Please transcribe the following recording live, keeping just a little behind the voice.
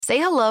Say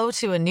hello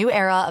to a new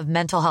era of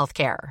mental health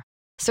care.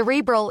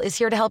 Cerebral is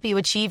here to help you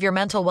achieve your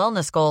mental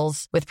wellness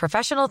goals with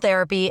professional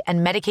therapy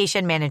and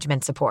medication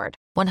management support.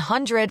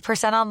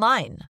 100%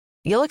 online.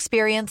 You'll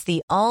experience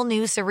the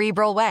all-new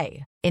Cerebral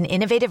Way, an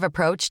innovative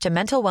approach to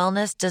mental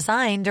wellness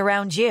designed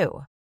around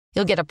you.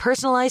 You'll get a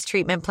personalized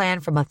treatment plan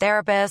from a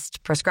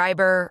therapist,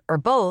 prescriber, or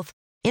both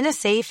in a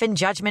safe and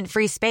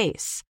judgment-free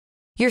space.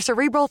 Your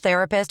Cerebral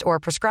therapist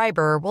or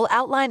prescriber will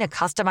outline a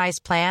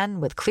customized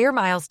plan with clear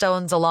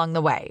milestones along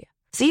the way,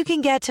 so you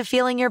can get to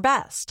feeling your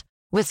best.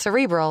 With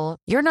Cerebral,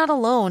 you're not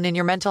alone in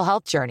your mental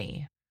health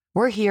journey.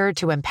 We're here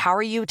to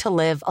empower you to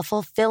live a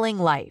fulfilling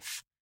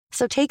life.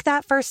 So take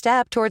that first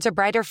step towards a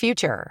brighter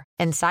future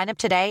and sign up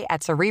today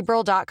at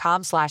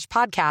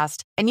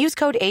Cerebral.com/podcast and use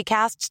code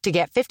ACAST to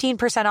get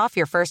 15% off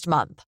your first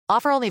month.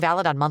 Offer only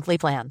valid on monthly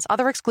plans.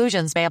 Other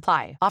exclusions may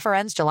apply. Offer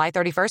ends July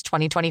 31st,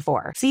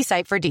 2024. See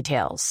site for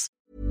details.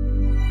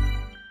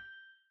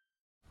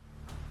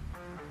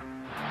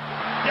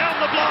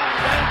 Down the blind,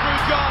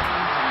 Andrew John.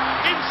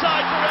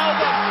 Inside for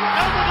Albert.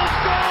 Albert will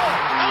score.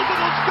 Albert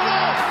will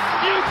score.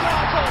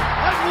 Newcastle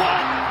have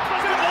won. The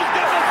Middles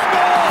get the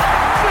score.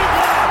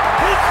 Fiddler.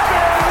 It's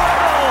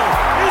farewell.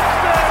 It's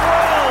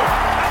farewell.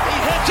 And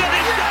he hits it.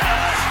 He's got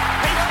it.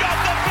 He's got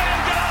the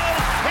field goal.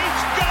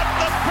 He's got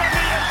the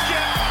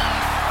premiership.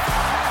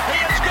 He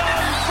has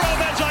gone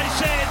from, as I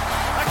said,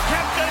 a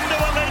captain to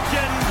a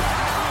legend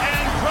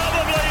and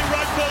probably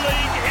rugby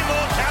league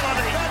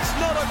immortality. That's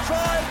not a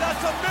try.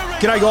 That's a miracle.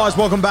 G'day guys,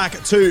 welcome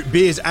back to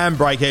Beers and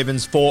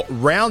Breakevens for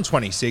round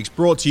 26,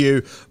 brought to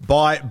you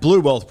by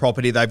Blue Wealth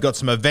Property. They've got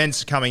some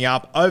events coming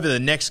up over the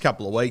next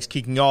couple of weeks,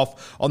 kicking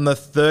off on the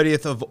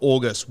 30th of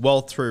August,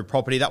 Wealth Through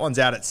Property. That one's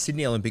out at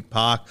Sydney Olympic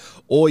Park,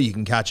 or you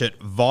can catch it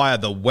via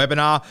the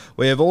webinar.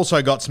 We have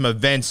also got some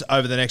events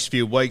over the next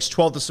few weeks.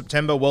 12th of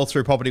September, Wealth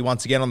Through Property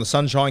once again on the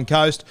Sunshine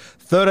Coast.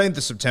 13th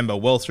of September,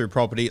 Wealth Through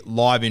Property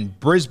live in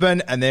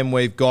Brisbane. And then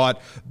we've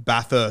got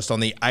Bathurst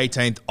on the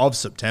 18th of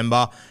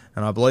September.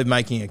 And I believe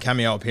making a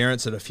cameo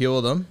appearance at a few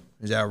of them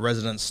is our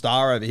resident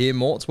star over here,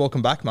 Morts.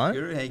 Welcome back, mate.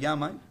 How you going,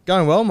 mate?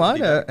 Going well, mate.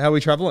 How are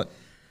we travelling?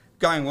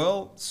 Going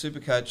well.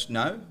 Supercoach,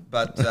 no.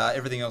 But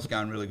everything else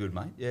going really good,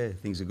 mate. Yeah,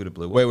 things are good at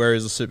Blue. Where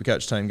is the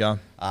Supercoach team going?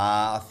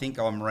 I think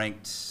I'm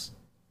ranked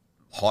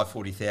high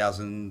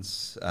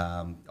 40,000s.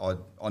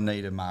 I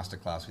need a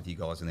masterclass with you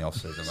guys in the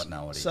off-season. I've got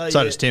no idea. So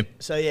does Tim.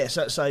 So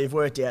you've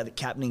worked out that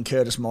captaining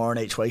Curtis Moran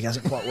each week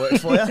hasn't quite worked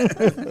for you?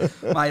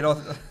 Mate, I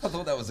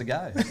thought that was the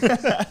go.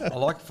 I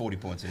like 40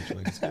 points each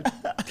week. It's good.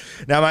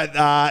 Now,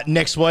 mate,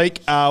 next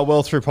week,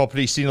 Wealth Through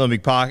Property, Sydney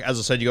Olympic Park. As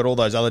I said, you got all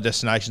those other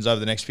destinations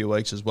over the next few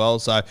weeks as well.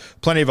 So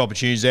plenty of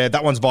opportunities there.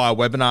 That one's via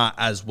webinar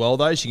as well,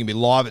 though. So you can be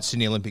live at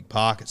Sydney Olympic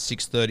Park at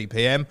 6:30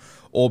 p.m.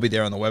 or be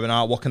there on the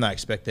webinar. What can they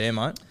expect there,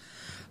 mate?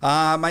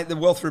 Mate, the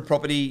Wealth Through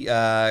Property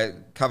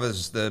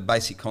covers the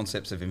basic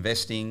concepts of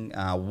investing,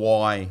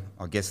 why,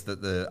 I guess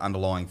that the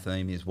underlying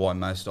theme is why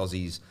most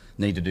Aussies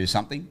need to do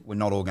something. We're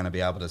not all going to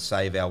be able to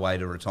save our way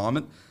to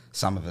retirement.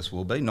 Some of us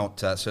will be,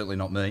 certainly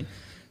not me.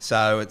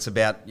 So it's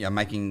about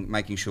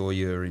making sure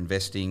you're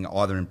investing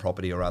either in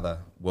property or other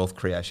wealth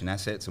creation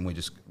assets, and we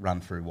just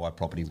run through why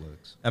property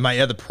works. And mate,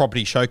 you had the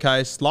property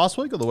showcase last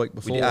week or the week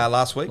before? We did,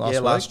 last week.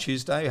 Last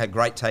Tuesday. We had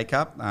great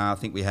take-up. I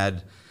think we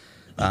had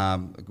a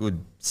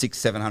good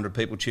 600-700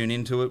 people tune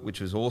into it, which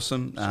was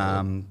awesome.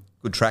 Sure.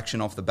 Good traction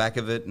off the back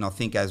of it, and I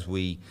think as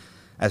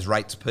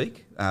rates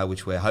peak,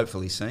 which we're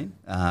hopefully seeing,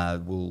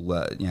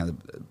 the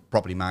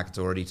property market's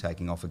already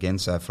taking off again.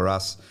 So for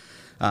us,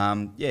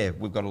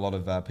 we've got a lot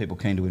of people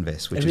keen to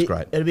invest, which is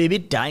great. It'll be a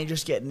bit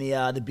dangerous getting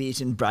the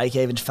Beers and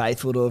Breakevens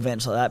faithful to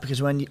events like that,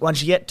 because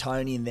once you get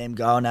Tony and them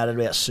going at it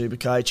about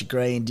Supercoach,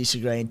 agreeing,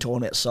 disagreeing,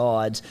 talking about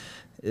sides,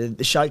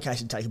 the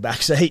showcase would take a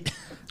back seat.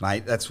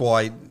 Mate, that's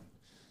why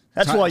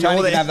Tony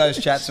you're there. Have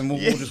those chats, and we'll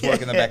just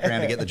work in the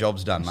background to get the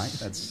jobs done, mate.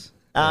 That's.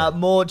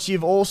 Mords,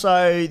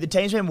 the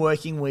team's been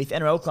working with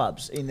NRL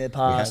clubs in the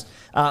past,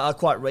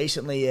 quite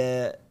recently,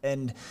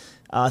 and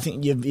I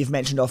think you've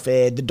mentioned off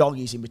air the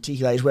Doggies in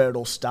particular is where it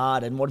all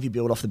started. And what have you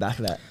built off the back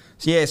of that?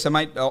 So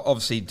mate,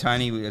 obviously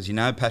Tony, as you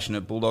know,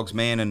 passionate Bulldogs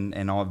man,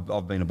 and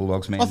I've been a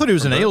Bulldogs man. I thought he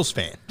was an Eels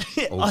fan.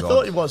 I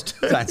thought he was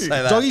too. Don't say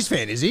that. Doggies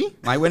fan, is he?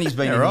 Mate, when he's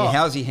been in here,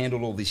 how has he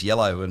handled all this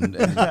yellow? And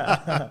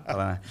I don't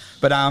know.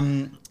 But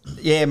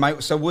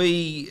mate. So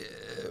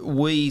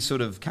we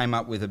sort of came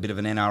up with a bit of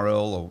an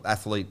NRL or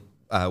athlete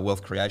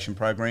wealth creation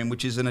program,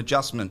 which is an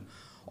adjustment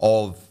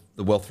of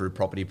the Wealth Through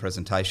Property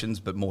presentations,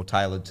 but more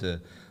tailored to,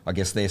 I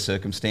guess, their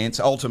circumstance.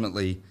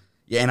 Ultimately,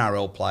 your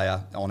NRL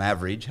player, on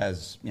average,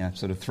 has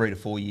sort of 3 to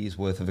 4 years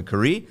worth of a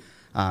career.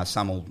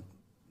 Some will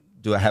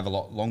have a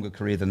lot longer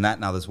career than that,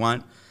 and others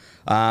won't.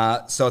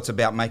 So it's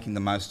about making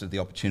the most of the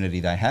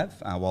opportunity they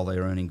have while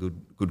they're earning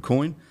good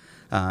coin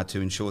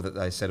to ensure that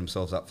they set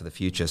themselves up for the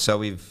future. So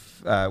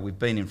we've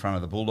been in front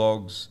of the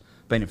Bulldogs,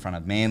 been in front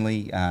of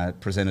Manly,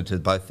 presented to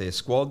both their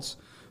squads.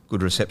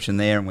 Good reception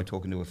there, and we're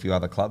talking to a few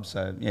other clubs.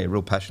 So,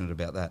 real passionate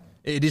about that.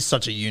 It is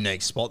such a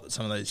unique spot that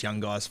some of these young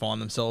guys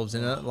find themselves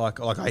in it.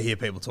 Like I hear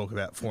people talk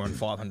about $400,000 and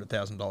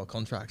 $500,000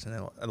 contracts, and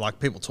they're like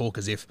people talk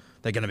as if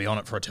they're going to be on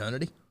it for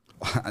eternity.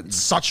 It's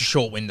such a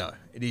short window.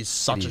 It is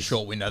such a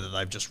short window that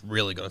they've just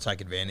really got to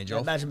take advantage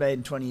of. Imagine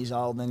being 20 years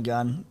old and then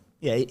going,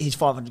 yeah, he's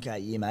 $500K a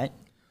year, mate.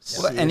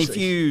 Well, and if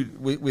you,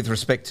 with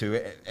respect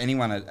to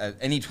anyone,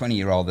 any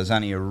 20-year-old, there's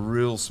only a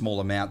real small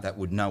amount that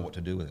would know what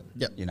to do with it.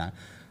 Yep. You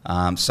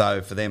know,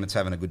 so for them, it's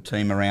having a good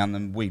team around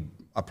them. We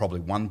are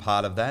probably one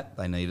part of that.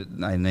 They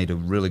need a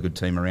really good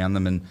team around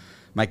them and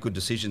make good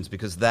decisions,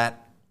 because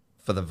that,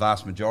 for the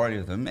vast majority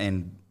of them,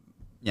 and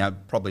you know,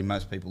 probably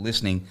most people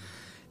listening,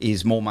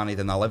 is more money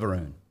than they'll ever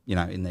earn, you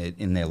know,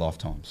 in their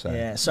lifetime. So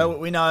yeah, so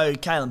we know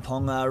Kalen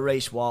Ponga,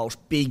 Reece Walsh,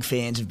 big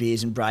fans of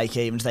Beers and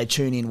Breakevens. They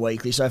tune in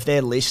weekly. So if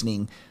they're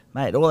listening,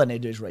 mate, all they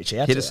need to do is reach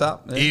out. Hit us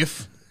up. Yeah.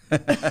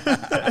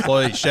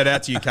 Please, shout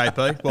out to you,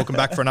 KP. Welcome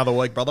back for another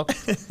week, brother.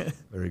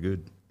 Very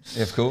good.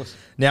 Yeah, of course.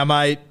 Now,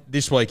 mate,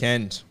 this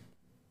weekend,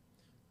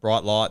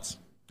 bright lights,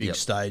 big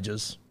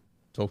stages.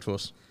 Talk to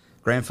us.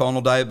 Grand final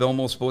day at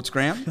Belmore Sports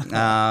Ground.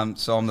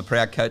 So I'm the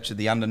proud coach of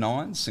the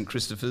under-9s, St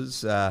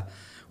Christopher's.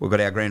 We've got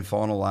our grand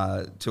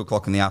final 2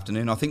 o'clock in the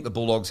afternoon. I think the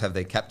Bulldogs have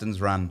their captain's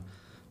run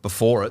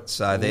before it,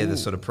 so they're the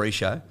sort of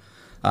pre-show.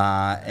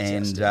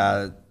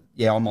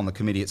 Yeah, I'm on the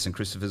committee at St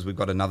Christopher's. We've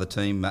got another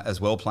team as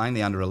well playing.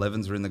 The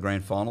under-11s are in the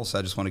grand final, so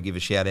I just want to give a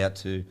shout-out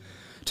to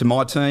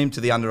my team,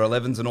 to the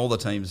under-11s and all the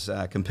teams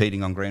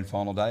competing on grand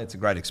final day. It's a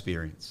great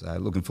experience.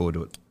 Looking forward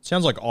to it.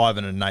 Sounds like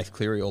Ivan and Nath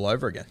Cleary all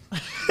over again.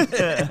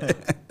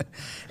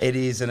 It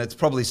is, and it's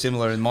probably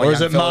similar in my Or is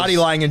young it fellas. Marty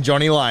Lang and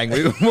Johnny Lang?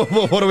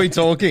 What are we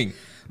talking?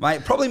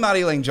 Mate, probably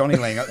Marty Lang, Johnny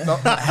Lang.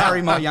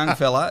 Harry, my young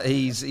fella,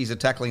 he's a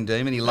tackling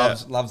demon. He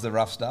loves the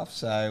rough stuff,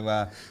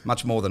 so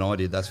much more than I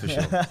did, that's for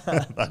sure.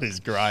 That is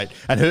great.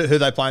 And who are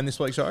they playing this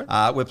week, sorry?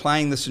 We're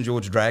playing the St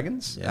George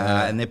Dragons,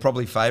 and they're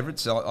probably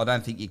favourites. So I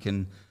don't think you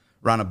can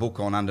run a book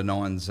on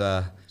under-9s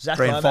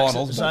grand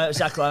finals.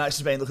 Zach Lomax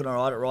has been looking all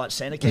right at right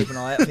centre. Keep an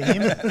eye out for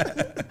him.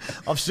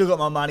 I've still got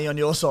my money on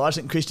your side,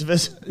 St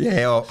Christopher's.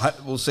 Yeah,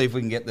 we'll see if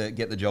we can get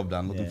the job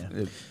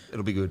done.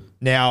 It'll be good.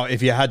 Now,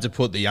 if you had to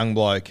put the young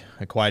bloke,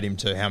 equate him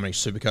to how many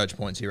Supercoach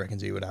points he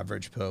reckons he would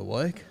average per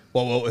week?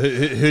 Well,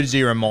 who does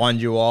he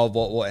remind you of?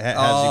 How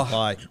does he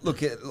play?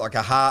 Look, like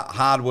a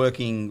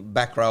hard-working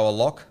back rower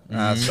lock.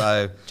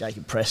 So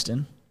Jacob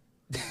Preston.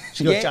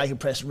 She's got Jacob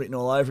Preston written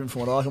all over him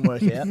from what I can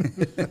work out.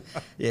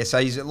 Yeah, so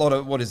he's a lot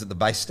of, the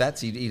base stats?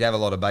 He'd have a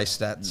lot of base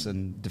stats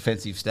and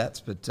defensive stats,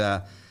 but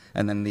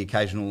and then the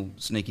occasional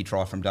sneaky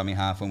try from dummy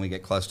half when we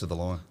get close to the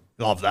line.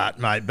 Love that,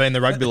 mate. Being the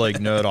rugby league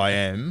nerd I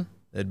am,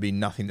 there'd be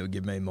nothing that would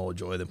give me more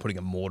joy than putting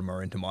a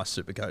Mortimer into my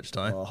Supercoach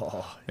team.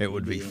 Oh, it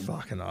would be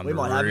fucking unreal. We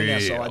might have him in our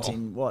sides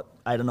in,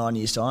 8 or 9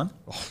 years' time?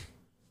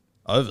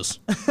 Overs.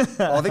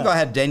 Well, I think I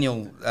had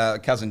Daniel,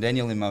 cousin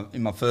Daniel, in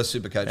my first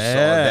Supercoach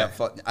side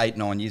about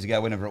 8-9 years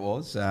ago, whenever it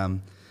was.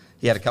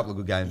 He had a couple of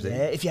good games there.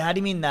 Yeah, if you had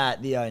him in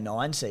the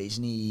 09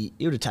 season, he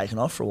would have taken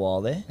off for a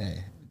while there. Yeah.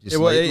 Just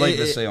leave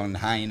the C on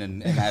Hayne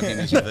and have him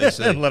as your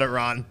VC. And let it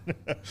run.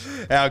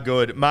 How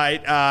good.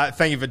 Mate,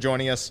 thank you for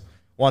joining us.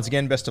 Once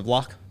again, best of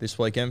luck this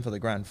weekend for the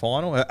grand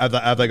final.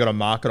 Have they got a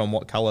market on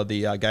what colour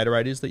the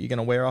Gatorade is that you're going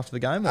to wear after the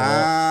game?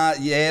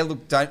 Yeah,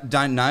 look,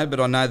 don't know,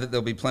 but I know that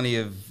there'll be plenty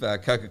of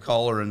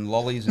Coca-Cola and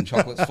lollies and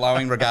chocolates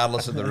flowing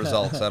regardless of the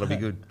results. That'll be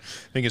good.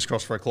 Fingers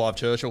crossed for a Clive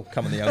Churchill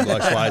coming the young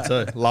bloke's way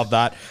too. Love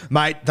that.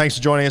 Mate, thanks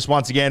for joining us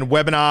once again.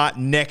 Webinar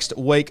next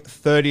week,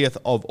 30th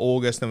of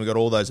August. Then we've got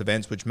all those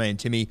events, which me and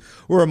Timmy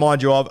will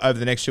remind you of over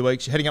the next few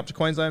weeks. You're heading up to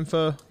Queensland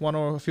for one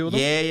or a few of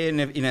them?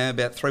 Yeah, in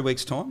about 3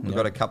 weeks' time. We've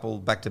got a couple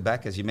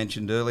back-to-back, as you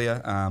mentioned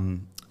earlier,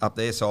 up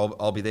there. So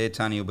I'll be there.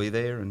 Tony will be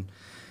there. And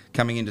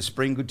coming into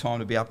spring, good time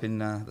to be up in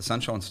the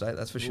Sunshine State,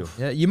 that's for sure.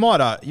 Yeah, you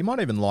might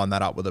even line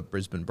that up with a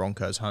Brisbane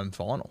Broncos home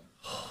final.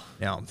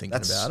 Now I'm thinking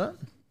about it.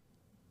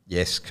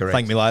 Yes, correct.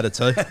 Thank me later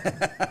too.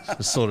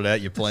 Just sorted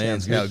out your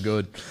plans. How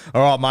good.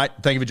 All right, mate.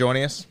 Thank you for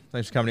joining us.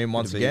 Thanks for coming in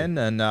once again.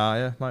 And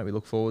mate, we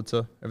look forward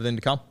to everything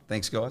to come.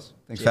 Thanks, guys.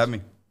 Thanks for having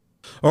me.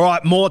 All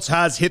right, Morts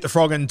has hit the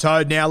frog and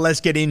toad. Now let's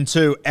get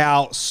into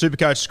our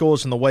Supercoach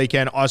scores from the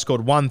weekend. I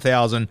scored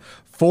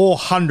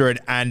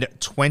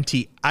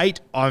 1,428.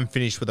 I'm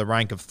finished with a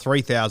rank of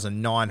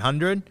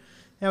 3,900.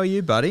 How are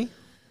you, buddy?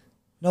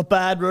 Not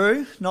bad,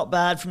 Roo. Not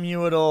bad from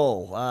you at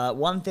all.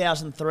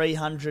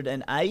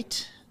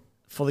 1,308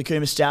 for the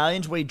Cooma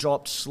Stallions. We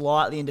dropped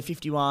slightly into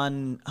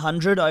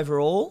 5,100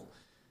 overall.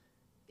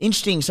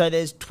 Interesting. So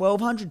there's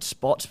 1,200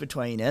 spots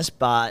between us,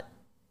 but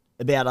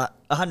about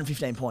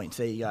 115 points.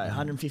 There you go,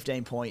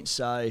 115 points.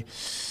 So,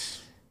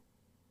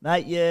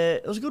 mate, yeah,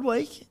 it was a good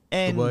week.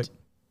 And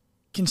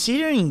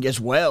considering as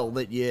well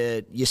that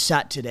you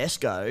sat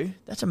Tedesco,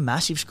 that's a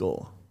massive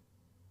score.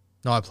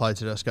 No, I played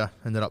Tedesco.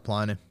 Ended up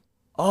playing him.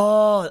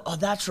 Oh,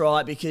 that's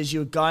right, because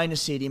you were going to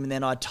sit him and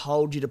then I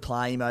told you to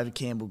play him over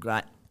Campbell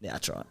Gray. Yeah,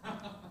 that's right.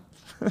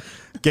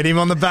 Get him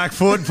on the back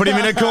foot, put him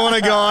in a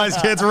corner, guys.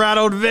 Gets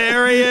rattled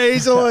very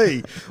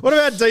easily. What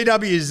about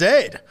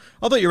DWZ?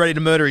 I thought you were ready to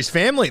murder his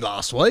family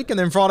last week, and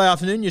then Friday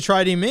afternoon you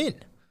trade him in.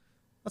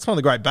 That's one of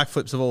the great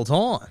backflips of all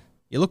time.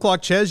 You look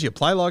like Ches, you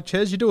play like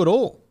Ches, you do it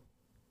all.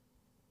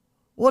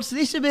 What's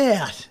this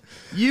about?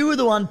 You were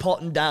the one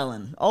potting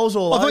Dallin. I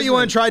thought you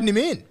weren't trading him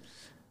in.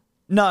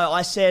 No,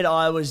 I said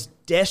I was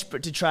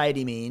desperate to trade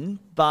him in,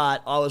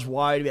 but I was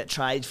worried about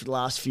trades for the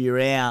last few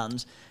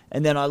rounds.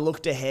 And then I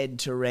looked ahead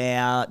to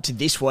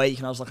this week,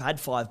 and I was like, I had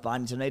 5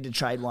 bunnies. I needed to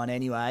trade one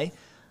anyway.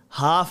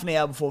 Half an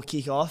hour before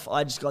kickoff,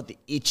 I just got the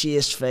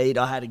itchiest feet.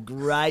 I had a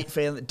great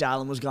feeling that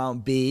Dallin was going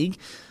big.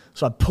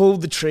 So I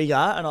pulled the trigger,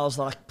 and I was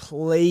like,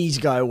 please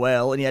go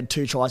well. And he had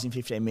 2 tries in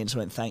 15 minutes. I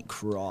went, thank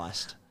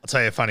Christ. I'll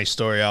tell you a funny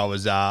story. I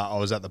was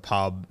at the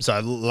pub. So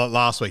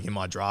last week in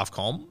my draft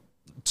comp,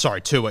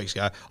 2 weeks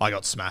ago, I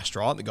got smashed,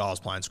 right? The guy I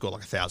was playing scored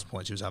like 1,000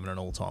 points. He was having an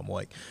all-time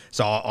week.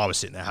 So I was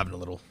sitting there having a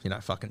little,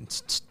 fucking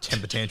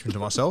temper tantrum to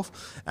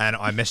myself. And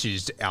I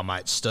messaged our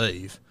mate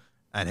Steve,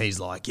 and he's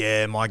like,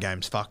 yeah, my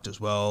game's fucked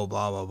as well,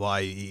 blah, blah, blah.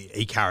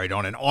 He carried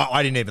on. And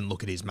I didn't even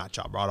look at his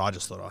matchup, right? I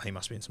just thought, he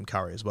must be in some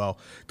curry as well.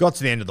 Got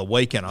to the end of the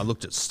weekend, I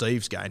looked at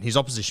Steve's game. His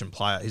opposition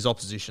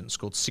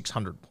scored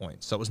 600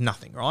 points. So it was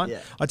nothing, right?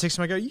 Yeah. I text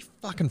him, I go, you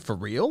fucking for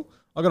real?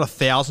 I got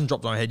 1,000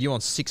 dropped on my head. You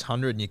on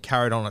 600 and you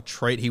carried on a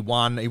treat. He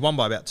won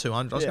by about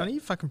 200. I was going, are you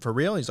fucking for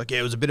real? He's like,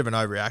 yeah, it was a bit of an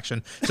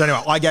overreaction. So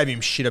anyway, I gave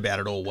him shit about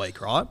it all week,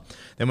 right?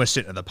 Then we're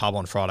sitting at the pub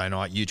on Friday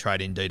night. You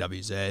trade in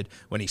DWZ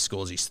when he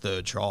scores his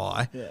 3rd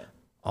try. Yeah.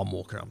 I'm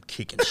walking, I'm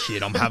kicking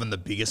shit. I'm having the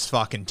biggest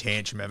fucking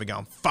tantrum ever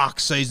going, fuck,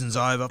 season's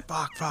over.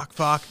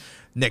 Fuck.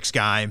 Next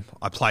game,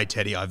 I play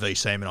Teddy, I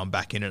VC him, and I'm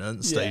back in it.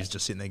 And Steve's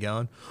just sitting there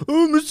going,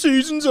 oh, the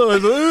season's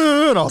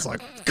over. And I was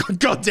like,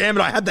 God damn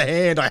it, I had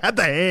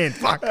the hand.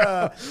 Fuck.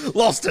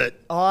 Lost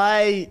it.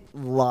 I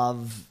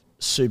love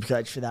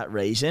Supercoach for that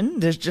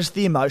reason. There's just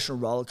the emotional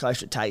roller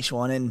coaster it takes you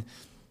on. And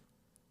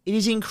it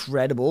is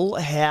incredible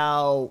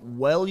how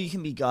well you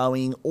can be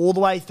going all the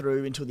way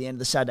through until the end of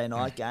the Saturday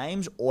night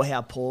games, or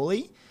how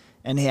poorly,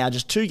 and how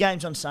just 2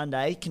 games on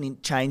Sunday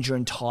can change your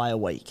entire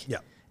week. Yeah.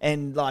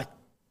 And like,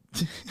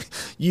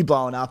 you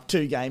blowing up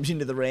 2 games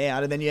into the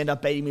round, and then you end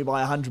up beating me by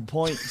 100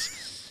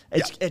 points.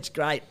 It's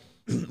great.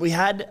 We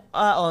had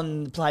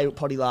on Play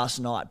Potty last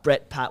night,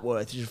 Brett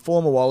Patworth, who's a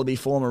former Wallaby,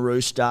 former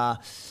Rooster,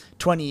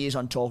 20 years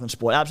on Talking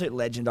Sport, absolute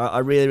legend. I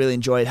really, really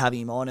enjoyed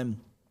having him on. And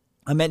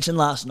I mentioned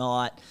last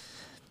night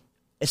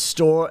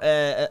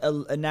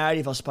a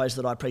narrative, I suppose,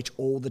 that I preach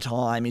all the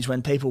time is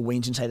when people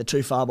whinge and say they're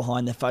too far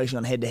behind, they're focusing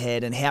on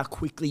head-to-head and how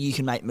quickly you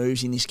can make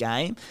moves in this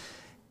game.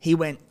 He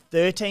went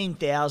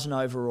 13,000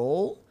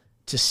 overall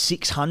to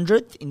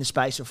 600th in the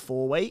space of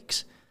 4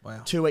 weeks.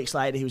 Wow. 2 weeks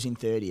later, he was in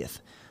 30th.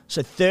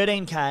 So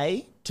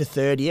 13K to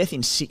 30th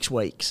in 6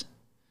 weeks.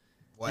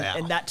 Wow.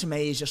 And that to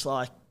me is just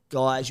like,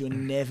 guys, you're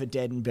never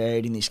dead and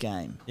buried in this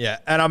game. Yeah,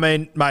 and I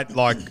mean, mate,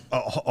 like,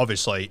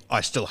 obviously,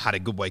 I still had a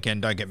good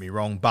weekend, don't get me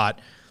wrong, but,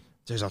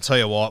 geez, I'll tell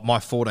you what, my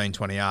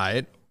 14-28,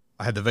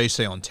 I had the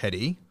VC on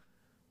Teddy.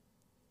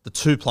 The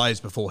 2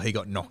 plays before he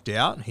got knocked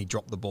out, he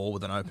dropped the ball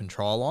with an open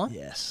try line.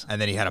 Yes. And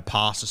then he had a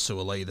pass to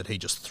Suoli that he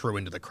just threw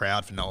into the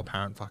crowd for no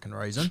apparent fucking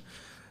reason.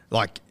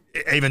 Like,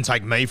 even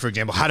take me, for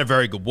example, had a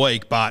very good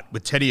week, but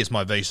with Teddy as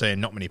my VC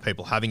and not many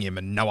people having him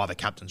and no other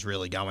captains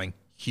really going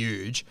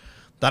huge,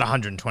 that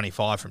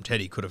 125 from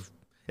Teddy could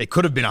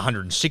have been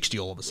 160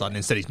 all of a sudden.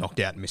 Instead, he's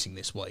knocked out and missing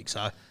this week.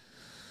 So,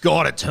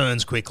 God, it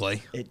turns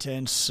quickly. It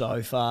turns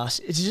so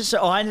fast. It's just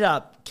so I ended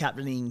up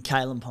captaining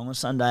Kalen Pong on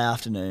Sunday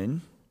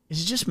afternoon.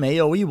 Is it just me,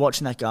 or were you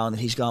watching that going that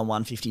he's going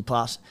 150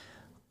 plus?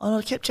 And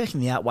I kept checking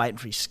the out, waiting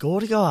for his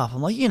score to go up.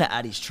 I'm like, you're going to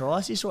add his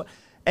tries?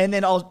 And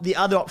then the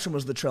other option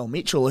was Latrell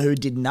Mitchell, who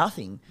did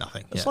nothing.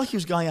 It's like he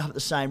was going up at the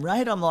same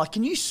rate. I'm like,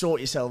 can you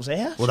sort yourselves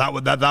out? Well,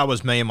 that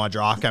was me in my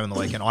draft game in the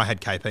weekend. I had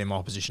KP, my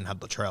opposition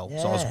had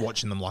Latrell. So I was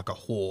watching them like a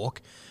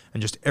hawk.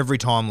 And just every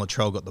time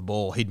Latrell got the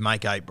ball, he'd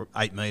make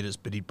 8 metres,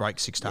 but he'd break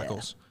 6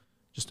 tackles.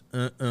 Just,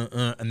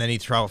 and then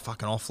he'd throw a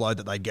fucking offload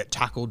that they'd get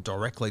tackled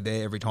directly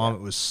there every time.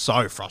 It was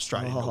so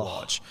frustrating to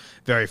watch.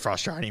 Very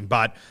frustrating.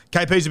 But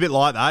KP's a bit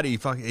like that.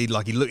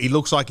 He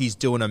looks like he's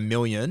doing a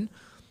million.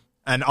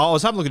 And I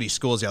was having a look at his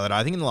scores the other day.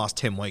 I think in the last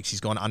 10 weeks, he's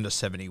gone under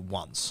 70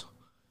 once,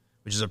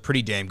 which is a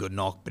pretty damn good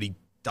knock, but he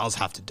does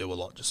have to do a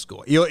lot to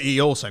score.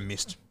 He also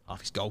missed half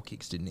his goal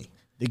kicks, didn't he?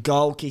 The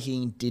goal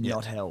kicking did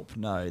not help.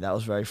 No, that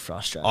was very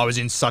frustrating. I was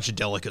in such a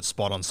delicate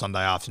spot on Sunday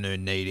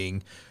afternoon,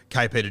 needing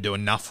KP to do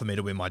enough for me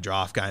to win my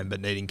draft game, but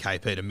needing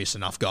KP to miss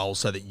enough goals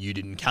so that you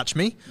didn't catch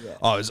me. Yeah.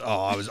 I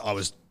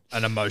was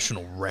an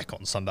emotional wreck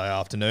on Sunday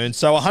afternoon.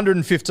 So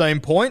 115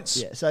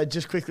 points. Yeah. So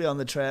just quickly on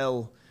the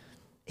trail,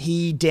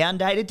 he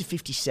downdated to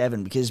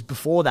 57 because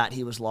before that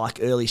he was like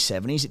early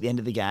 70s at the end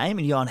of the game,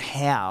 and you're on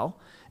how?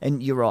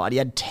 And you're right, he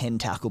had 10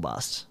 tackle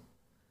busts.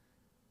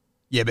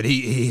 Yeah, but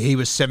he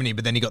was 70,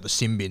 but then he got the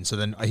sim bin, so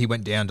then he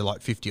went down to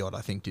like 50 odd,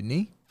 I think, didn't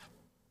he?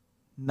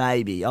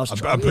 Maybe. I'm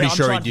pretty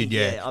sure he did,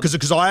 yeah.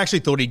 Because I actually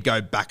thought he'd go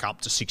back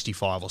up to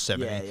 65 or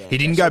 70. Yeah. He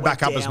didn't go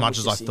back up as much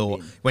as I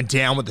thought. Went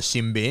down with the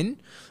sim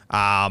bin,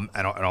 and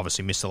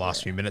obviously missed the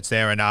last few minutes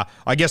there. And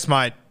I guess,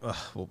 mate,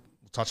 we'll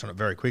touch on it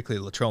very quickly,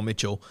 Latrell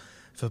Mitchell.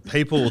 For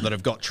people that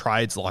have got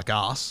trades like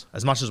us,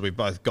 as much as we've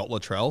both got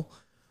Latrell,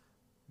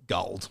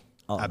 gold.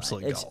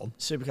 Absolute gold.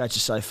 Supercoach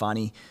is so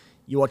funny.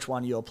 You watch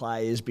one of your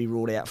players be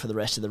ruled out for the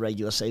rest of the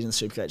regular season, the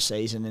Supercoach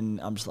season,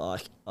 and I'm just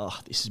like, oh,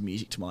 this is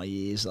music to my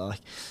ears. Like,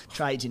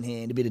 trades in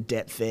hand, a bit of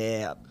depth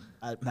there.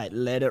 Mate,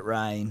 let it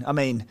rain. I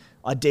mean,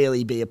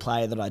 ideally be a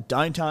player that I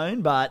don't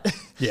own, but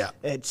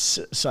it's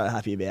so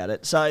happy about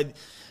it. So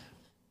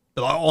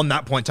on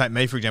that point, take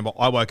me, for example.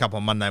 I woke up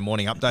on Monday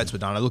morning, updates were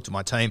done. I looked at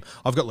my team.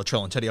 I've got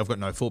Latrell and Teddy. I've got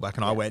no fullback.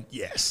 And I went,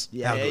 yes.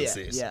 How good is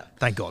this? Yeah.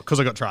 Thank God, because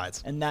I got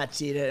trades. And that's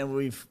it. And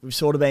we've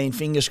sort of been,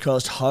 fingers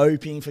crossed,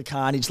 hoping for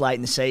carnage late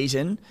in the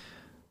season.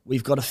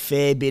 We've got a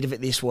fair bit of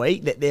it this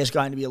week. That there's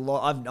going to be a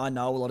lot. I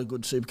know a lot of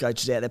good super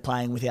coaches out there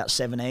playing without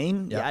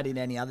 17. You add in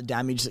any other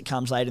damage that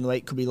comes late in the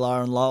week, could be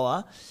lower and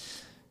lower.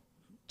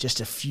 Just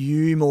a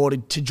few more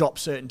to drop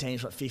certain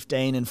teams, like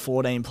 15 and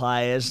 14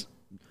 players.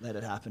 Let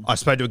it happen. I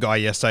spoke to a guy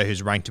yesterday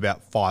who's ranked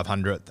about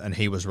 500th, and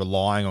he was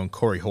relying on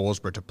Corey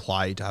Horsburgh to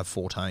play to have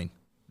 14.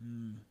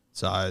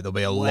 So there'll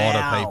be a lot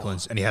of people,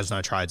 and he has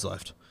no trades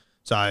left.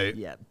 So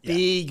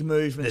big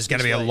movement. There's going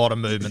to be a lot of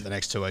movement the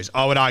next 2 weeks.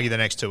 I would argue the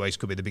next 2 weeks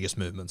could be the biggest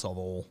movements of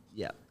all.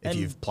 Yeah, if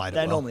you've played it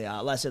they well. normally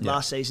are. Like I said,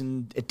 last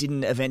season it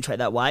didn't eventuate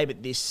that way,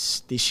 but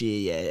this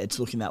year, it's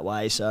looking that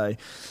way. So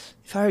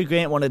if Harry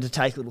Grant wanted to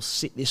take a little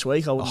sit this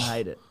week, I wouldn't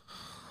hate it.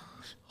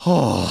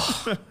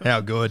 Oh,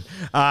 how good.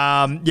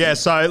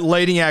 So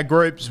leading our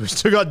groups, we've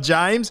still got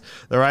James,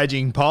 the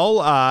raging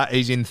pole.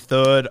 He's in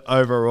third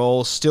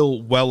overall,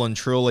 still well and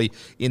truly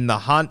in the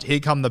hunt.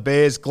 Here come the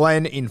Bears.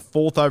 Glenn in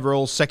fourth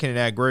overall, second in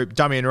our group.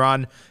 Dummy and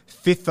Run,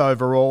 fifth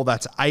overall.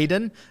 That's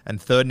Aiden.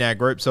 And third in our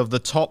group. So of the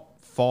top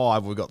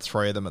five, we've got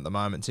three of them at the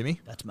moment, Timmy.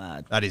 That's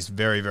mad. That is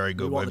very, very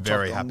good. We're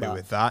very happy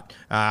with that.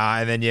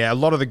 And then, a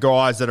lot of the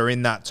guys that are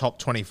in that top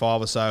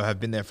 25 or so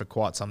have been there for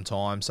quite some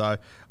time. So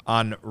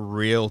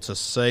unreal to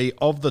see.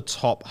 Of the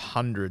top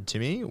 100,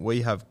 Timmy,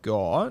 we have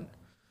got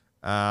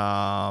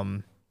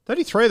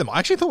 33 of them. I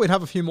actually thought we'd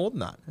have a few more than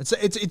that.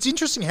 It's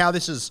interesting how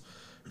this has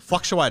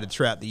fluctuated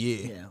throughout the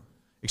year. Yeah.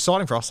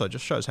 Exciting for us, though.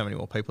 Just shows how many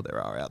more people there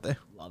are out there.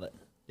 Love it.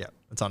 Yeah,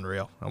 it's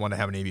unreal. I wonder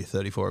how many of you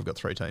 34 have got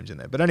three teams in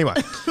there. But anyway,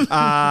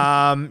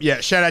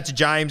 shout out to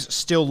James,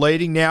 still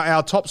leading. Now,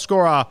 our top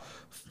scorer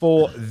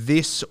for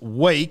this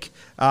week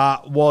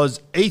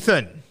was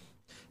Ethan.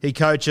 He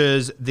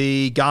coaches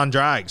the Gun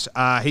Drags.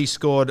 He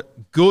scored,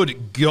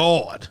 good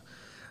God.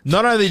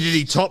 Not only did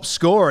he top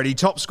score it, he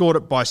top scored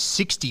it by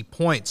 60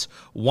 points.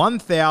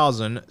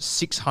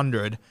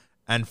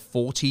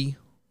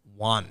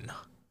 1,641.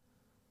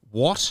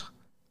 What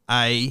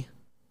a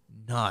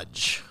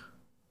nudge.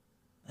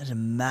 That's a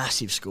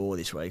massive score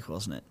this week,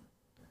 wasn't it?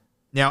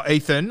 Now,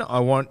 Ethan, I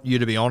want you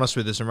to be honest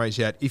with us and raise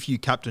out. If you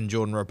captain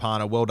Jordan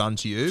Rapana, well done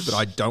to you, but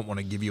I don't want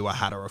to give you a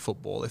hat or a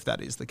football if that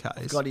is the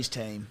case. Got his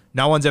team.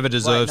 No one's ever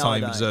deserved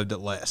something, deserved it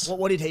less.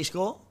 What did he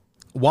score?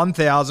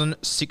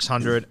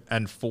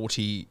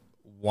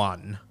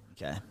 1,641.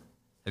 Okay.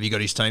 Have you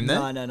got his team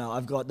there? No.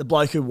 I've got the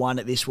bloke who won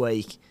it this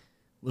week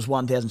was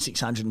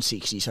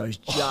 1,660, so he's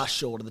just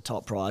short of the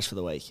top prize for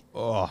the week.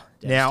 Oh,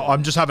 now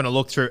I'm just having a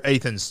look through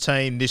Ethan's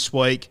team this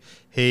week.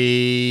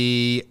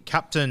 He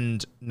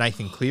captained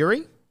Nathan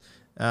Cleary,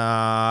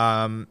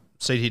 CTWs,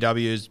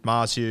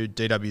 Marsu,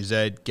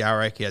 DWZ,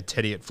 Garrick. He had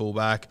Teddy at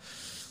fullback.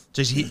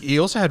 Jeez, he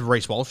also had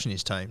Reece Walsh in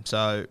his team.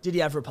 So did he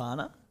have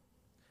Rapana?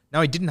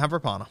 No, he didn't have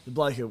Rapana. The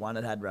bloke who won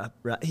it had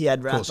he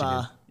had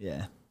Rapana.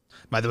 Yeah.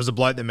 Mate, there was a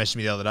bloke that messaged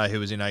me the other day who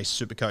was in a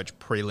Supercoach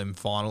prelim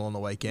final on the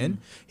weekend.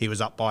 He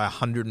was up by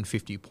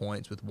 150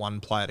 points with one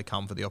player to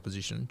come for the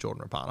opposition,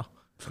 Jordan Rapana,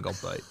 and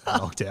got beat,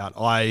 knocked out.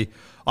 I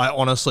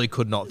honestly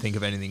could not think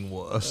of anything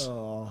worse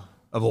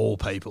of all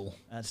people.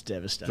 That's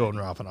devastating.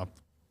 Jordan Rapana.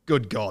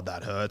 Good God,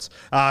 that hurts.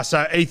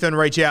 So, Ethan,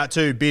 reach out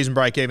to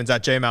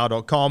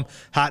beersandbreakevens@gmail.com.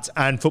 Hats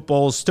and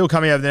footballs still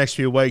coming over the next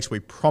few weeks. We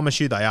promise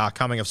you they are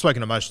coming. I've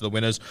spoken to most of the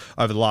winners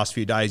over the last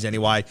few days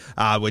anyway.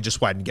 We're just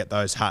waiting to get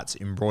those hats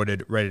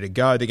embroidered, ready to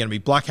go. They're going to be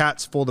black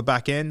hats for the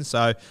back end,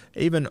 so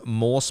even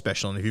more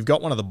special. And if you've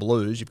got one of the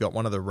blues, you've got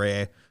one of the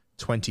rare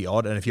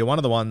 20-odd. And if you're one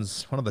of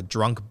the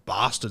drunk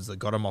bastards that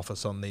got them off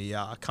us on the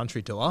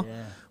country tour,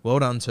 well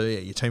done to you.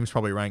 Your team's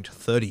probably ranked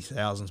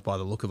 30,000s by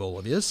the look of all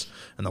of yous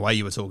and the way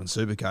you were talking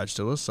Supercoach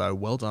to us, so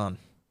well done.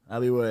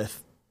 They'll be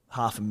worth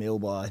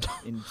 $500,000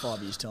 in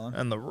 5 years' time.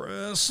 And the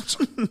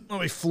rest, I'll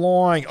be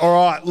flying. All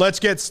right, let's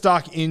get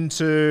stuck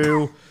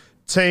into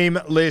Team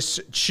List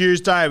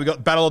Tuesday. We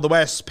got Battle of the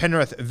West,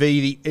 Penrith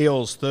v. the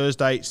Eels,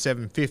 Thursday,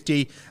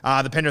 7:50.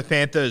 The Penrith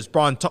Panthers,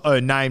 Brian Toto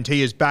named.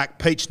 He is back.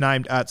 Peach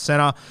named at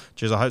centre.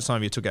 Jeez, I hope some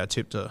of you took our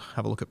tip to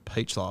have a look at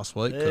Peach last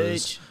week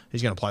because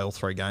he's going to play all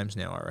three games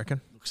now, I reckon.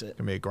 Looks it. Going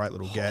to be a great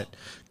little get.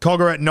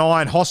 Cogger at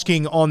 9,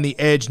 Hosking on the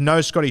edge. No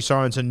Scotty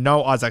Sorensen,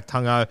 no Isaac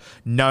Tungo,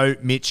 no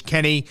Mitch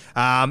Kenny.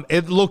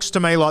 It looks to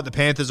me like the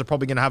Panthers are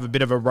probably going to have a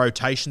bit of a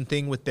rotation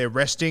thing with their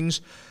restings.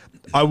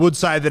 I would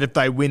say that if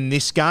they win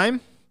this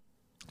game,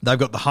 they've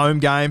got the home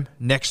game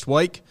next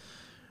week.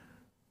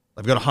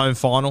 They've got a home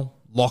final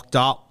locked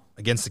up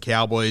against the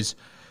Cowboys.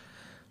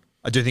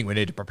 I do think we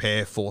need to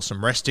prepare for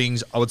some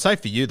restings. I would say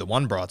for you, the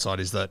one bright side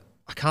is that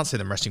I can't see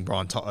them resting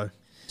Brian Toto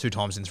 2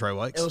 times in 3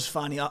 weeks. It was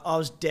funny. I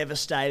was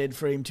devastated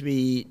for him to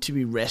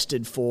be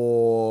rested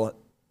for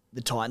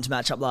the Titans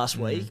matchup last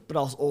week, but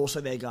I was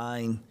also there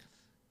going,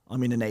 I'm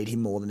going to need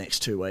him more the next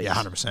 2 weeks. Yeah,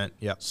 100%.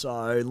 Yeah.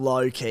 So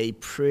low-key,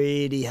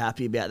 pretty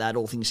happy about that,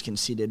 all things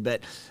considered.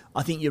 But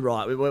I think you're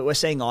right. We're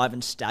seeing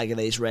Ivan stagger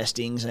these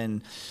restings,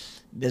 and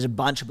there's a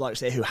bunch of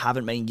blokes there who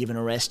haven't been given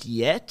a rest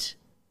yet.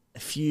 A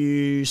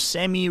few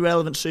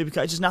semi-relevant super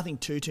coaches, nothing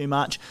too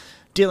much.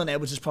 Dylan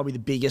Edwards is probably the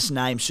biggest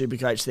name super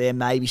coach there.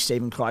 Maybe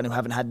Stephen Crichton, who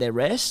haven't had their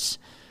rests,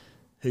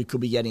 who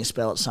could be getting a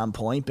spell at some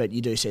point, but you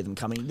do see them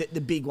coming.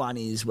 The big one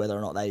is whether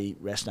or not they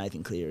rest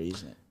Nathan Cleary,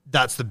 isn't it?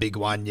 That's the big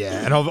one,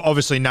 yeah. And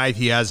obviously, Nath,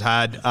 he has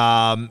had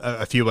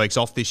a few weeks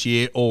off this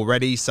year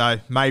already, so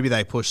maybe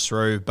they push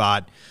through,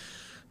 but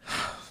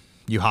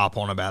you harp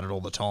on about it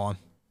all the time.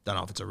 Don't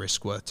know if it's a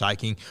risk worth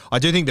taking. I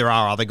do think there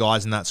are other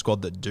guys in that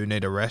squad that do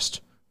need a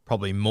rest,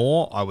 probably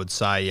more. I would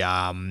say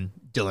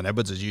Dylan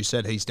Edwards, as you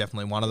said, he's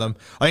definitely one of them.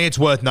 I think it's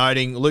worth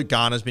noting Luke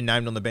Garner's been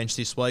named on the bench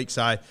this week,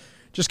 so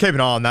just keep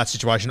an eye on that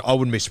situation. I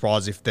wouldn't be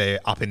surprised if they're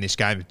up in this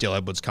game if Dylan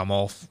Edwards come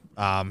off.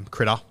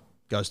 Critter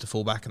goes to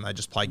fullback and they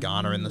just play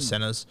Garner in the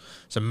centres.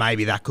 So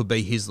maybe that could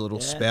be his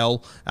little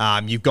spell.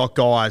 You've got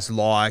guys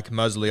like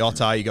Moses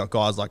Leota, you've got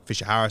guys like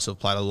Fisher Harris who have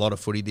played a lot of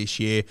footy this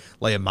year.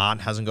 Liam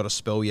Martin hasn't got a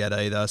spell yet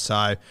either.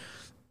 So,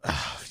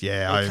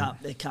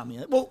 They're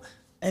coming. Well,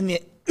 and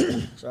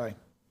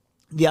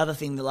the other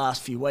thing the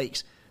last few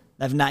weeks,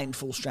 they've named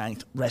full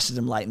strength, rested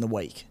them late in the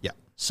week. Yeah.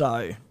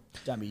 So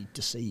don't be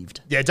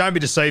deceived. Yeah, don't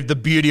be deceived. The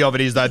beauty of it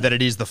is, though, that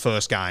it is the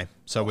first game.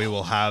 So we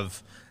will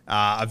have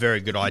a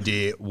very good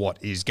idea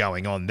what is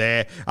going on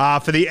there.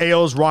 For the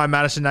Eels, Ryan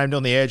Madison named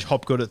on the edge,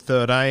 Hopgood at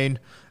 13.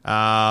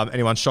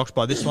 Anyone shocked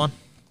by this one?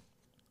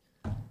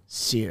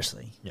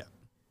 Seriously. Yeah.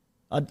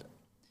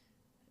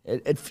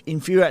 It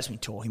infuriates me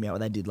talking about what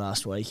they did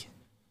last week.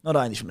 Not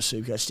only from a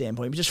Supercoach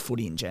standpoint, but just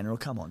footy in general.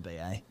 Come on,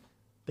 BA.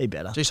 Be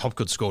better. Jeez,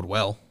 Hopgood scored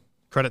well.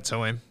 Credit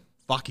to him.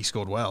 Fuck, he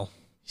scored well.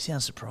 You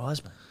sound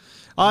surprised, man.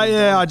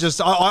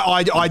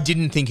 I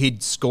didn't think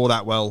he'd score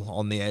that well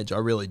on the edge. I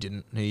really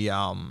didn't. He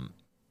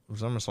it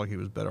was almost like he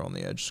was better on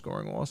the edge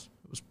scoring-wise.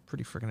 It was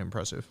pretty freaking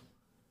impressive.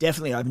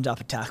 Definitely opened up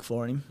attack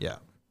for him. Yeah.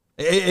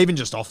 Even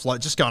just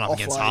offload, just going up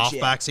against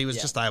halfbacks, he was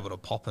just able to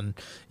pop and,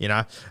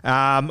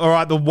 All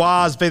right, the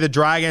Wars v the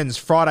Dragons,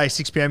 Friday,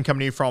 6 p.m.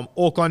 coming in from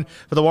Auckland.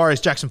 For the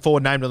Warriors, Jackson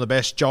Ford named on the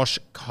best. Josh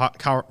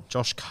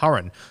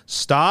Curran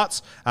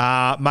starts.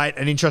 Mate,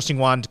 an interesting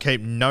one to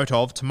keep note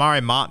of.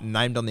 Tamari Martin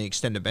named on the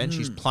extended bench.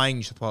 He's playing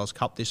New South Wales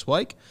Cup this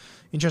week.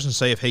 Interesting to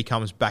see if he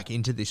comes back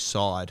into this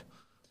side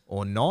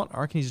or not.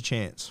 I reckon he's a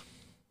chance.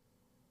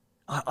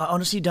 I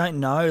honestly don't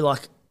know.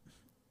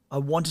 I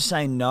want to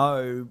say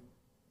no,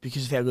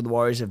 because of how good the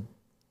Warriors have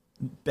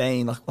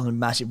been on a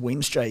massive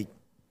win streak.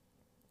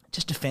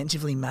 Just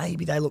defensively,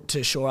 maybe they look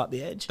to shore up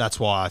the edge. That's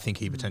why I think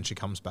he potentially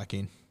comes back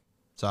in.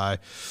 So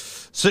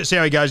see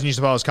how he goes in New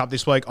South Wales Cup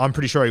this week. I'm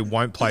pretty sure he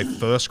won't play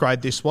first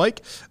grade this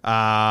week.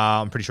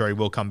 I'm pretty sure he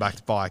will come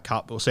back by a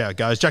cup. We'll see how it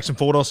goes. Jackson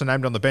Ford also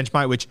named on the bench,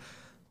 mate, which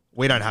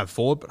we don't have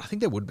Ford, but I think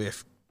there would be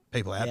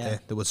people out there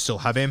that would still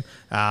have him.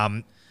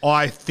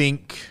 I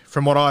think,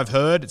 from what I've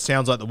heard, it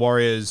sounds like the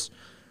Warriors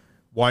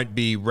won't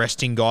be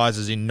resting guys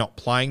as in not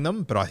playing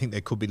them, but I think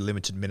there could be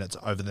limited minutes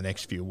over the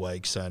next few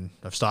weeks. And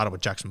I've started with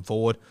Jackson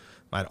Ford.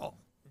 Mate,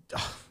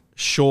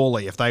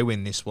 surely if they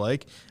win this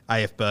week,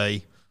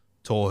 AFB,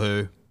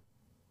 Tohu,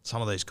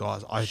 some of these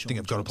guys, I think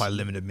have got to play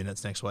limited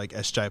minutes next week.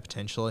 SJ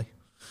potentially.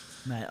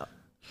 Mate,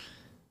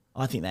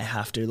 I think they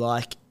have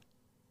to.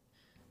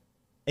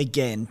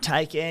 Again,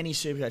 take any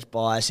Supercoach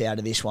bias out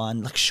of this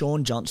one.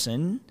 Sean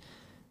Johnson,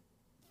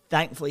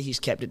 thankfully he's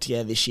kept it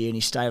together this year and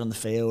he stayed on the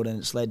field, and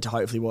it's led to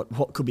hopefully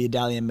what could be a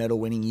Dalian medal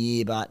winning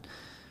year, but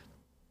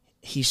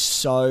he's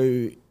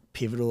so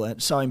pivotal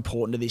and so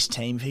important to this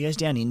team. If he goes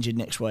down injured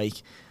next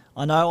week,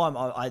 I know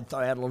I throw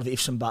out a lot of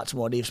ifs and buts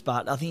and what ifs,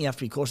 but I think you have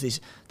to be cautious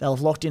of this. They'll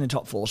have locked in a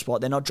top 4 spot.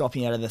 They're not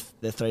dropping out of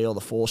the 3 or the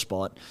 4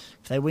 spot.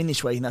 If they win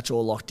this week and that's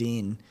all locked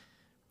in,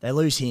 they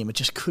lose him, it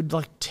just could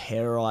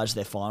terrorise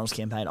their finals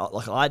campaign.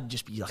 I'd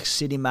just be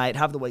sit him, mate,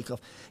 have the week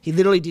off. He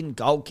literally didn't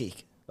goal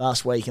kick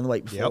last week and the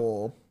week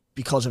before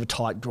because of a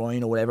tight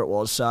groin or whatever it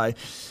was. So,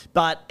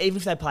 but even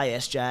if they play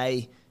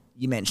SJ,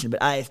 you mentioned, but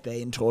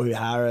AFB and Tohu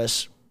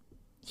Harris,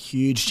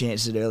 huge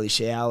chances at early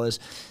showers.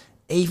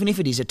 Even if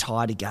it is a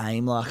tighter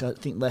game, I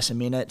think lesser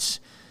minutes.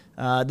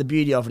 The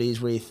beauty of it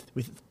is with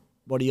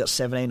what do you got,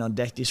 17 on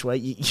deck this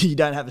week? You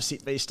don't have a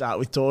sit v start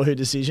with Tohu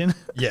decision.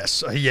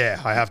 Yes, yeah,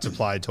 I have to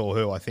play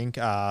Tohu, I think.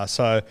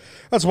 So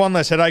that's one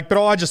less headache.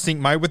 But I just think,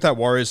 mate, with that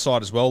Warriors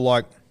side as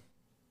well,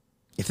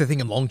 if they're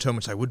thinking long term,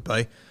 which they would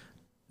be,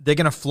 they're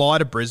going to fly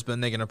to Brisbane.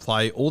 They're going to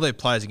play all their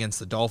players against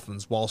the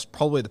Dolphins, whilst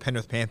probably the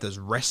Penrith Panthers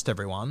rest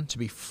everyone to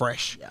be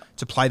fresh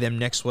to play them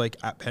next week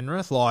at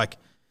Penrith.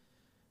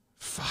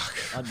 Fuck.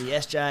 I'd be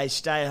SJ,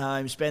 stay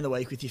home, spend the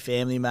week with your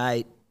family,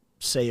 mate.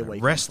 See you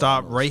week. Rest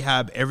up,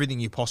 rehab, everything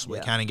you possibly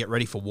can, and get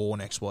ready for war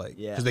next week.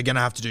 Because they're going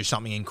to have to do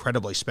something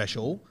incredibly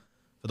special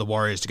for the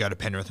Warriors to go to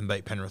Penrith and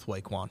beat Penrith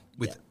week 1.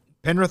 With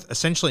Penrith,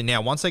 essentially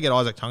now, once they get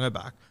Isaac Tungo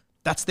back,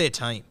 that's their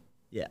team.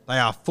 Yeah. They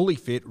are fully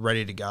fit,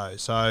 ready to go.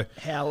 So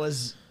how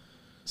was,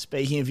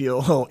 speaking of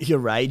your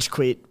rage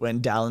quit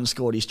when Dallin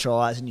scored his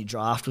tries and your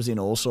draft was in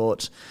all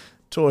sorts,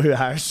 Toru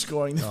Harris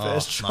scoring the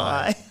first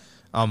try. Mate.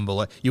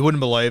 Unbelievable. You wouldn't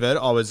believe it.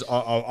 I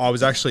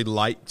was actually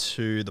late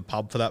to the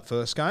pub for that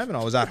first game, and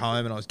I was at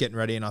home and I was getting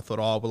ready, and I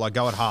thought, will I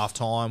go at half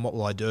time? What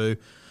will I do?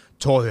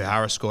 Toru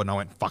Harris scored, and I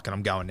went, fuck it,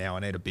 I'm going now. I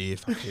need a beer.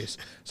 Fuck this.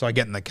 So I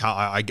get in the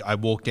car. I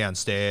walked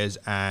downstairs,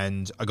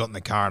 and I got in the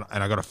car,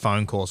 and I got a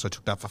phone call. So I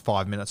took that for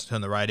 5 minutes to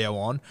turn the radio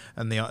on,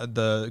 and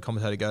the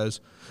commentator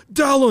goes,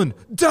 Dallin.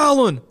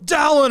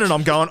 And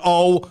I'm going,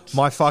 oh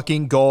my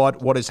fucking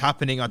God, what is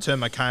happening? I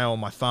turned my KO on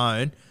my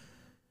phone.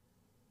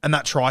 And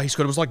that try he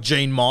scored, it was like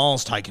Gene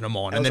Miles taking him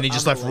on. And then he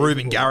just left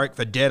Ruben Garrick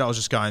for dead. I was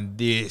just going,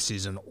 this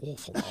is an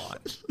awful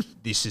night.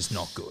 This is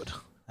not good.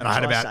 And I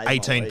had about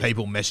 18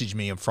 people message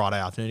me on Friday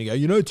afternoon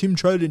and go, Tim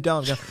traded in Dallin.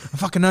 I'm going, I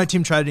fucking know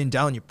Tim traded in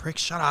Dallin, you prick.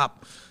 Shut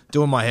up.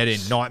 Doing my head in.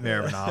 Nightmare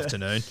of an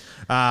afternoon.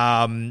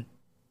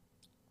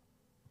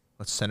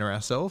 Let's center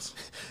ourselves.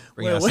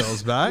 Bring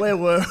ourselves back. Where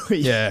were we?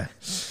 Yeah.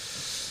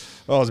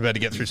 I was about to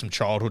get through some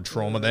childhood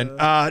trauma then.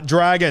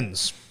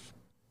 Dragons.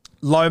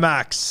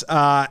 Lomax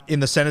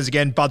in the centres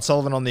again. Bud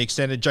Sullivan on the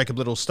extended. Jacob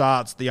Little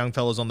starts. The young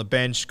fella's on the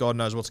bench. God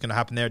knows what's going to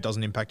happen there. It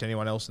doesn't impact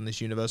anyone else in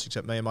this universe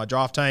except me and my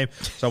draft team,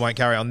 so I won't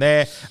carry on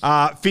there.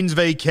 Finns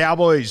v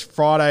Cowboys,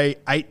 Friday,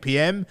 8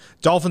 p.m.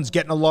 Dolphins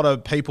getting a lot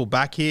of people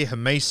back here.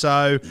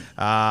 Hamiso,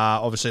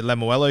 obviously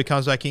Lemuelu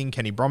comes back in.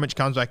 Kenny Bromwich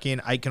comes back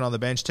in. Aiken on the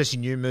bench. Tessie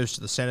New moves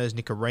to the centres.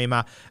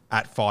 Nicarima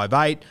at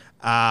 5'8".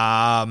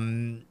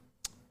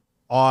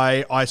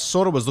 I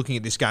sort of was looking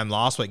at this game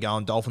last week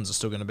going, Dolphins are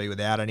still going to be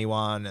without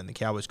anyone and the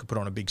Cowboys could put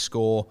on a big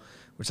score,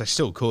 which they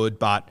still could,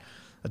 but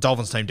the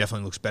Dolphins team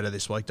definitely looks better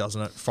this week, doesn't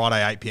it?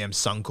 Friday, 8 p.m,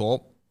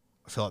 Suncorp.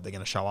 I feel like they're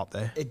going to show up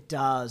there. It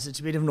does. It's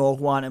a bit of an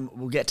awkward one, and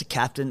we'll get to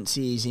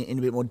captaincies in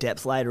a bit more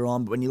depth later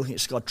on, but when you're looking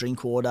at Scott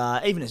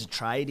Drinkwater, even as a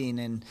trade-in,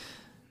 and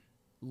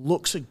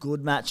looks a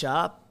good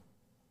matchup,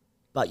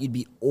 but you'd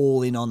be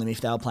all in on them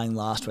if they were playing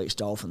last week's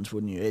Dolphins,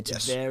 wouldn't you?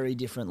 It's a very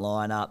different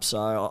lineup, so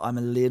I'm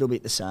a little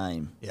bit the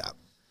same. Yeah.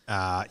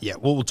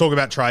 We'll talk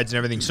about trades and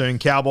everything soon.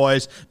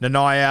 Cowboys,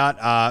 Nanai out,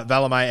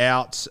 Valamay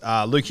out,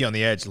 Lukey on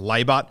the edge,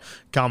 Laybut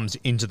comes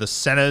into the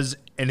centres.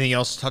 Anything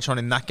else to touch on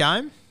in that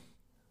game?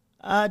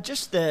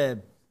 Just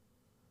the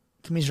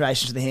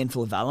commiserations to the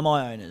handful of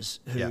Valamay owners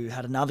who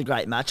had another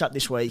great matchup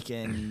this week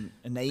and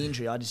a knee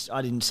injury. I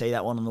didn't see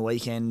that one on the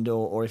weekend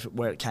or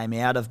where it came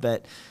out of,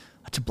 but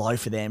to blow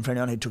for them, for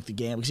anyone who took the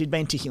gamble, because he'd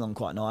been ticking along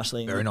quite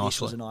nicely. Very nicely.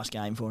 This was a nice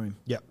game for him.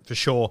 Yeah, for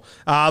sure.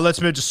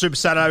 Let's move to Super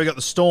Saturday. We've got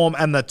the Storm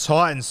and the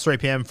Titans, 3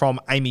 p.m. from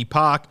Amy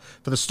Park.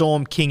 For the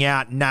Storm, King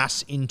out,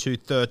 Nass into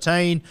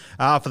 13.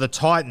 For the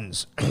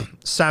Titans,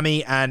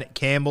 Sammy and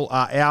Campbell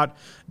are out.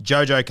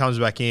 Jojo comes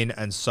back in,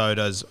 and so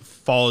does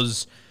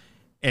Foz.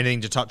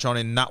 Anything to touch on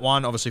in that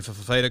one? Obviously for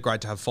Fafita,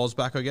 great to have Foz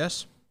back, I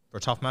guess, for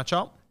a tough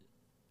matchup.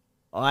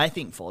 I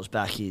think Foz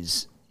back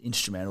is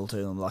instrumental to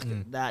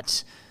them.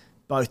 That's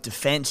both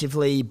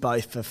defensively, even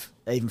for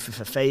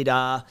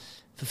Fafita.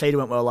 Fafita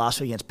went well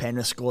last week against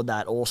Penrith, scored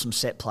that awesome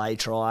set play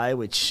try,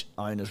 which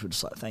owners were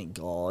just like, thank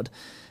God.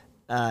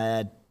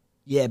 But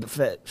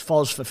for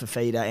Foz for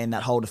Fafita and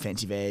that whole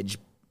defensive edge,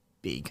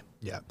 big.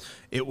 Yeah.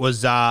 It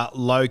was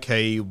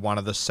low-key one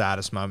of the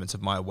saddest moments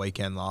of my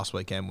weekend last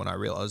weekend when I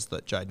realised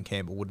that Jaden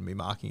Campbell wouldn't be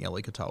marking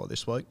Eli Katoa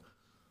this week.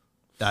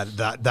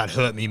 That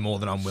hurt me more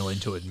than I'm willing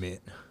to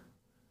admit.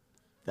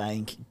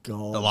 Thank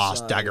God. The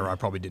last dagger I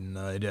probably didn't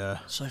need.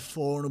 So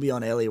Foran will be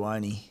on Ellie,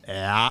 won't he?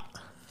 Yeah.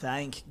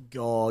 Thank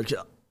God.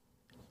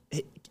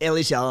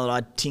 Ellie's the other that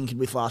I tinkered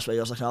with last week. I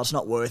was like, it's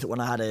not worth it when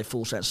I had a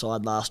full strength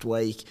side last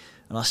week,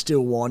 and I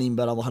still want him,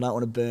 but I don't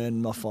want to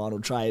burn my final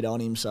trade on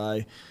him.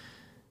 So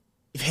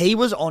if he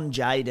was on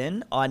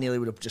Jaden, I nearly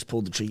would have just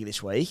pulled the trigger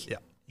this week. Yeah.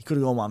 He could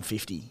have gone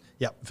 150.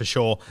 Yeah, for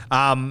sure.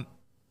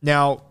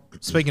 Now,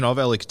 speaking of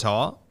Eli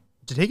Katoa,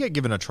 did he get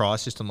given a try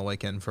assist on the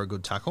weekend for a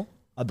good tackle?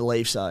 I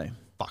believe so.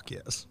 Fuck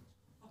yes.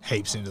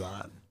 Heaps into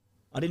that.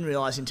 I didn't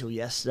realise until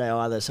yesterday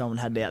either. Someone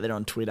had it out there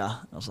on Twitter.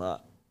 I was like,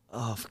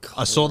 oh, for God.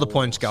 I saw the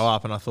points go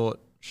up and I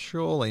thought,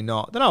 surely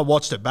not. Then I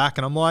watched it back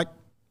and I'm like,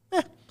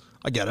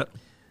 I get it.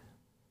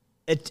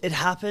 It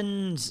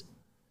happens.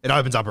 It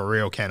opens up a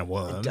real can of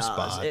worms. It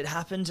does. But It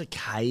happens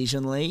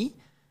occasionally.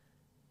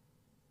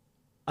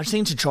 I just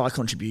think it's a try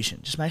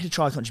contribution. Just make it a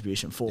try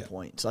contribution, 4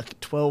 points.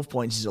 12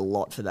 points is a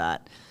lot for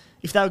that.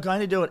 If they were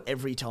going to do it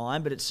every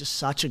time, but it's just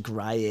such a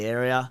grey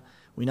area.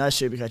 We know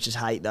Supercoaches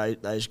hate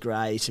those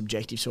grey,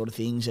 subjective sort of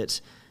things. It's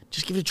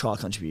just give it a try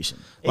contribution.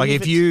 Like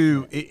if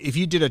you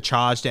did a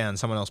charge down,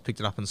 someone else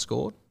picked it up and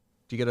scored,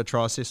 do you get a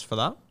try assist for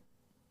that?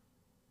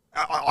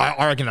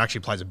 I reckon it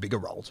actually plays a bigger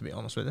role, to be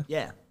honest with you.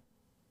 Yeah.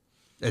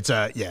 It's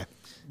a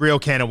real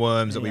can of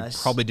worms that we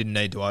probably didn't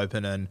need to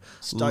open. And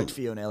stoked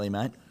for you and Ellie,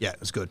 mate. Yeah,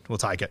 it's good. We'll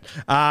take it.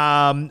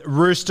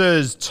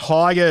 Roosters,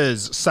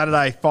 Tigers,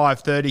 Saturday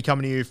 5:30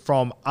 coming to you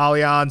from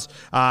Allianz.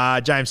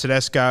 James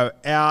Tedesco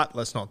out.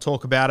 Let's not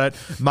talk about it.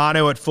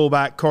 Manu at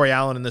fullback, Corey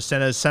Allen in the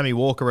centres, Sammy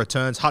Walker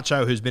returns.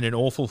 Hutcho, who's been in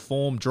awful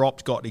form,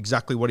 dropped, got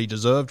exactly what he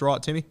deserved,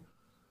 right, Timmy?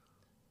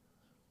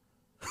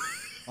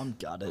 I'm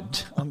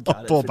gutted.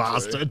 Poor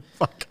bastard.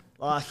 Fuck.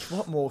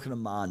 What more can a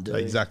man do?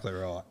 Exactly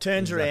right.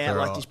 Turns around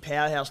like this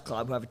powerhouse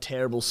club who have a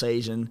terrible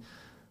season.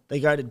 They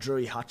go to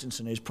Drewy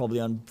Hutchinson, who's probably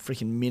on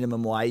freaking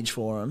minimum wage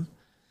for them.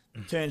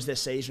 Turns their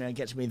season around,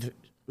 gets with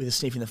a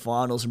sniff in the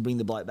finals, and bring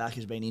the bloke back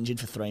who's been injured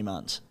for 3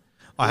 months.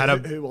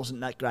 Who wasn't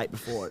that great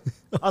before it.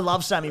 I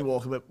love Sammy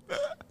Walker, but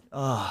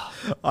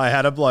I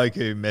had a bloke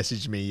who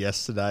messaged me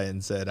yesterday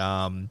and said,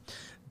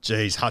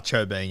 geez,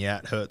 Hutcho being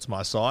out hurts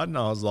my side. And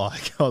I was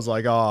like,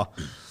 oh,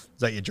 is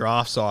that your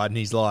draft side? And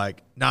he's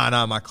like,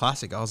 no, my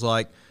classic. I was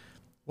like,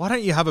 why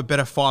don't you have a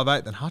better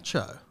 5'8" than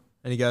Hutcho?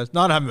 And he goes, no,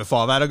 I don't have him at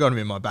 5'8". I got him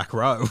in my back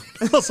row.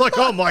 I was like,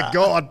 oh, my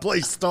God,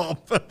 please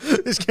stop.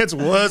 This gets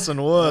worse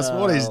and worse.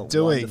 What he's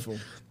doing. Wonderful.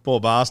 Poor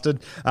bastard.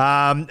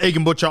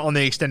 Egan Butcher on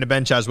the extended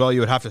bench as well.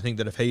 You would have to think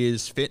that if he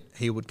is fit,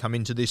 he would come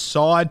into this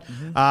side.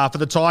 For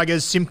the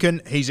Tigers,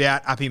 Simpkin, he's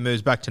out. Appy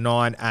moves back to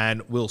 9,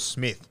 and Will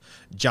Smith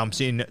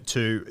jumps in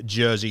to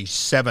jersey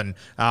 7.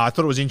 I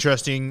thought it was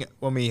interesting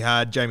when we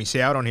had Jamie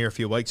Soward on here a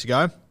few weeks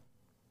ago.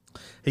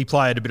 He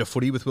played a bit of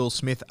footy with Will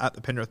Smith at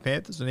the Penrith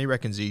Panthers, and he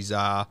reckons he's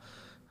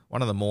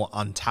one of the more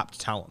untapped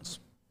talents.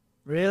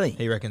 Really?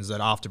 He reckons that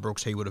after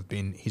Brooks, he would have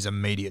been his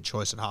immediate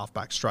choice at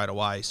halfback straight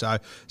away. So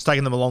it's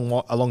taken them a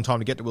long time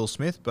to get to Will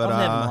Smith. But I've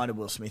never minded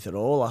Will Smith at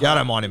all. I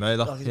don't mind him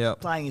either.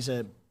 Playing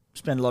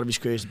spent a lot of his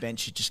career as a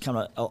bench, just come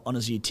on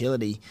as a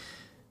utility.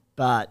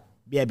 But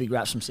yeah, big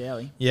raps from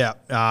Sowie. Yeah,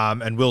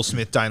 and Will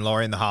Smith, Dane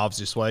Laurie in the halves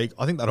this week.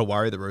 I think that'll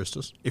worry the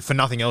Roosters. If for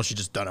nothing else, you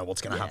just don't know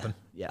what's going to happen.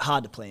 Yeah,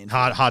 hard to plan.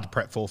 Hard to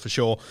prep for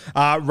sure.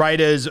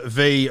 Raiders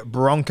v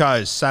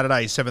Broncos,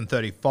 Saturday,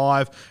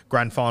 7:35.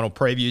 Grand final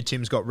preview.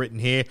 Tim's got written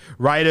here.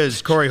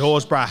 Raiders, Corey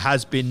Horsburgh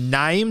has been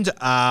named.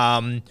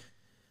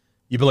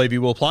 You believe he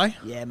will play?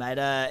 Yeah,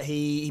 mate.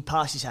 He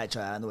passed his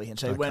HIR on the weekend,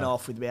 so he went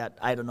off with about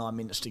 8 or 9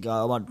 minutes to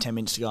go. 10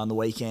 minutes to go on the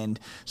weekend.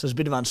 So there's a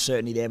bit of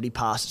uncertainty there, but he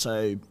passed it,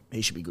 so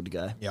he should be good to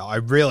go. Yeah, I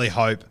really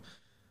hope.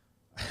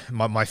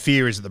 My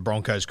fear is that the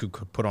Broncos could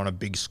put on a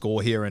big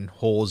score here, and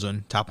Hawes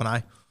and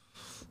Tapane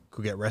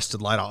could get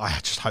rested later. I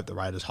just hope the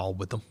Raiders hold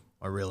with them.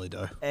 I really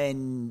do.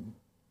 And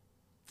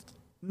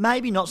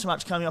maybe not so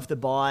much coming off the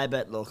bye,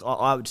 but look,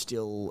 I would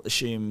still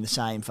assume the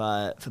same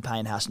for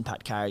Payne Haas and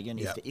Pat Carrigan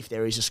if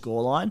there is a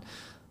scoreline.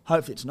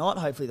 Hopefully it's not.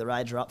 Hopefully the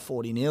Raiders are up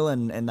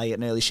 40-0 and they get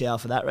an early shower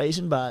for that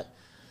reason, but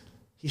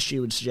history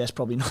would suggest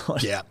probably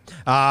not. Yeah.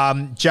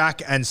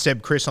 Jack and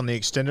Seb Chris on the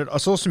extended. I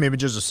saw some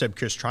images of Seb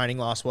Chris training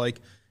last week.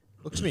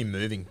 Looks to be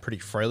moving pretty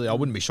freely. I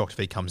wouldn't be shocked if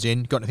he comes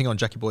in. Got anything on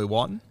Jackie Boy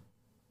Whiten?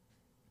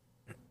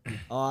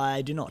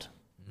 I do not.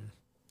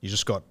 You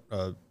just got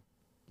a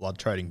blood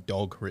trading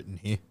dog written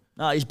here.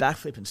 No, he's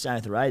backflipping, staying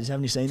with the Raiders.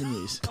 Haven't you seen the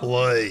news?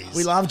 Please.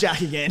 We love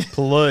Jack again.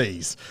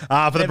 Please.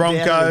 For the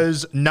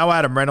Broncos, no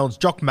Adam Reynolds.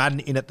 Jock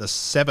Madden in at the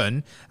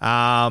 7,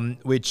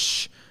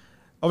 which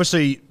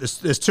obviously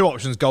there's two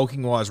options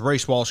goalkeeping-wise.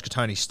 Reece Walsh,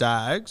 Katoni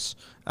Staggs.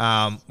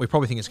 We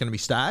probably think it's going to be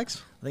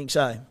Staggs. I think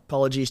so.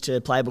 Apologies to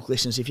Playbook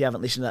listeners if you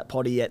haven't listened to that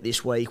potty yet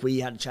this week.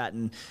 We had a chat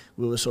and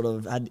we were sort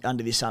of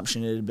under the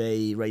assumption it would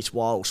be Reece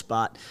Walsh,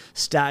 but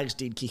Staggs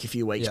did kick a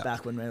few weeks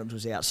back when Reynolds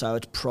was out, so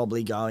it's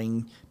probably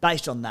going,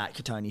 based on that,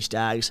 Katoni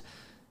Staggs.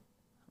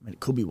 I mean, it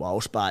could be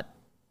Walsh, but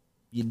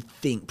you'd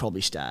think probably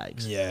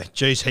Staggs. Yeah,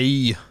 geez,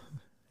 he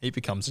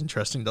becomes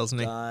interesting, doesn't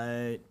he?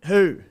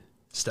 Who?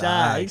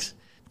 Staggs.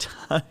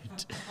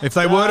 Don't. If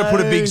they were to put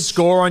a big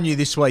score on you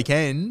this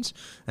weekend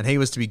and he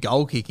was to be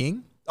goal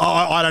kicking...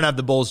 I don't have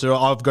the balls to.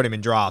 I've got him in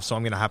draft, so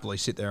I'm going to happily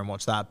sit there and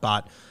watch that.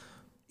 But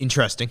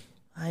interesting.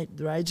 Hey,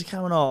 the Raids are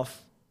coming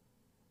off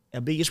our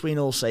biggest win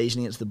all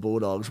season against the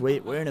Bulldogs.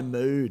 We're in a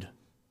mood.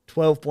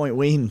 12-point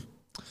win.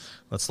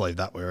 Let's leave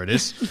that where it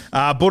is.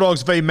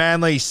 Bulldogs v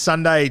Manly,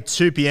 Sunday,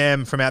 2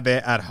 p.m. from out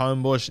there at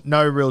Homebush.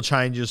 No real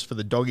changes for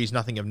the Doggies,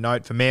 nothing of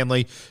note. For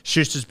Manly,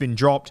 Schuster's been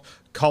dropped.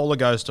 Kohler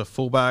goes to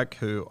fullback,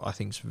 who I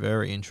think is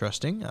very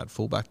interesting at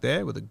fullback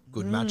there with a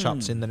good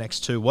matchups in the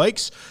next 2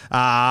 weeks.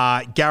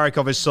 Garrick,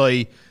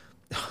 obviously,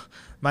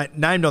 mate,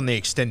 named on the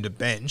extended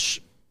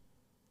bench.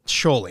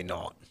 Surely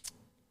not.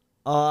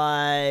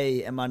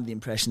 I am under the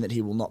impression that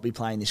he will not be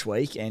playing this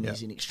week and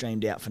he's in extreme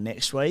doubt for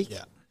next week.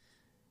 Yeah.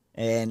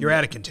 And you're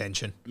out of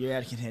contention.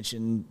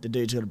 The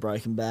dude's got a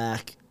broken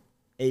back.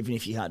 Even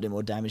if you can't do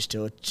more damage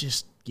to it,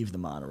 just give the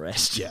man a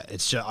rest. Yeah,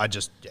 it's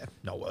just,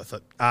 not worth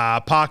it.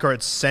 Parker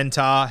at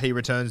centre, he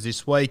returns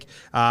this week.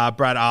 Young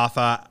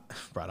Arthur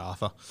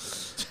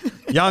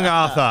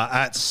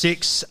at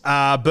 6.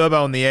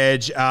 Burbo on the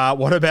edge.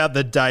 What about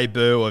the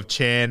debut of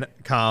Chan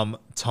Kum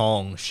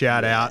Tong?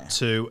 Shout out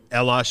to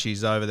Ella.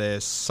 She's over there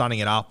sunning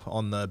it up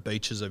on the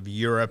beaches of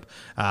Europe.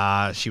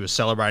 She was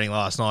celebrating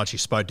last night. She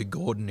spoke to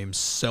Gordon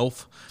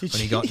himself when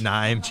he got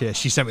named. Yeah,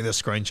 she sent me the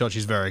screenshot.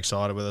 She's very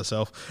excited with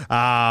herself.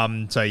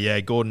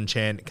 Gordon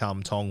Chan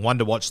Kum Tong. One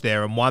to watch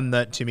there, and one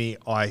that, Timmy,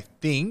 I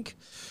think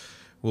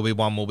will be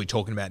one we'll be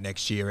talking about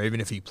next year. Even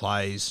if he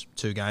plays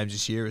 2 games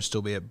this year, it'll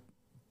still be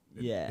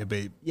he'll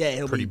be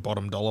pretty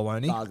bottom dollar,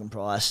 won't he? Bargain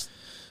price.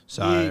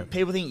 So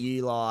people think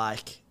you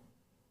like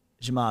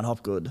Jaman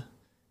Hopgood.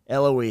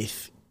 Ella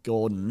with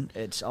Gordon,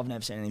 I've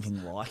never seen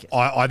anything like it.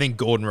 I think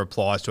Gordon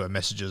replies to her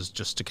messages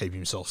just to keep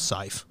himself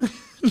safe,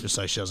 just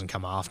so she doesn't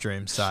come after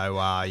him. So,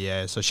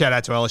 so shout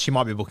out to Ella. She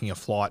might be booking a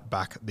flight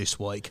back this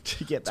week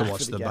to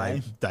watch the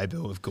game.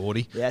 debut of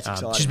Gordy. Yeah, it's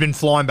exciting. She's been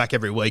flying back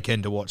every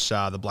weekend to watch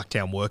the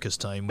Blacktown Workers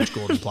team, which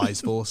Gordon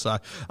plays for. So,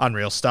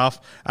 unreal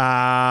stuff.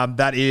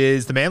 That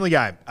is the Manly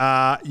game.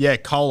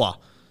 Kohler.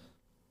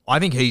 I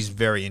think he's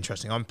very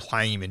interesting. I'm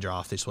playing him in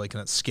draft this week,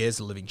 and it scares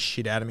the living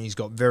shit out of me. He's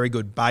got very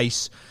good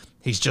base.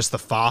 He's just the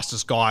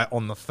fastest guy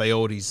on the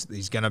field.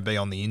 He's going to be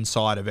on the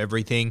inside of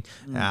everything.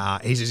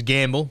 He's his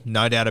gamble,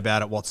 no doubt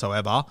about it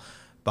whatsoever.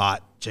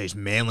 But, geez,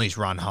 Manly's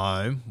run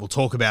home. We'll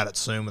talk about it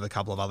soon with a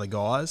couple of other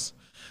guys.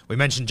 We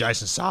mentioned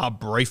Jason Saab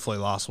briefly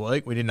last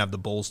week. We didn't have the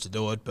balls to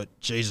do it, but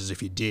Jesus,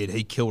 if you did,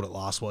 he killed it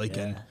last week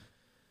and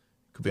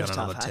could be on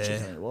another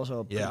tear. It was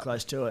pretty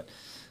close to it.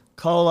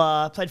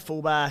 Kohler played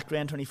fullback,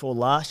 round 24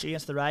 last year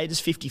against the Raiders,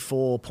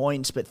 54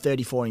 points, but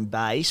 34 in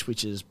base,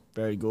 which is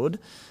very good.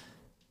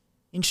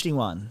 Interesting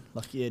one.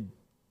 Like, you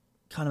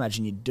can't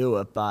imagine you'd do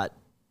it, but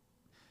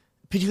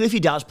particularly if he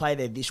does play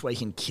there this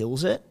week and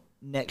kills it,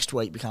 next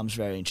week becomes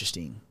very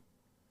interesting.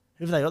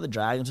 Who have they got? The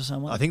Dragons or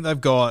someone? I think they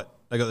got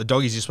the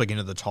Doggies this week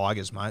into the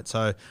Tigers, mate.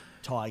 So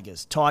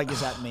Tigers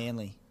at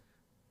Manly.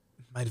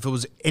 Mate, if it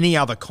was any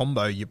other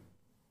combo, you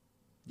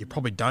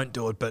probably don't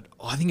do it, but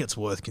I think it's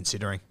worth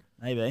considering.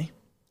 Maybe.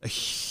 A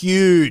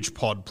huge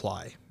pod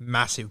play.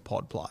 Massive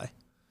pod play.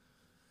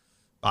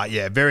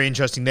 Very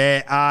interesting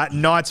there.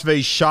 Knights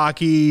v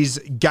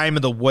Sharkies, game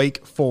of the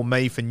week for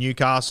me for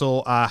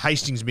Newcastle.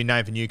 Hastings has been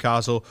named for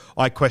Newcastle.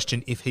 I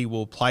question if he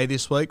will play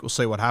this week. We'll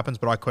see what happens,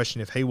 but I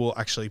question if he will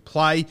actually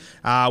play,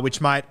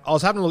 which, mate, I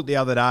was having a look the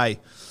other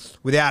day.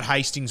 Without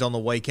Hastings on the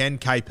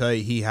weekend,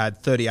 KP, he had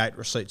 38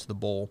 receipts of the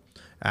ball.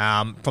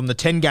 From the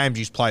 10 games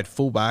he's played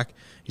fullback,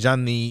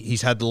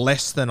 he's had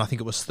less than, I think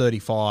it was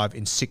 35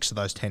 in 6 of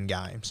those 10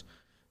 games.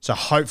 So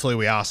hopefully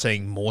we are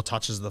seeing more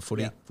touches of the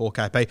footy for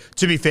KP.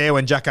 To be fair,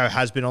 when Jacko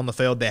has been on the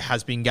field, there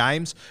has been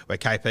games where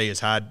KP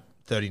has had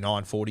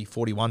 39, 40,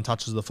 41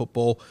 touches of the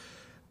football.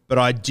 But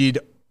I did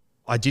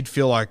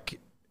feel like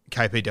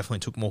KP definitely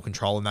took more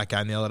control in that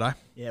game the other day.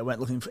 Yeah,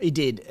 he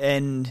did.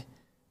 And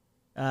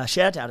shout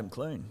out to Adam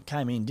Clune.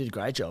 Came in, did a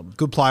great job.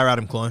 Good player,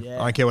 Adam Clune.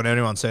 Yeah. I don't care what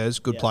anyone says.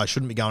 Good player.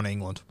 Shouldn't be going to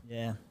England.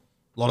 Yeah.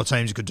 A lot of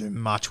teams could do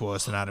much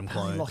worse than Adam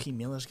Clune. Lockie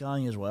Miller's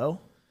going as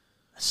well.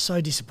 That's so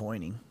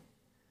disappointing.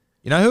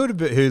 You know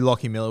who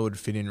Lockie Miller would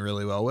fit in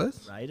really well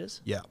with?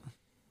 Raiders? Yeah.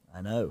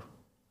 I know.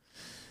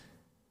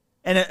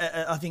 And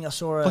I think I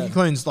saw Lockie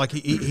Clune's like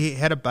he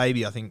had a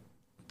baby, I think,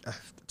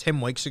 10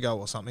 weeks ago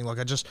or something. Like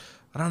I don't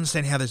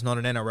understand how there's not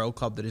an NRL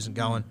club that isn't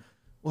going,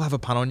 we'll have a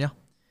punt on you.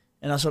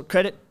 And I saw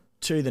credit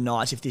to the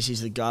Knights if this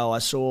is the go. I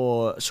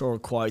saw a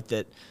quote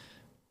that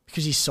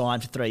because he's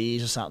signed for 3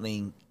 years or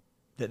something,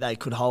 that they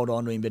could hold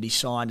on to him, but he's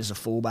signed as a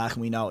fullback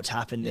and we know what's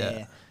happened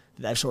there.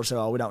 They've sort of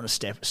said, we don't want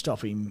to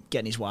stop him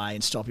getting his way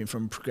and stop him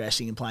from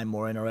progressing and playing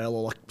more NRL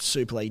or like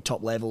Super League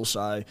top level.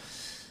 So,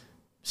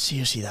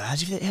 seriously though,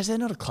 has there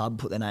not a club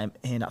put their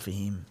hand up for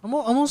him? I'm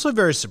also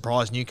very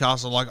surprised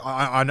Newcastle, like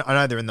I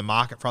know they're in the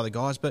market for other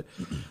guys, but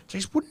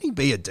geez, wouldn't he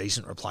be a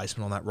decent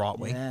replacement on that right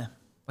wing? Yeah.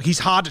 Like he's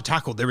hard to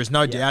tackle. There is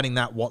no doubting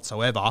that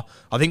whatsoever.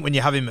 I think when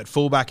you have him at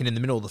fullback and in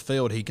the middle of the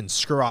field, he can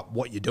screw up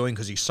what you're doing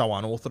because he's so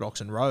unorthodox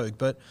and rogue,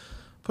 but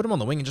put him on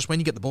the wing and just when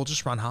you get the ball,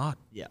 just run hard.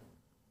 Yeah.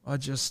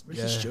 Ricky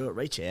Stewart,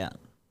 reach out.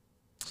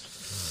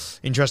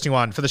 Interesting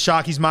one. For the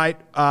Sharkies, mate,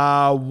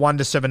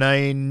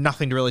 1-17.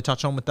 Nothing to really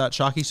touch on with that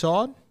Sharky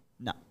side?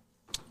 No.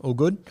 All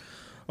good?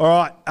 All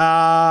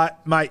right,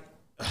 mate.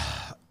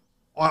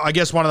 I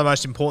guess one of the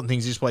most important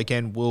things this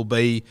weekend will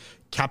be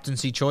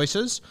captaincy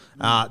choices.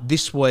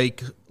 This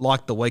week,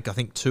 like the week, I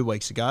think 2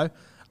 weeks ago,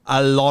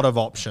 a lot of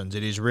options.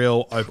 It is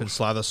real open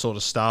slather sort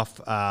of stuff.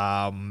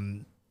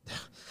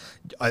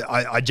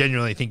 I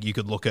genuinely think you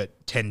could look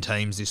at 10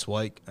 teams this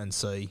week and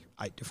see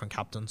 8 different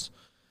captains.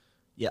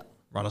 Yeah.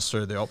 Run us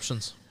through the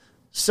options.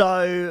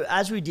 So,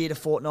 as we did a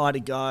fortnight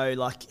ago,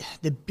 like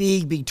the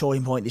big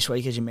talking point this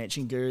week, as you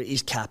mentioned, Guru,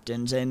 is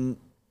captains. And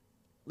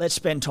let's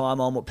spend time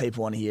on what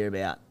people want to hear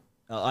about.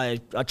 I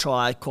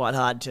try quite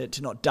hard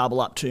to not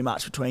double up too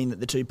much between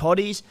the two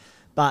potties,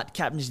 but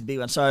captains is the big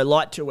one. So,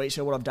 like 2 weeks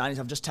ago, what I've done is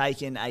I've just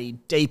taken a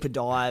deeper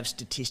dive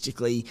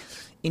statistically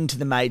into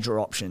the major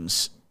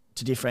options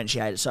to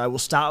differentiate it. So we'll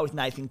start with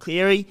Nathan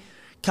Cleary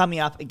coming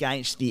up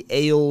against the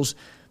Eels.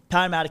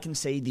 Parramatta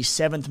concede the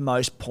 7th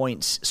most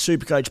points,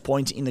 Supercoach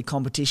points in the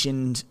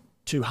competition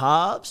to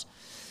halves.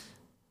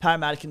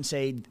 Parramatta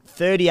concede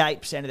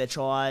 38% of their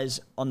tries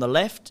on the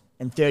left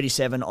and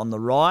 37 on the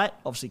right.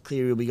 Obviously,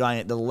 Cleary will be going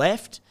at the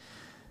left.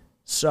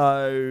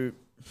 So,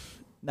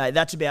 no,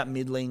 that's about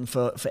middling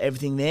for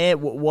everything there.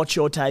 What's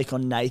your take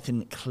on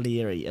Nathan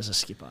Cleary as a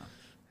skipper?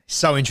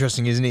 So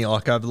interesting, isn't he?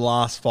 Like over the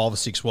last 5 or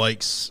 6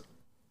 weeks,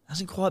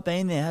 hasn't quite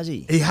been there, has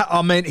he? He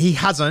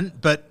hasn't,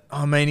 but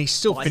he's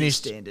still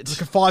finished. Like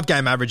a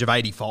 5-game average of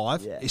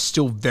 85 is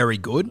still very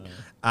good.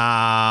 A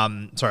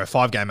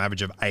 5-game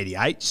average of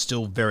 88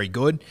 still very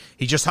good.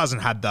 He just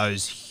hasn't had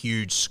those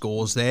huge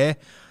scores there.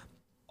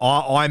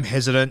 I'm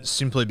hesitant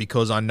simply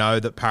because I know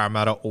that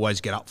Parramatta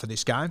always get up for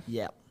this game.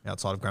 Yeah.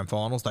 Outside of grand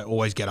finals, they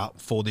always get up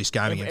for this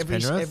game against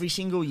Penrith. Every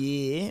single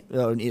year,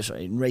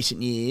 in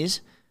recent years,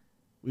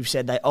 we've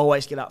said they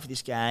always get up for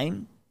this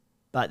game,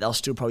 but they'll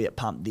still probably get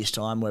pumped this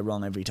time. We're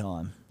wrong every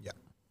time. Yeah.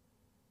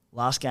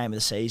 Last game of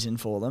the season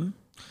for them.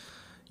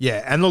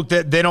 Yeah, and look,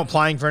 they're not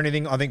playing for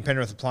anything. I think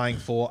Penrith are playing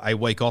for a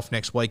week off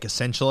next week,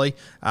 essentially.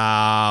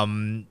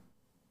 Mate,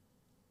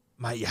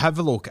 you have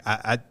a look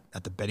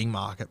at the betting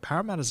market.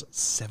 Parramatta's at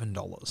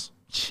 $7.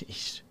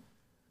 Jeez.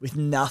 With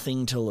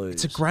nothing to lose.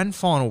 It's a grand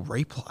final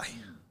replay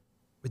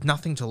with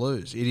nothing to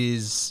lose.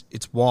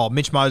 It's wild.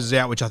 Mitch Moses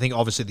out, which I think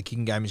obviously the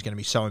kicking game is going to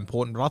be so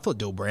important, but I thought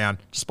Dill Brown,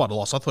 despite a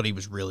loss, I thought he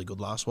was really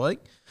good last week.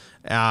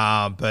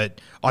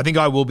 But I think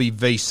I will be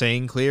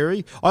VCing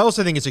Cleary. I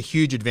also think it's a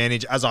huge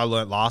advantage, as I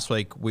learnt last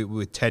week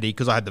with Teddy,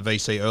 because I had the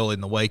VC early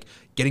in the week,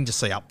 getting to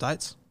see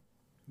updates.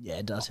 Yeah,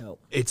 it does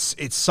help.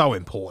 It's so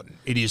important.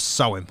 It is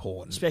so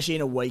important. Especially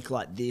in a week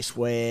like this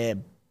where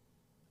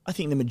I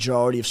think the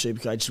majority of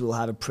Supercoaches will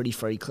have a pretty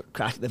free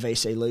crack at the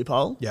VC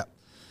loophole. Yeah.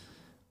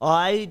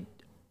 I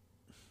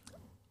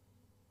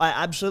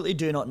absolutely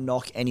do not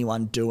knock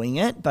anyone doing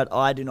it, but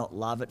I do not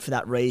love it for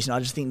that reason. I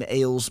just think the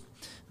Eels,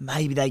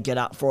 maybe they get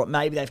up for it.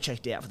 Maybe they've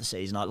checked out for the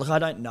season. Look, I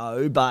don't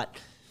know, but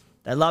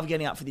they love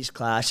getting up for this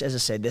clash. As I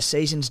said, their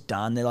season's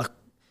done. They're like,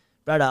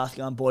 Brad Arthur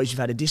going, boys, you've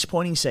had a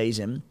disappointing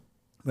season.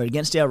 We're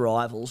against our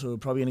rivals who are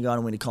probably going to go on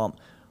and win a comp.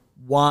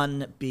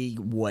 One big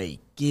week.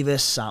 Give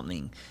us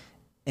something.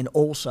 And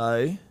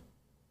also,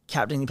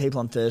 captaining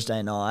people on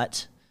Thursday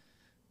night,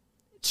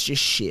 it's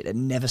just shit. It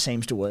never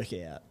seems to work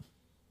out.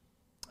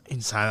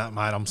 In saying that,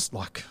 mate, I'm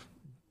like,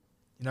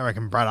 I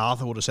reckon Brad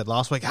Arthur would have said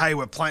last week, hey,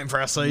 we're playing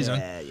for our season.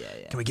 Yeah.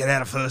 Can we get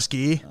out of first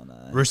gear? Oh,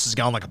 no. Roosters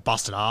going like a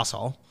busted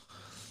arsehole.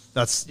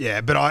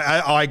 But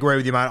I agree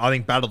with you, mate. I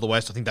think Battle of the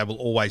West, I think they will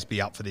always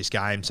be up for this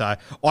game. So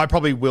I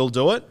probably will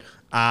do it.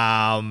 But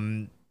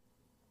I'm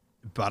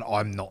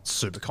not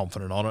super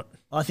confident on it.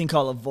 I think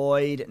I'll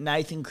avoid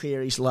Nathan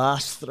Cleary's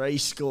last 3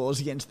 scores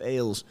against the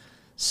Eels.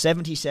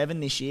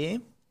 77 this year,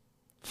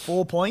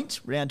 4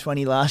 points, round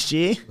 20 last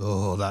year.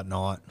 Oh, that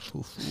night.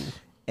 Oof.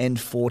 And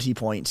 40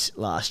 points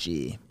last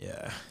year.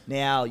 Yeah.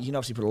 Now, you can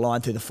obviously put a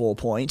line through the 4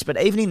 points, but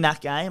even in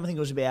that game, I think it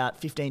was about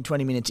 15,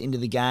 20 minutes into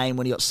the game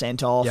when he got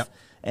sent off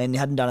and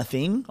hadn't done a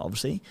thing,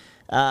 obviously.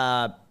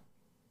 Parramatta,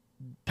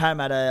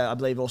 I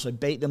believe, also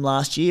beat them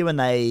last year when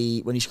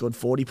he scored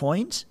 40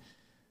 points.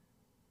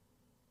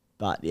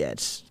 But, yeah,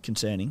 it's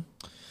concerning.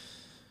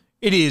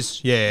 It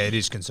is. Yeah, it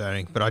is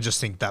concerning. But I just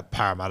think that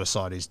Parramatta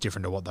side is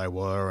different to what they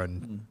were,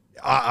 and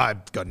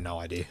I've got no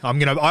idea.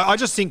 I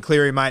just think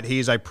Cleary, mate, he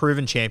is a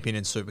proven champion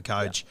in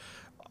Supercoach.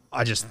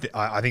 Yeah.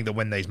 I think that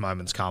when these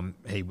moments come,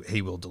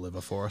 he will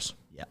deliver for us.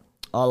 Yeah.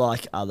 I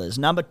like others.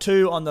 Number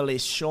 2 on the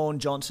list, Sean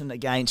Johnson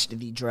against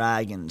the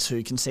Dragons,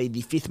 who concede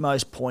the 5th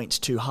most points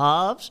to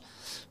halves.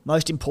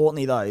 Most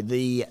importantly, though,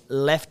 the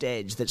left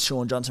edge that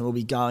Sean Johnson will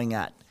be going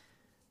at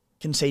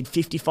concede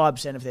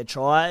 55% of their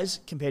tries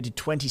compared to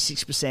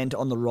 26%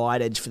 on the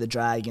right edge for the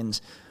Dragons.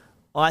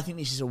 I think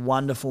this is a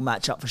wonderful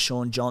matchup for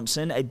Sean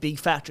Johnson. A big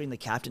factor in the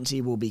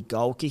captaincy will be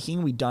goal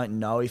kicking. We don't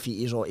know if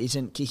he is or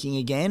isn't kicking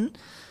again.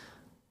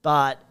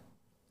 But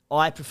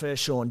I prefer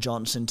Sean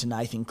Johnson to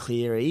Nathan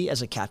Cleary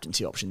as a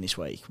captaincy option this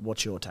week.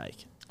 What's your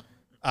take?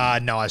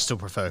 No, I still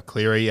prefer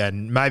Cleary,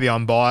 and maybe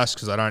I'm biased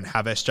because I don't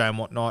have SJ and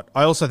whatnot.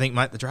 I also think,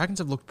 mate, the Dragons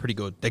have looked pretty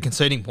good. They're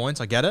conceding points,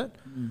 I get it.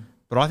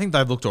 But I think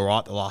they've looked all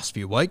right the last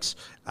few weeks.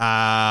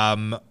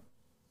 I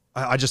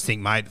just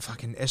think, mate,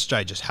 fucking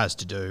SJ just has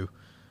to do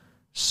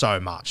so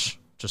much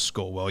to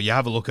score well. You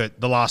have a look at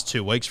the last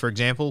 2 weeks, for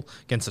example,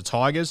 against the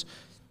Tigers.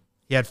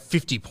 He had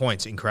 50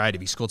 points in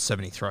creative. He scored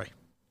 73.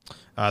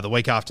 The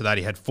week after that,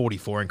 he had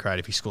 44 in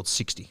creative. He scored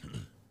 60.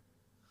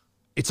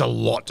 It's a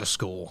lot to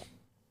score.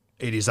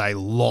 It is a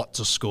lot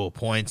to score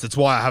points. That's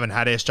why I haven't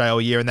had SJ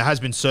all year, and there has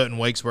been certain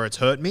weeks where it's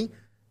hurt me.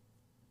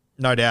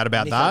 No doubt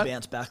about that. Nico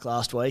bounced back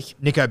last week.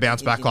 Nico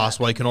bounced back last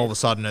week, and all of a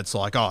sudden it's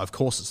like, oh, of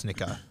course it's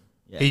Nico.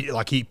 Yeah.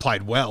 He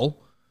played well.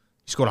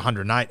 He scored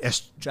 108.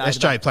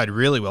 SJ played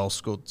really well,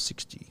 scored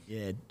 60.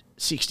 Yeah,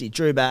 60.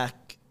 Drew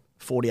back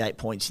 48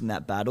 points in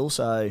that battle.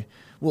 So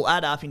we'll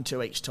add up in 2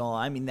 weeks'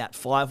 time in that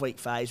 5-week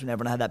phase when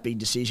everyone had that big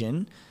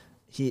decision.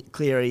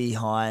 Cleary,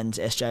 Hines,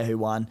 SJ who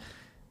won.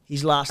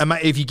 His last... And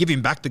mate, if you give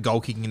him back the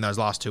goal kicking in those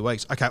last 2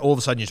 weeks, okay, all of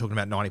a sudden you're talking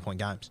about 90-point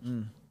games.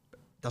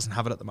 Doesn't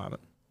have it at the moment.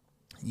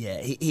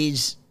 Yeah, he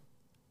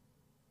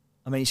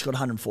scored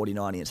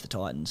 149 against the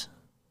Titans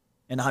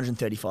and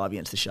 135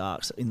 against the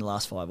Sharks in the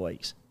last 5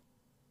 weeks.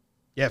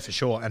 Yeah, for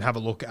sure. And have a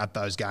look at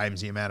those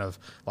games, the amount of,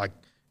 like,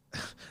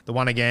 the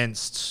one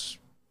against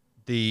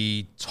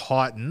the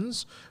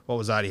Titans, what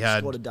was that? He had...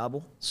 Scored a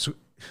double.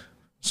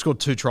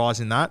 Scored 2 tries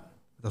in that.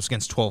 That was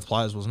against 12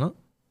 players, wasn't it?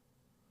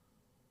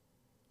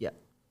 Yeah.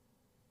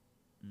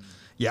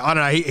 Yeah, I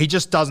don't know. He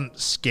just doesn't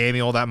scare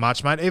me all that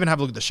much, mate. Even have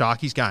a look at the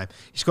Sharkies game.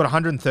 He scored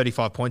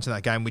 135 points in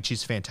that game, which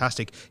is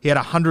fantastic. He had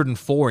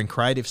 104 in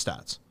creative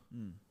stats.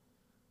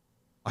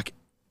 Like,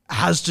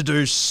 has to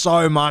do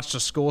so much to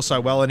score so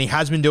well, and he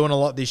has been doing a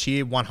lot this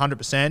year,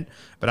 100%.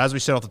 But as we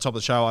said off the top of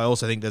the show, I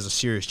also think there's a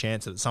serious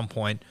chance that at some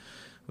point,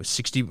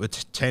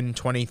 with 10,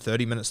 20,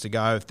 30 minutes to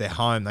go, if they're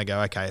home, they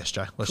go, okay,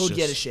 SJ, Could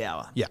get a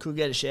shower. Yeah. Could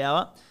get a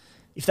shower.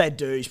 If they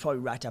do, he's probably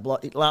racked up a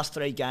lot. Last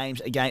 3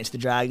 games against the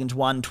Dragons,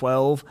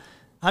 112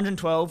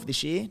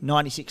 this year,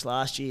 96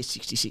 last year,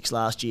 66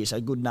 last year, so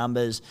good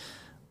numbers.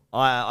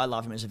 I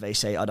love him as a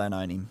VC. I don't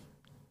own him.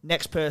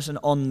 Next person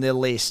on the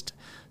list,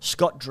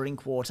 Scott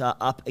Drinkwater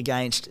up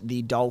against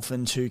the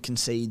Dolphins, who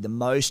concede the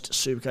most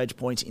Supercoach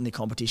points in the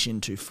competition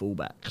to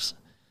fullbacks.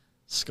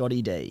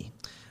 Scotty D.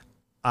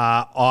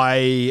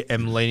 I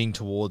am leaning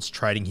towards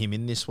trading him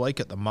in this week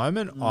at the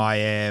moment. I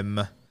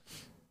am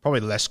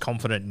probably less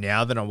confident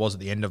now than I was at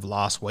the end of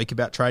last week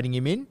about trading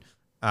him in.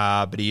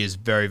 But he is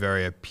very,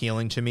 very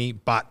appealing to me.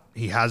 But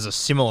he has a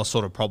similar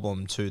sort of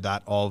problem to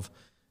that of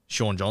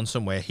Sean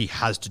Johnson, where he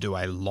has to do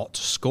a lot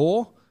to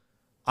score.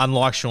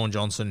 Unlike Sean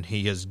Johnson,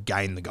 he has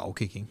gained the goal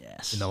kicking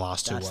in the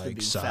last 2 weeks. That's the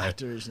big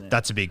factor, isn't it?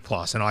 That's a big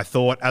plus. And I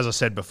thought, as I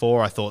said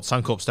before,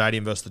 Suncorp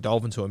Stadium versus the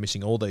Dolphins, who are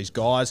missing all these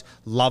guys,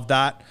 love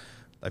that.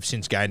 They've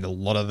since gained a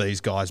lot of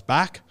these guys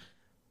back.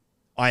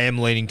 I am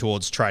leaning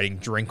towards trading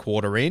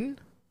Drinkwater in,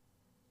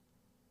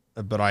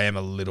 but I am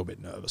a little bit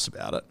nervous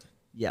about it.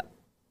 Yeah.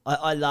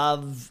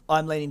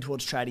 I'm leaning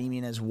towards trading him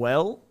in as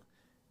well.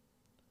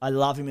 I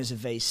love him as a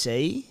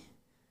VC,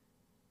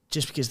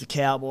 just because the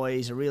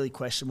Cowboys are really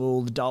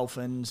questionable, the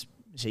Dolphins,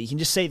 so you can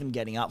just see them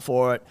getting up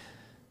for it.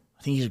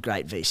 I think he's a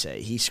great VC.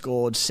 He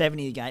scored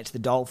 70 against the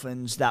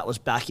Dolphins. That was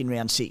back in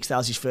round 6. That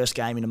was his first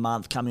game in a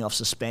month, coming off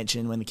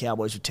suspension when the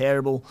Cowboys were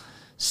terrible.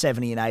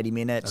 70 and 80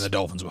 minutes. And the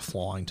Dolphins were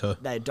flying too.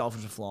 The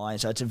Dolphins were flying,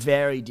 so it's a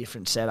very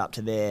different setup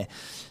to there.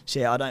 So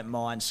yeah, I don't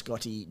mind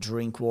Scotty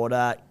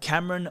Drinkwater.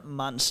 Cameron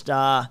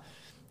Munster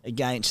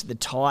against the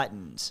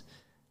Titans.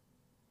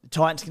 The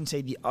Titans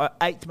concede the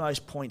 8th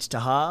most points to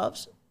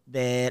halves.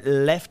 Their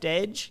left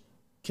edge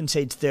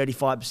concedes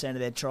 35% of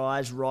their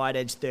tries, right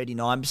edge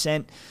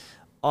 39%.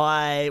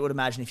 I would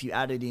imagine if you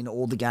added in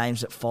all the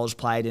games that Foz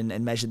played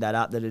and measured that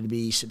up, that it'd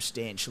be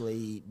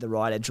substantially, the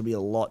right edge will be a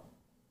lot,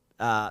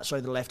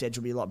 the left edge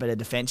will be a lot better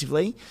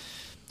defensively.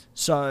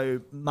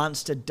 So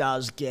Munster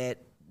does get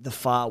the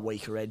far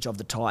weaker edge of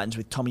the Titans,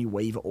 with Tommy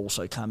Weaver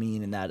also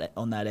coming in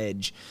on that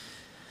edge.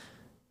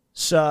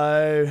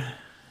 So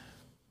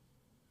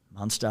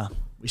Munster,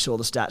 we saw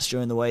the stats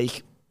during the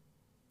week.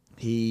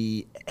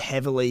 He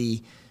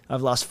heavily, over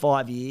the last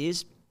 5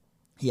 years,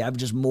 he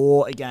averages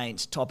more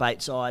against top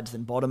 8 sides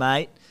than bottom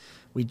 8.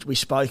 We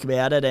spoke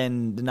about it,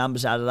 and the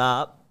numbers added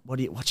up.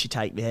 What's your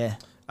take there?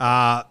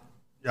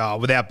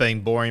 Without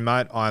being boring,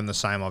 mate, I'm the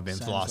same I've been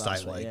for the last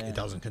 8 weeks. Yeah. It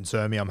doesn't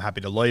concern me. I'm happy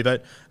to leave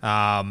it.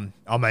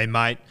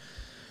 Mate,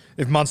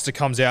 if Munster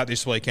comes out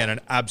this weekend and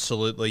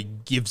absolutely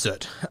gives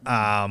it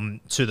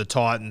to the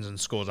Titans and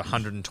scores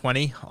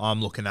 120,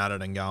 I'm looking at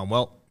it and going,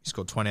 well, he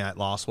scored 28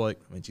 last week.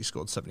 That means he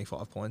scored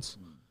 75 points.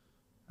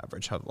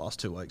 Average over the last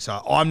 2 weeks.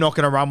 So I'm not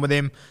going to run with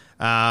him.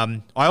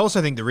 I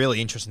also think the really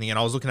interesting thing, and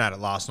I was looking at it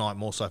last night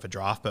more so for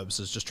draft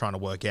purposes, just trying to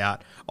work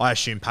out, I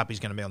assume Pappy's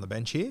going to be on the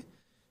bench here.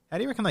 How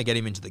do you reckon they get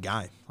him into the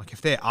game? Like,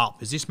 if they're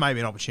up, is this maybe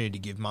an opportunity to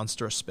give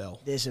Munster a spell?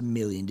 There's a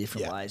million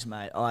different ways,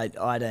 mate. I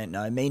don't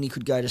know. Meaney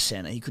could go to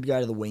centre. He could go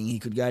to the wing. He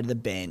could go to the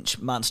bench.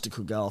 Munster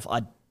could go off.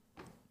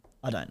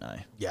 I don't know.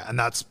 Yeah, and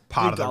that's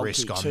part of the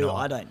risk I'm not.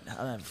 I don't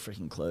have a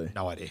freaking clue.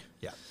 No idea.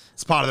 Yeah.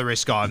 It's part of the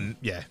risk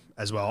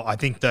as well. I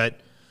think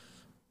that,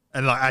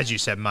 and like as you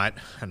said, mate,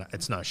 and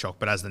it's no shock,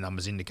 but as the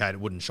numbers indicate,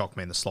 it wouldn't shock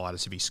me in the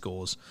slightest if he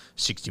scores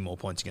 60 more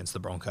points against the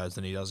Broncos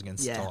than he does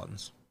against the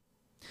Titans.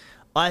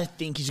 I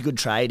think he's a good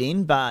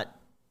trade-in, but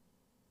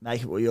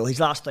make it what you will. His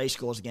last 3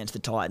 scores against the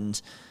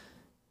Titans,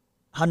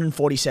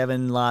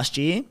 147 last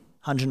year,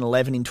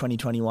 111 in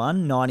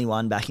 2021,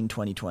 91 back in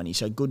 2020.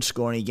 So good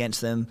scoring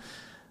against them.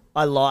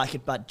 I like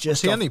it, but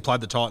just... He only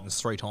played the Titans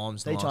 3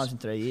 times. 3 times in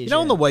 3 years, You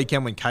know, on the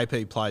weekend when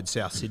KP played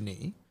South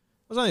Sydney,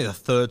 it was only the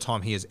 3rd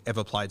time he has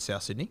ever played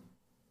South Sydney.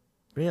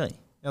 Really?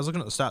 I was looking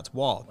at the stats.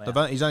 Wow.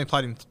 He's only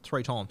played him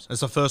 3 times.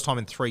 It's the first time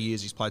in 3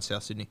 years he's played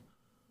South Sydney.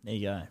 There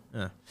you go.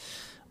 Yeah.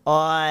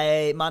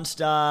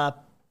 Munster,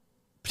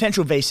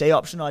 potential VC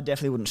option. I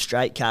definitely wouldn't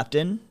straight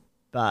captain,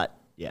 but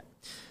yeah.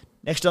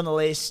 Next on the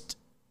list,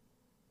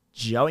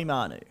 Joey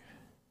Manu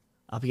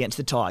up against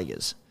the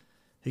Tigers,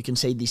 who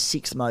concede the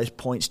 6th most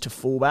points to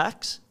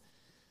fullbacks.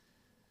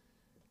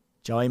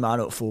 Joey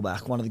Manu at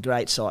fullback, one of the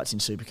great sights in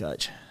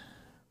Supercoach.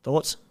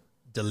 Thoughts?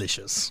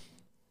 Delicious.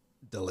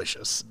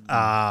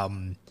 I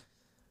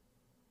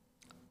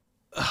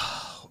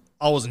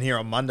wasn't here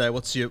on Monday.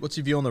 What's your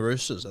view on the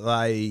Roosters?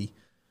 Are they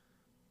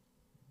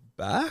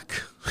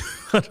back?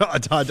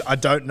 I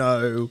don't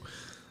know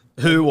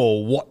who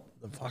or what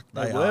the fuck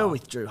they were are.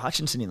 with Drew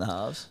Hutchinson in the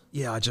halves.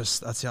 Yeah, I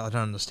don't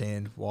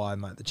understand why I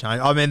make the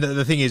change. I mean,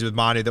 the thing is with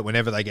Marnie that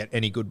whenever they get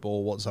any good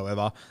ball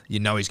whatsoever, you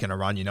know he's going to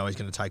run, you know he's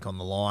going to take on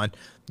the line.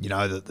 You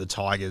know that the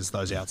Tigers,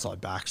 those outside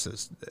backs,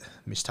 there's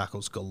missed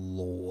tackles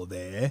galore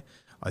there.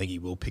 I think he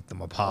will pick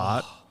them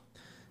apart.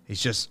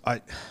 He's just...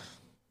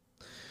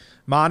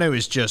 Manu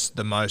is just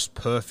the most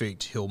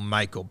perfect. He'll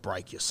make or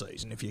break your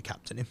season if you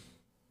captain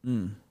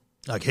him.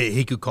 Like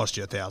he could cost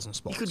you 1,000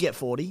 spots. He could get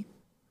 40.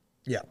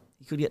 Yeah.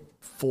 He could get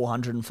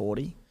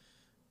 440.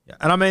 Yeah.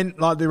 And I mean,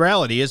 like the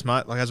reality is,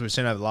 mate, like as we've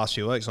seen over the last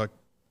few weeks, like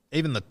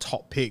even the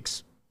top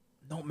picks,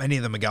 not many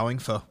of them are going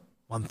for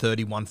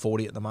 130,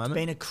 140 at the moment. It's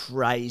been a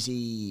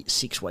crazy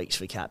 6 weeks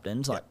for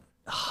captains. Like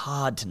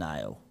hard to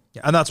nail.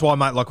 Yeah, and that's why,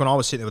 mate, like when I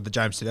was sitting there with the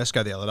James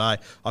Tedesco the other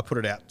day, I put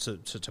it out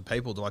to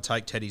people, do I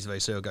take Teddy's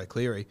VC or go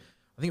Cleary?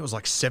 I think it was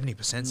like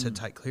 70% said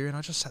take Cleary, and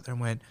I just sat there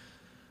and went,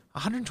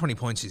 120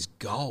 points is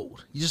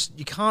gold.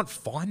 You can't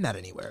find that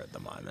anywhere at the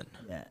moment.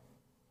 Yeah.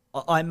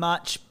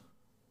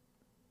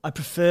 I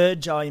prefer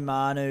Joey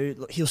Manu.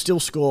 Look, he'll still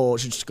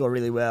should score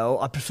really well.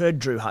 I prefer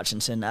Drew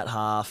Hutchinson at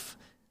half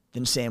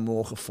than Sam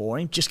Walker for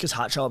him, just because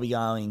Hutch will be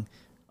going,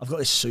 I've got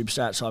this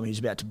superstar outside me who's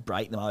about to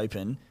break them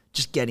open,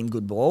 just get him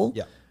good ball.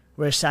 Yeah.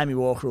 Whereas Sammy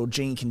Walker or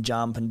Jing can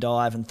jump and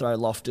dive and throw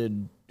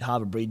lofted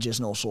harbour bridges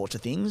and all sorts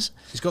of things.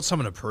 He's got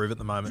someone to prove at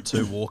the moment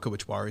too, Walker,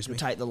 which worries me.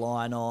 He'll take the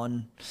line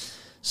on.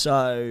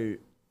 So,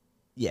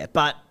 yeah,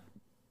 but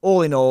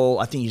all in all,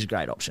 I think he's a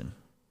great option.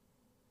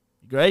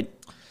 Agreed?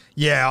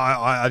 Yeah,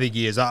 I think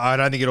he is. I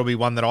don't think it'll be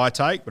one that I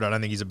take, but I don't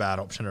think he's a bad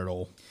option at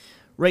all.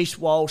 Reece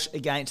Walsh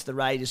against the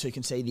Raiders, who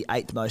can see the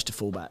 8th most to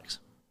fullbacks.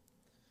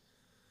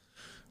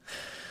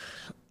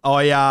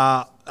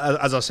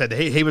 As I said,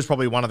 he was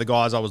probably one of the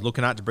guys I was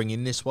looking at to bring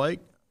in this week.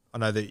 I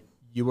know that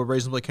you were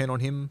reasonably keen on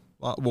him.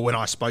 Well, when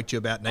I spoke to you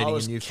about needing a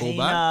new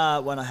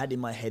fullback. When I had in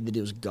my head that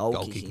it was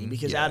goal kicking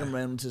because yeah. Adam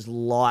Reynolds is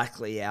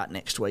likely out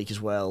next week as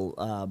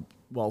well,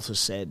 Walter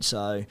said.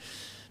 So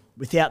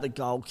without the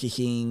goal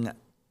kicking,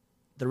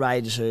 the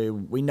Raiders,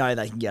 who we know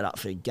they can get up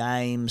for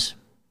games,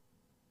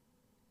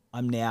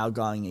 I'm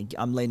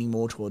leaning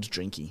more towards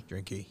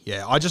Drinky.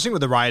 Yeah. I just think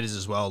with the Raiders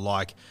as well,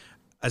 like,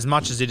 as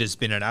much as it has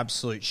been an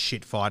absolute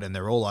shit fight and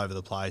they're all over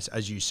the place,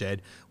 as you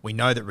said, we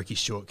know that Ricky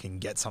Stewart can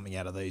get something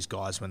out of these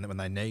guys when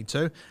they need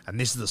to. And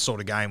this is the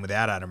sort of game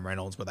without Adam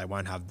Reynolds where they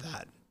won't have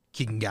that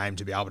kicking game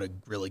to be able to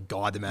really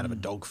guide them out of a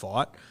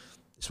dogfight.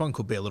 This one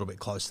could be a little bit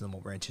closer than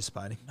what we're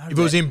anticipating. If it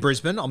was in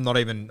Brisbane, I'm not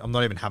even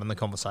having the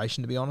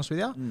conversation, to be honest with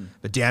you.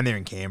 But down there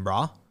in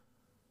Canberra,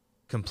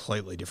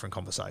 completely different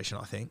conversation,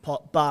 I think.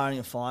 Barring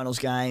a finals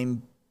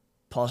game,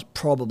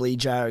 probably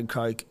Jared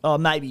Croker. Oh,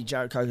 maybe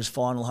Jared Croker's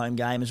final home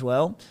game as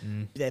well.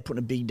 They're putting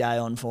a big day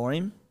on for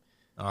him.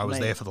 I was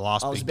there for the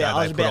last big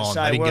day they put on.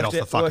 They didn't get off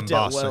the fucking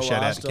bus, so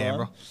shout out to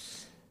Canberra.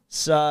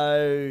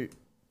 So,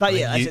 but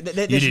yeah, you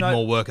did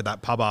more work at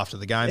that pub after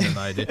the game than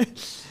they did.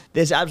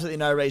 There's absolutely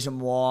no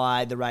reason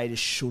why the Raiders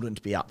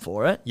shouldn't be up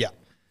for it. Yeah.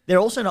 They're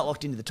also not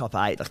locked into the top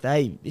 8.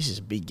 This is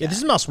a big game. Yeah, this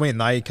is must win.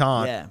 They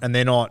can't, and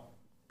they're not.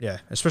 Yeah,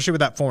 especially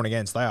with that for and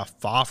against, they are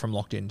far from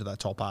locked into that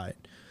top 8.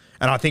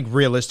 And I think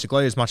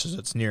realistically, as much as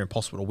it's near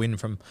impossible to win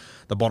from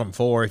the bottom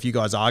 4, if you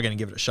guys are going to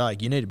give it a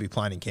shake, you need to be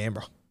playing in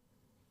Canberra.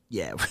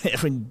 Yeah,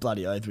 every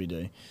bloody oath we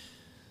do.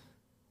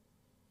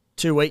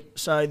 2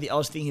 weeks. So I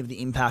was thinking of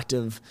the impact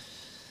of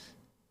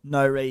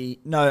no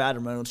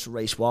Adam Reynolds to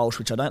Reece Walsh,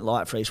 which I don't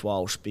like for Reece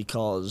Walsh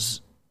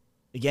because,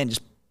 again,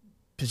 just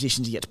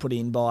positions he gets put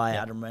in by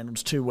Adam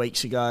Reynolds. 2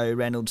 weeks ago,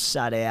 Reynolds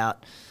sat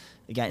out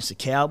against the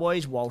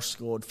Cowboys. Walsh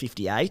scored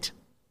 58.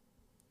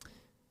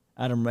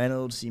 Adam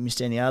Reynolds, you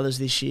missed any others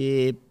this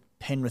year?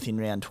 Penrith in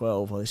round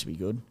 12. Well, this would be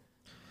good.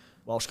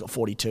 Walsh got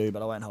 42,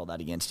 but I won't hold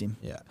that against him.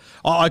 Yeah.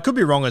 I could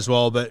be wrong as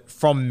well, but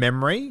from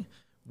memory,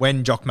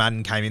 when Jock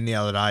Madden came in the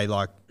other day,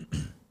 like,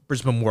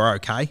 Brisbane were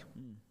okay.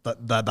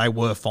 But they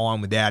were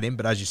fine without him.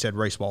 But as you said,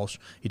 Reece Walsh,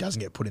 he doesn't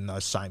get put in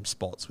those same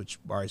spots, which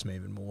worries me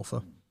even more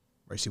for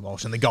Reece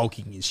Walsh. And the goal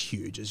kicking is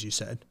huge, as you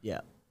said.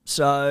 Yeah.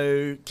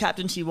 So,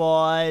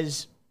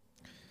 captaincy-wise,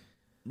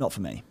 not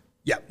for me.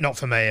 Yeah, not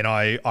for me, and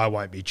I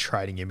won't be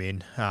trading him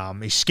in.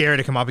 He's scary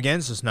to come up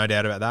against, there's no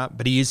doubt about that.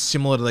 But he is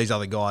similar to these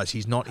other guys.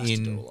 He's not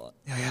in...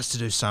 He has to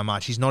do so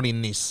much. He's not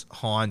in this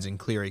Hines and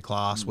Cleary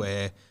class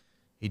where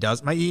he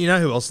does... Mate, you know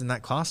who else is in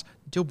that class?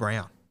 Dill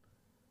Brown.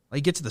 Like,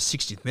 you get to the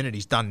 60th minute,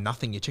 he's done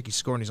nothing. You check his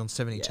score and he's on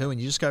 72,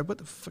 and you just go, what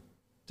the fuck?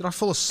 Did I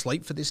fall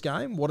asleep for this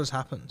game? What has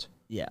happened?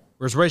 Yeah.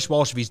 Whereas Reece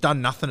Walsh, if he's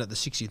done nothing at the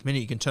 60th minute,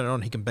 you can turn it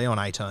on, he can be on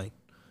 18,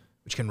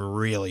 which can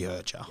really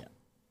hurt you. Yeah.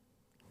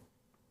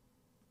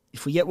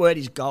 If we get word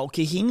he's goal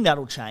kicking,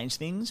 that'll change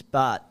things.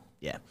 But,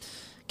 yeah.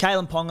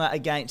 Kalen Ponga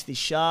against the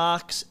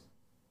Sharks,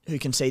 who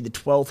can see the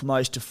 12th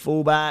most to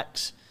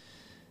fullbacks.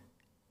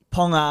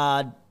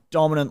 Ponga,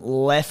 dominant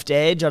left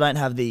edge. I don't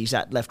have the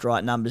exact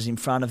left-right numbers in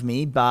front of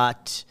me,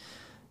 but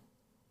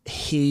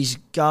he's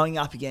going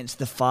up against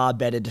the far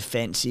better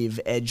defensive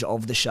edge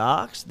of the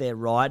Sharks. Their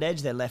right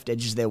edge, their left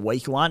edge is their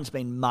weaker one. It's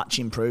been much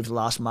improved the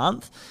last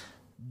month.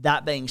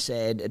 That being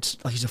said, it's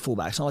like he's a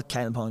fullback. It's not like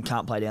Kalen Ponga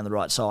can't play down the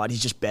right side.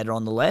 He's just better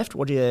on the left.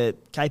 What do you,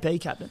 KP,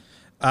 captain?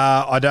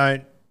 I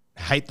don't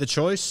hate the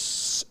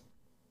choice.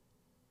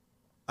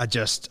 I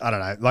don't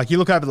know. Like, you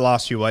look over the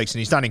last few weeks and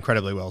he's done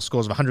incredibly well.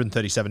 Scores of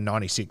 137,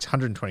 96,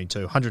 122,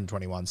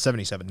 121,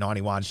 77,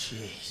 91.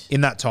 Jeez.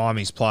 In that time,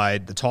 he's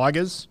played the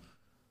Tigers,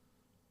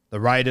 the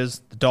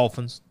Raiders, the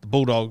Dolphins, the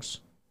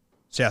Bulldogs,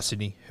 South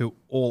Sydney, who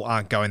all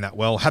aren't going that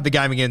well. Had the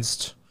game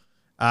against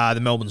the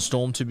Melbourne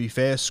Storm, to be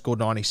fair, scored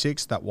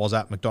 96. That was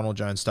at McDonald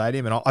Jones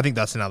Stadium. And I think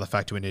that's another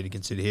factor we need to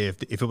consider here.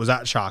 If it was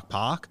at Shark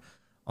Park,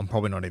 I'm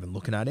probably not even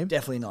looking at him.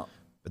 Definitely not.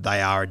 But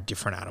they are a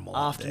different animal.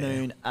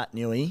 Afternoon at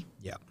Newey.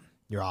 Yeah,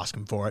 you're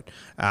asking for it.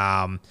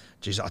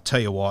 Geez, I tell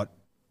you what,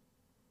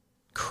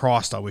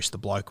 Christ, I wish the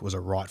bloke was a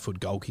right foot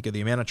goal kicker.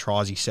 The amount of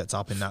tries he sets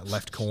up in that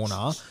left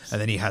corner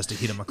and then he has to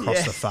hit him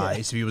across the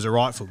face. If he was a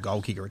right foot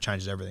goal kicker, it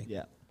changes everything.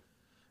 Yeah.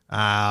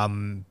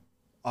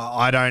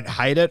 I don't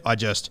hate it. I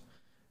just,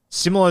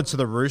 similar to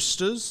the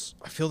Roosters,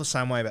 I feel the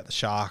same way about the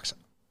Sharks.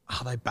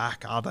 Are they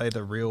back? Are they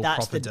the real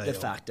proper deal? That's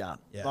the factor.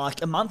 Yeah.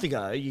 Like a month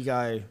ago, you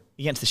go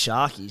against the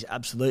Sharkies,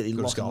 absolutely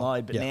Good lock and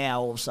load. But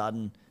now, all of a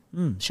sudden,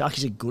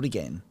 Sharkies are good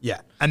again.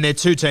 Yeah, and they're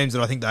two teams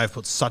that I think they've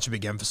put such a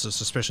big emphasis,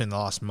 especially in the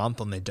last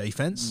month, on their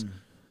defense.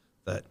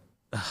 That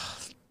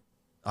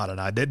I don't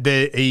know.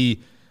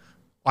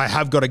 I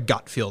have got a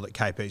gut feel that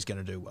KP is going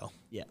to do well.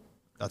 Yeah,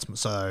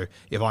 so.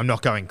 If I'm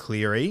not going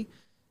Cleary,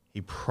 he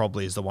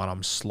probably is the one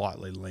I'm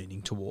slightly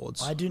leaning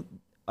towards.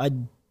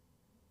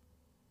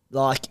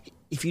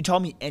 If you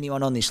told me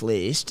anyone on this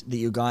list that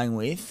you're going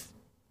with,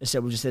 I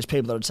said, well, there's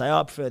people that would say,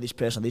 I prefer this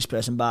person or this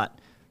person, but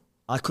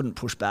I couldn't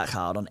push back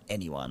hard on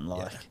anyone.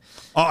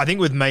 I think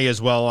with me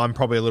as well, I'm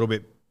probably a little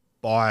bit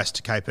biased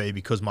to KP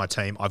because my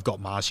team, I've got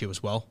Marcia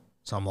as well.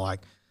 So I'm like,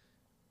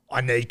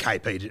 I need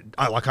KP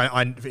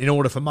to, in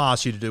order for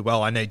Marcia to do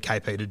well, I need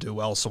KP to do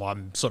well. So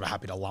I'm sort of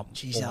happy to lump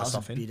all my stuff in. That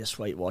was a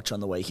bittersweet watch on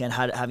the weekend,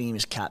 having him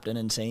as captain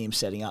and seeing him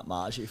setting up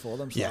Marcia for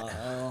them.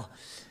 So,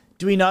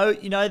 do we know,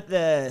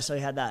 so he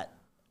had that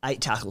 8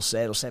 tackle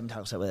set or 7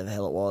 tackle set, whatever the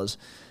hell it was,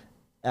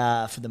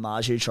 for the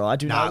Marju try.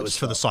 No, it was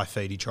for the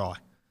Saifidi try.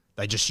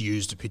 They just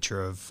used a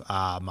picture of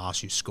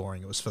Marju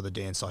scoring. It was for the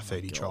Dan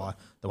Saifidi try,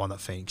 the one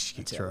that Phoenix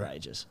kicked through.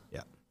 Outrageous.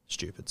 Yeah,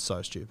 stupid,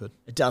 so stupid.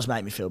 It does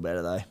make me feel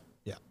better though.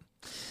 Yeah.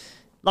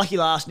 Lucky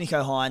last,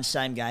 Nicho Hines,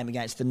 same game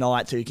against the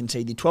Knights, who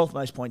conceded 12th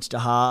most points to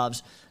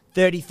halves,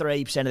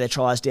 33% of their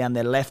tries down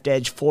their left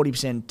edge,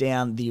 40%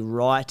 down the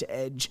right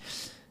edge.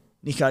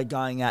 Nicho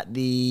going at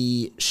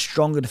the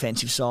stronger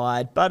defensive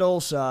side, but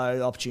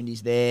also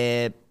opportunities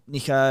there.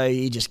 Nicho,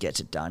 he just gets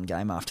it done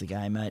game after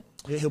game, mate.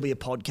 He'll be a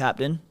pod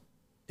captain.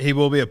 He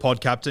will be a pod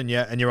captain,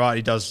 yeah. And you're right,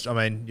 he does. I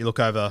mean, you look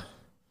over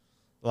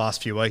the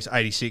last few weeks,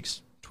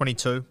 86,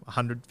 22,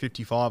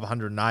 155,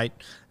 108.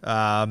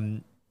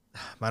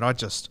 Mate,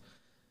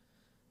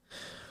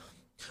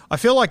 I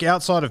feel like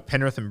outside of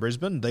Penrith and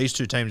Brisbane, these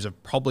two teams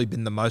have probably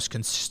been the most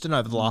consistent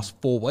over the last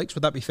 4 weeks.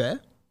 Would that be fair?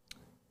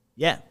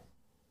 Yeah.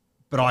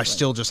 But I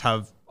still just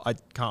feel like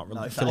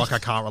I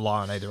can't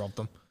rely on either of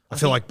them. I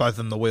feel like both of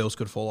them, the wheels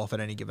could fall off at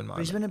any given moment.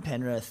 Brisbane and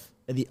Penrith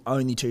are the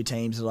only two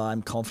teams that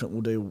I'm confident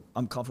will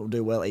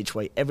do well each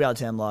week. Every other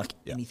time,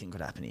 anything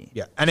could happen here.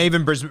 Yeah, and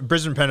even Brisbane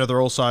and Penrith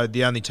are also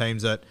the only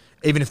teams that,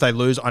 even if they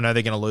lose, I know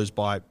they're going to lose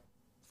by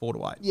 4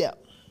 to 8. Yeah.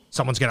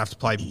 Someone's going to have to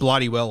play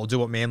bloody well or do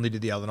what Manly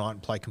did the other night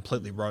and play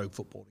completely rogue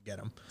football to get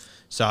them.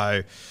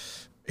 So,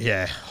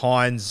 yeah,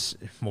 Hines,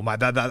 well, mate,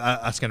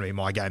 that's going to be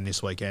my game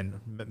this weekend.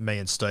 Me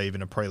and Steve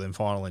in a prelim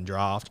final in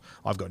draft.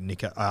 I've got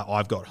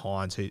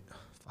Hines.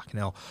 Fucking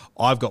hell.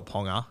 I've got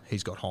Ponga.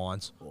 He's got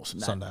Hines.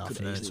 Awesome. Sunday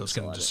afternoon, so it's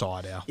going to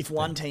decide our If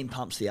one team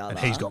pumps the other. And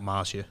he's got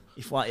Marcia.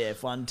 If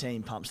one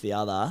team pumps the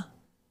other,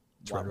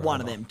 one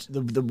of them,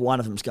 the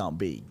one of them's going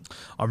big.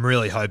 I'm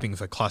really hoping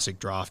for classic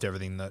draft,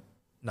 everything that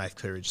Nath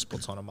Cleary just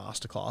puts on a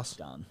masterclass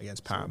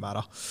against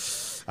Parramatta.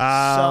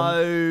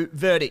 So,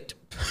 verdict.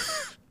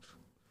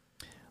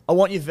 I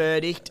want your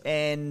verdict,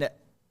 and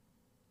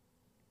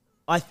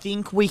I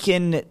think we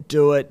can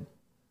do it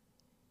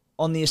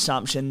on the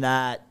assumption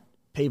that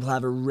people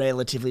have a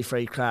relatively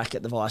free crack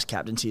at the vice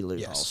captaincy loophole.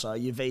 Yes. So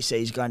your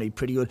VC is going to be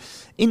pretty good.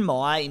 In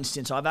my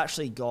instance, I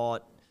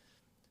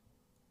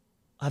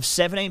have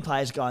 17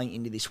 players going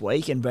into this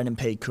week, and Brendan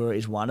P. Kura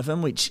is one of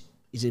them, which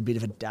is a bit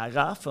of a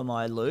dagger for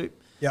my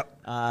loop. Yep.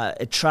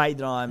 A trade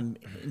that I'm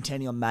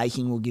intending on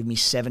making will give me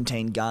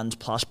 17 guns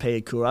plus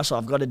P. Kura, so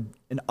I've got an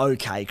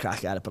okay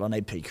crack at it, but I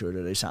need P. Kura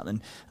to do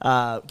something.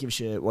 Give us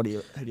your, who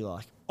do you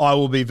like? I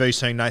will be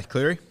VCing Nath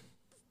Cleary.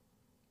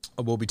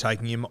 I will be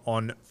taking him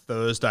on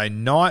Thursday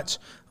night.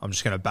 I'm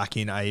just going to back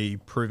in a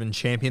proven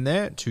champion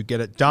there to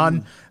get it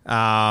done.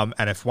 And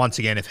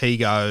if he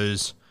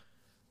goes,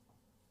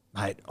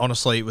 mate,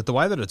 honestly, with the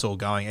way that it's all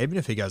going, even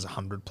if he goes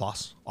 100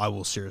 plus, I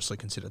will seriously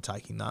consider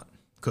taking that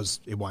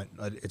because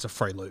it's a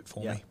free loot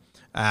for me.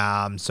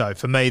 So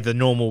for me, the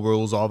normal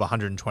rules of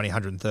 120,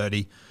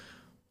 130,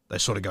 they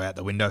sort of go out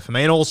the window for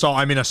me. And also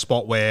I'm in a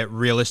spot where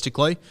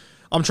realistically,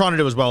 I'm trying to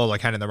do as well as I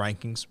can in the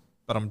rankings,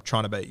 but I'm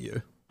trying to beat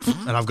you.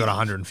 And I've got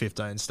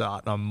 115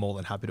 start, and I'm more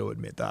than happy to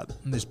admit that.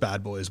 This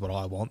bad boy is what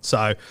I want.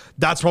 So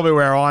that's probably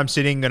where I'm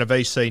sitting, going to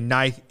VC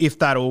Nath. If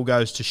that all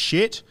goes to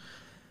shit,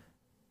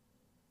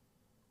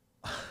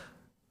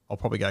 I'll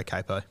probably go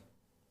KP.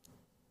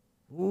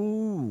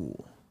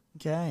 Ooh,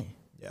 okay.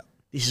 Yeah.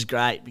 This is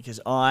great because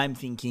I'm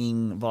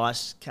thinking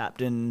vice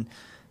captain.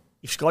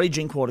 If Scotty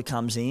Drinkwater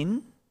comes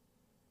in,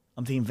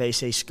 I'm thinking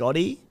VC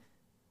Scotty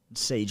and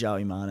C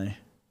Joey Manu.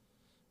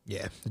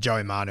 Yeah, the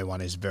Joey Manu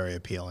one is very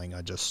appealing.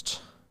 I've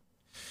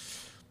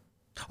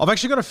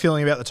actually got a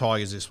feeling about the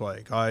Tigers this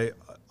week. I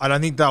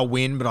don't think they'll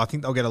win, but I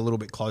think they'll get a little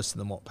bit closer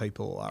than what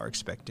people are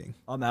expecting.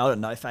 I mean, I got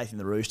no faith in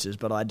the Roosters,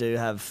 but I do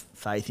have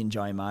faith in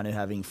Joey Manu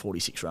having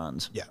 46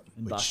 runs. Yeah,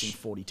 and busting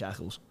 40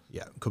 tackles.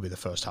 Yeah, could be the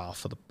first half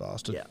for the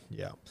bastard.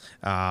 Yeah.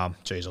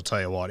 Geez, I'll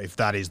tell you what, if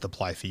that is the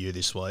play for you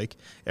this week,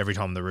 every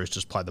time the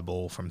Roosters play the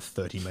ball from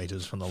 30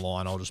 metres from the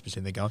line, I'll just be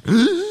sitting there going,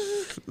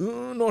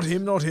 not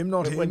him.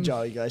 When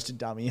Joey goes to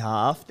dummy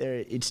half,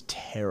 it's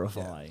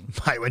terrifying.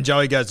 Yeah. Mate, when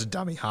Joey goes to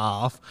dummy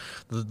half,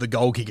 the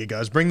goal kicker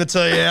goes, bring the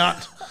tee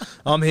out.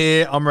 I'm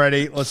here. I'm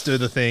ready. Let's do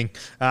the thing.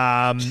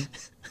 I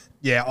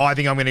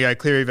think I'm going to go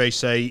Cleary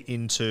VC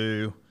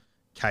into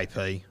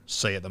KP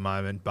C at the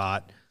moment,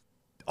 but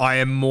I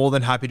am more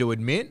than happy to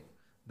admit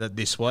that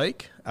this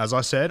week, as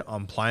I said,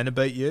 I'm playing to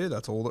beat you.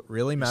 That's all that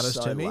really matters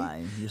to me.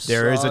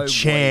 There is a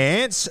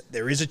chance,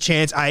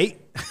 8.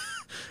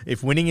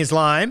 If winning is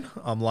lame,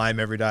 I'm lame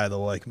every day of the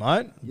week,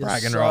 mate. You're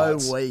Bragging so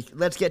rights. weak.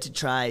 Let's get to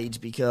trades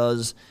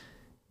because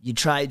your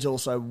trade's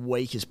also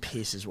weak as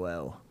piss as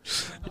well.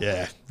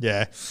 Yeah.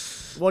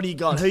 What do you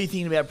got? Who are you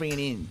thinking about bringing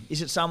in?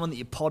 Is it someone that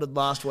you potted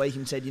last week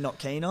and said you're not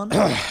keen on?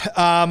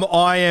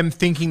 I am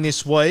thinking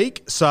this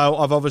week. So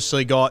I've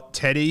obviously got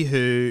Teddy,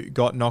 who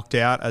got knocked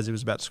out as he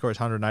was about to score his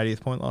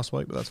 180th point last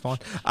week, but that's fine.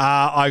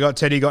 I got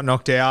Teddy got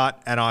knocked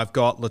out, and I've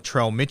got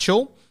Latrell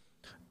Mitchell.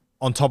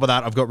 On top of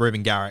that, I've got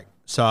Ruben Garrick.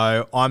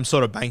 So I'm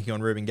sort of banking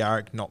on Ruben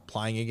Garrick not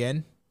playing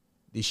again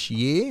this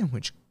year,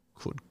 which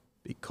could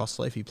be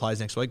costly if he plays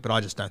next week, but I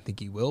just don't think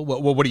he will.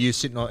 What are you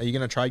sitting on? Are you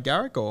going to trade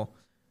Garrick or?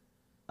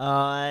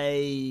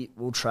 I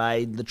will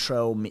trade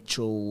Latrell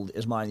Mitchell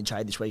as my only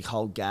trade this week,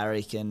 hold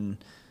Garrick,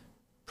 and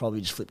probably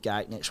just flip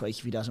Garrick next week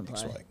if he doesn't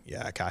play. Next week.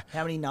 Yeah, okay.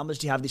 How many numbers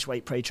do you have this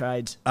week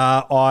pre-trades?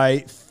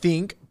 I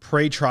think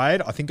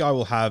pre-trade, I think I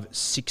will have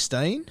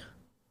 16.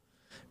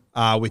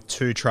 With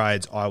 2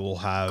 trades, I will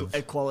have...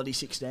 A quality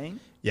 16?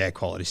 Yeah,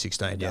 quality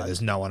 16. Okay. Yeah,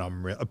 there's no one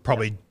I'm...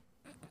 probably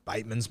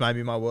Bateman's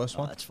maybe my worst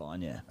one. That's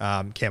fine, yeah.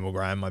 Campbell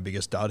Graham, my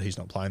biggest dud. He's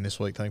not playing this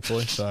week,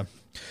 thankfully. So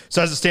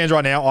as it stands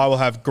right now, I will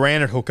have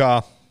Grant at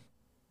hooker,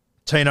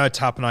 Tino,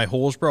 Tapane,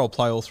 Horsburgh. I'll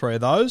play all 3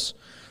 of those.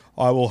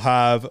 I will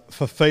have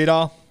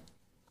Fafita,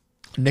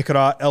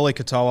 Nikora, Eli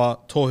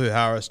Katoa, Tohu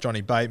Harris,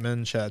 Johnny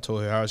Bateman. Shout out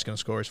Tohu Harris, going to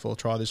score his 4th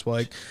try this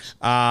week.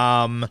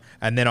 And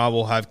then I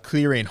will have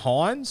Cleary and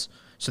Hines.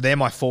 So they're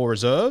my 4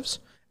 reserves.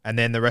 And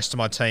then the rest of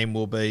my team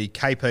will be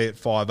KP at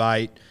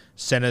 5'8".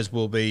 Centres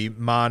will be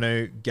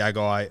Manu,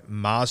 Gagai,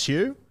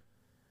 Marsu.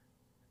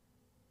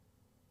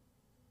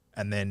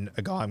 And then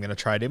a guy I'm going to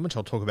trade in, which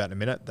I'll talk about in a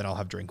minute. Then I'll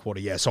have Drinkwater.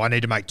 Yeah, so I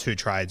need to make 2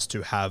 trades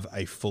to have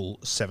a full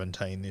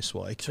 17 this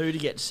week. 2 to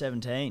get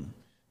 17.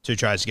 2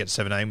 trades to get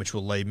 17, which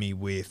will leave me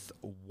with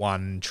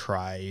 1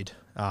 trade.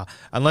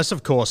 Unless,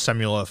 of course,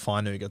 Samuel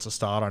Fainu gets a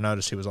start. I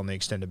noticed he was on the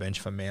extended bench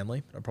for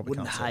Manly. But I probably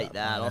Wouldn't can't hate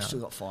that. I've still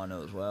got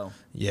Fainu as well.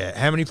 Yeah.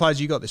 How many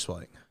players you got this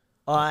week?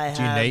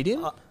 Do you need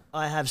him?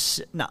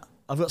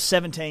 I've got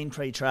 17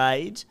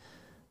 pre-trades,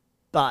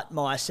 but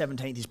my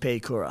 17th is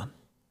Piakura,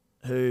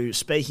 who,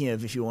 speaking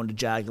of if you wanted to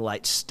jag a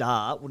late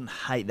start, wouldn't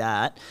hate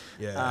that.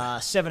 Yeah.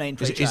 17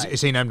 pre-trades.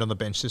 Is he named on the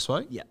bench this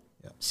week? Yeah.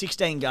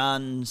 16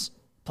 guns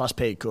plus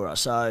Piakura.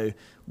 So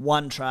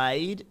 1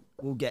 trade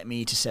will get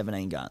me to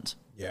 17 guns.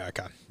 Yeah,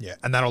 okay. Yeah,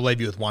 and that'll leave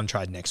you with 1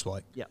 trade next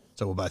week. Yeah.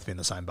 So we'll both be in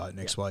the same boat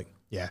next week.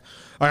 Yeah.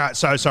 All right,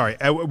 so sorry,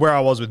 where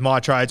I was with my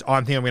trades,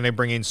 I'm thinking I'm going to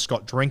bring in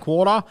Scott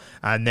Drinkwater,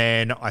 and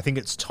then I think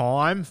it's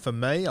time for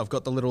me. I've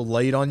got the little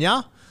lead on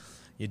you.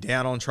 You're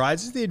down on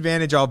trades. This is the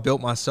advantage I've built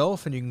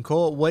myself, and you can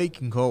call it weak, you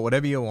can call it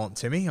whatever you want,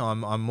 Timmy.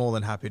 I'm more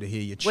than happy to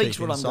hear your cheap Week's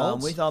what insults.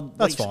 I'm going with.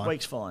 That's fine.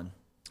 Week's fine.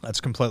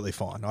 That's completely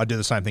fine. I'd do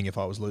the same thing if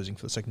I was losing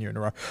for the 2nd year in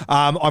a row.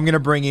 I'm going to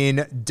bring in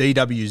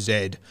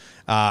DWZ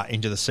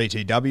into the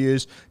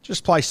CTWs.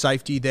 Just play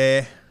safety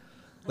there.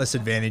 Less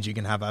advantage you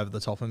can have over the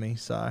top of me.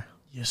 So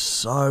You're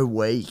so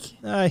weak.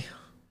 Hey.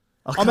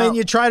 I mean,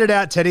 you traded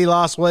out Teddy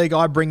last week.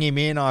 I bring him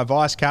in. I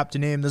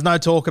vice-captain him. There's no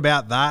talk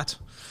about that.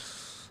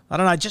 I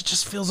don't know. It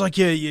just feels like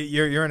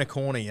you're in a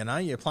corner, you know?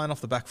 You're playing off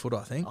the back foot,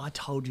 I think. I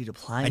told you to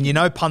play. And you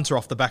know punter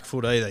off the back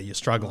foot either. You're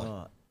struggling.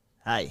 Oh.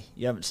 Hey,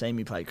 you haven't seen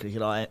me play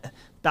cricket.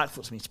 Back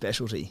foot's my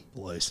specialty.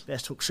 Please.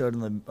 Best hook shot on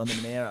the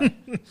Monero.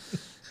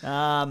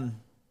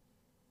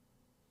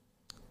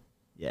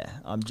 Yeah,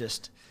 I'm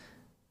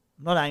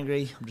not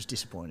angry. I'm just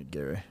disappointed,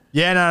 Guru.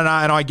 Yeah, no,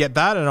 and I get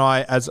that. And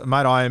I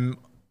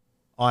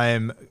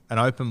am an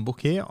open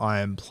book here. I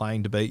am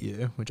playing to beat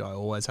you, which I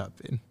always have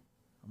been.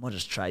 I might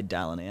just trade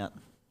Dallin out.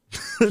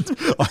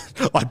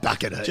 I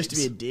back it. Just to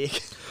be a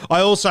dick.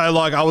 I also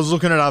I was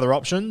looking at other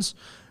options.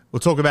 We'll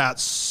talk about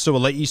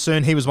Suoliti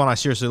soon. He was one I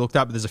seriously looked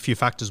at, but there's a few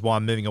factors why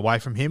I'm moving away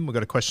from him. We've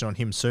got a question on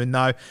him soon,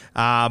 though.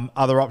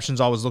 Other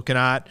options I was looking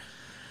at,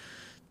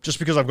 just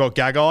because I've got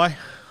Gagai,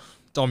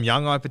 Dom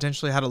Young I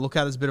potentially had a look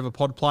at as a bit of a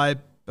pod play,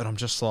 but I'm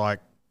just like,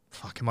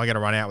 fuck, am I going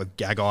to run out with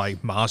Gagai,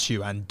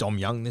 Marsu, and Dom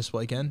Young this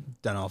weekend?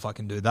 Don't know if I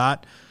can do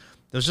that.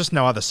 There's just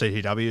no other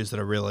CTWs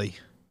that are really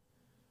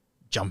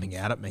jumping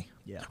out at me.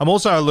 Yeah. I'm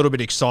also a little bit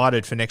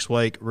excited for next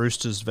week,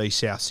 Roosters v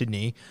South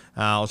Sydney.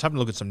 I was having a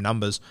look at some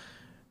numbers.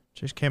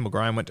 Jeez, Campbell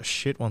Graham went to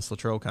shit once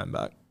Latrell came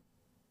back.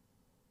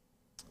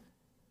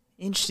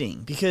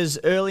 Interesting, because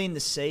early in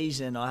the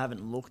season, I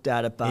haven't looked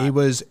at it, but He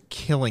was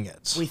killing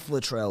it. with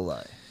Latrell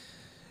though,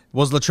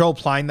 Was Latrell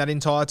playing that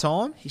entire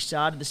time? he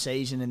started the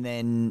season and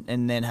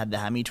then had the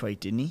hammy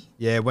tweak, didn't he?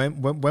 Yeah,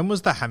 when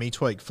was the hammy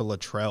tweak for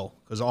Latrell?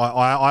 Because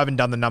I haven't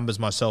done the numbers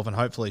myself, and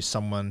hopefully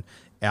someone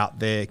out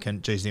there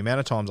can. Geez, the amount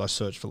of times I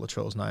searched for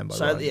Latrell's name.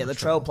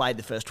 Latrell played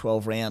the first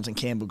 12 rounds, and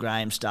Campbell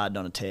Graham started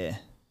on a tear.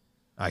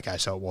 Okay,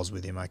 so it was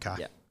with him. Okay.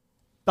 Yeah,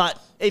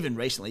 but even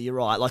recently, you're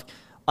right. Like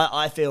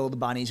I feel the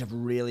Bunnies have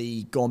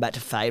really gone back to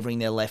favouring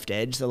their left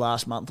edge the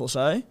last month or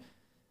so.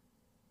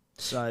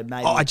 So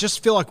maybe I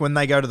just feel like when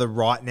they go to the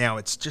right now,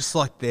 it's just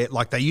like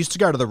they used to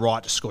go to the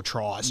right to score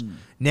tries.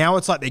 Now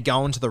it's like they're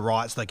going to the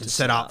right so they can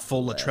set up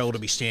for Latrell to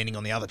be standing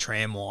on the other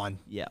tram line.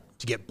 Yeah.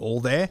 To get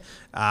ball there.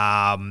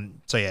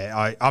 So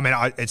yeah,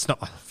 it's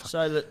not.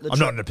 So I'm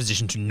not in a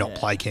position to not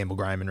play Campbell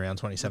Graham in round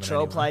 27.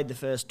 Latrell played the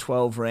first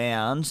 12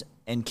 rounds,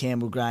 and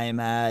Campbell Graham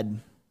had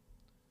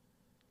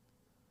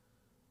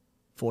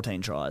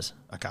 14 tries.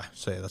 Okay,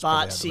 so yeah, that's but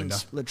probably out the window.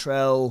 since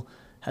Latrell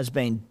has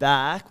been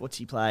back, what's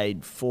he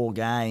played? 4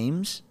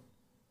 games,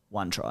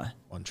 1 try.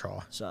 1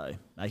 try. So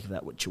make of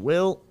that what you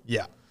will.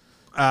 Yeah.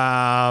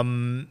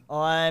 I'm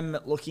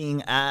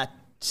looking at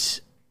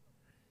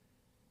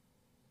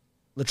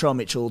Latrell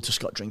Mitchell to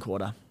Scott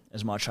Drinkwater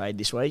as my trade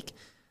this week.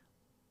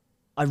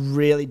 I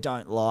really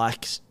don't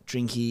like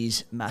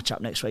Drinky's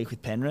matchup next week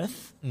with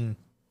Penrith,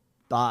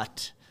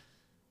 but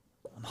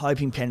I'm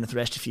hoping Penrith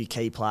rest a few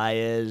key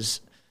players.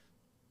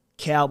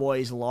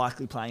 Cowboys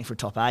likely playing for a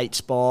top 8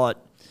 spot.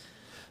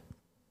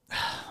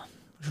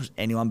 Which was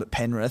anyone but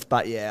Penrith,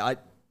 but yeah,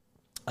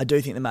 I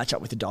do think the matchup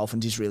with the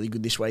Dolphins is really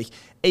good this week.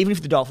 Even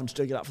if the Dolphins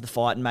do get up for the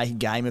fight and make a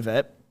game of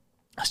it,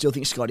 I still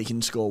think Scotty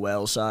can score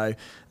well. So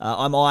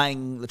I'm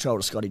eyeing Latrell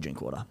to Scotty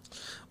Drinkwater.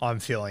 I'm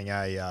feeling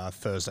a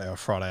Thursday or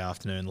Friday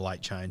afternoon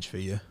late change for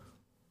you.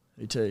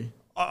 Who too?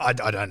 I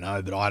don't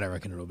know, but I don't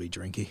reckon it'll be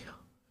Drinky.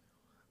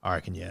 I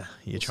reckon, yeah,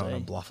 you're trying see.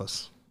 to bluff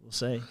us. We'll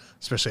see.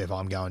 Especially if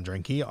I'm going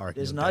Drinky. I reckon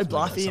There's you'll no definitely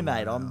bluff go here,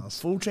 mate. somewhere I'm else.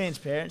 full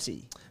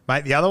transparency.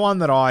 Mate, the other one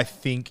that I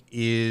think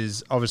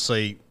is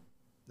obviously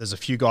there's a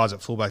few guys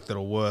at fullback that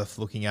are worth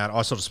looking at.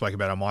 I sort of spoke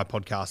about it on my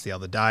podcast the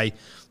other day.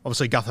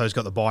 Obviously, Gutho's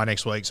got the bye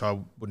next week, so I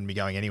wouldn't be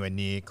going anywhere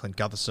near Clint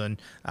Gutherson.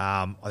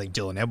 I think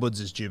Dylan Edwards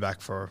is due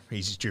for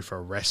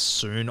a rest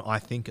soon, I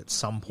think, at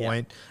some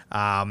point.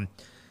 The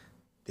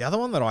other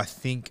one that I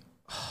think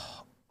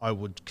I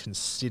would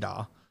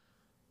consider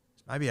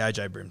is maybe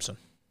AJ Brimson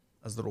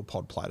as a little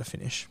pod play to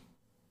finish.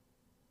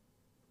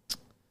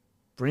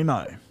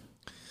 Brimo.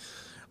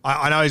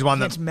 I know he's one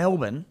Against that...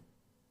 Melbourne.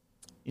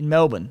 In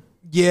Melbourne.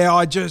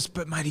 Yeah,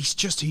 but mate,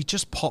 he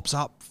just pops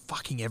up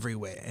fucking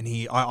everywhere, and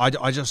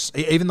I just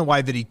even the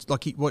way that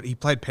he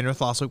played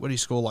Penrith last week, what did he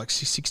score, like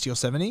 60 or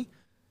 70?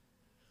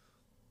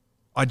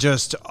 I've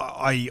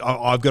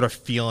got a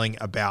feeling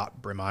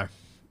about Brimo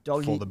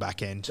for the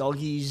back end.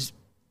 Doggies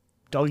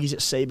at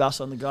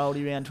Seabus on the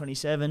Goldie round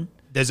 27.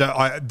 There's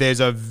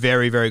a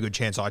very, very good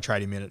chance I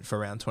trade him in it for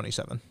round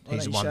 27. Why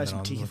don't you show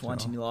some ticker for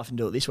once in your life and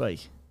do it this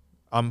week?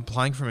 I'm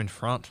playing from in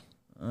front.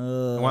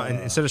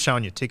 Instead of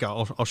showing your ticker,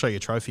 I'll show you a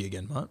trophy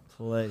again, mate.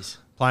 Please.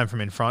 Playing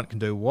from in front can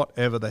do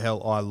whatever the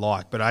hell I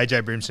like. But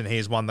AJ Brimson, he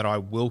is one that I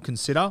will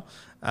consider.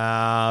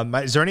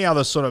 Mate, is there any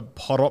other sort of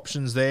pot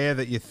options there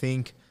that you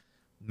think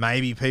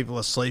maybe people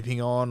are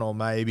sleeping on, or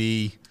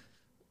maybe...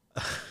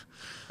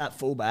 At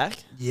fullback?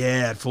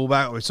 Yeah, at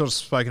fullback. We've sort of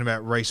spoken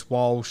about Reece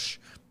Walsh.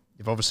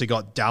 You've obviously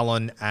got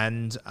Dallin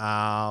and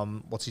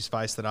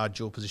what's-his-face that are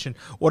dual position.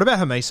 What about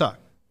Hamiso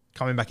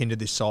coming back into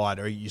this side,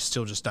 or you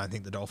still just don't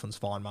think the Dolphins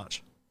find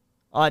much?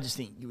 I just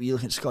think you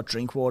look at Scott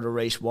Drinkwater,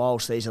 Reece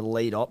Walsh, these are the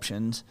lead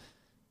options.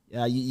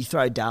 You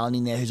throw Dallin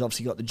in there, who's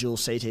obviously got the dual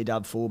CT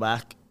dub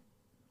fullback.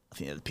 I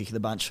think they're the pick of the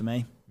bunch for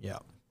me. Yeah.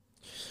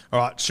 All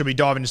right, should we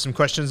dive into some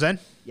questions then?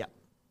 Yeah.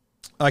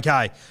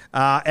 Okay.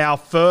 Our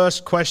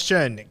first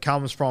question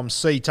comes from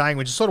C. Tang,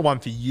 which is sort of one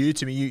for you,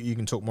 Timmy. You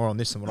can talk more on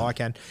this than what I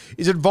can.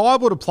 Is it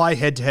viable to play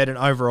head-to-head and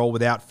overall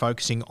without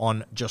focusing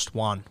on just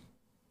one?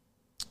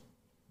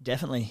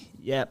 Definitely,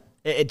 yeah.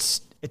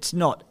 It's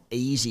not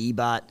easy,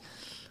 but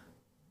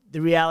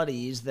the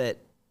reality is that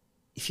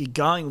if you're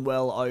going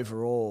well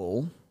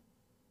overall,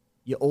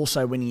 you're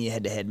also winning your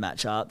head-to-head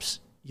matchups.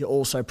 You're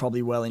also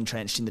probably well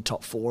entrenched in the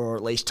top 4 or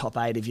at least top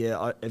 8 of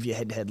your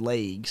head-to-head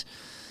leagues.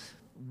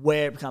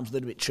 Where it becomes a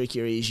little bit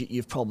trickier is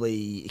you've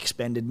probably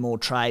expended more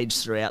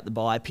trades throughout the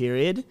bye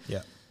period.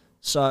 Yeah.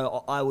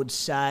 So I would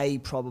say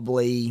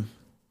probably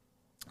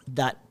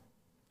that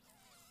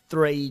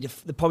probably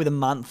the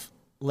month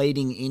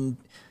leading in,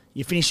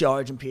 you finish your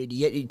origin period, you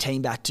get your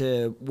team back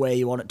to where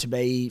you want it to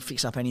be,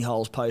 fix up any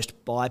holes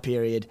post-bye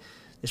period.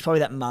 There's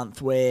probably that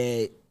month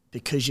where,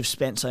 because you've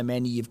spent so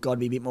many, you've got to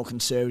be a bit more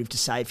conservative to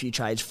save a few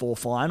trades for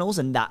finals,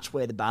 and that's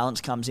where the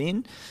balance comes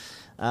in.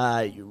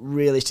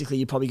 Realistically,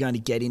 you're probably going to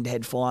get into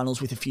head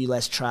finals with a few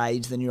less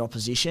trades than your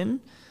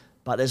opposition.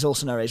 but there's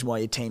also no reason why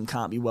your team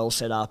can't be well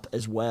set up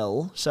as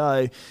well.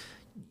 So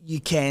you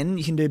can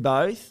do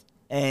both.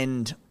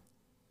 And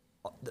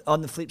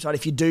on the flip side,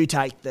 if you do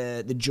take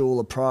the dual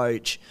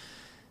approach,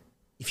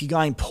 if you're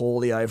going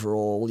poorly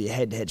overall, your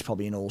head-to-head's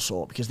probably an all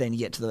sort, because then you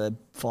get to the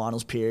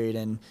finals period,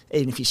 and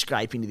even if you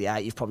scrape into the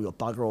 8, you've probably got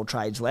bugger all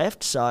trades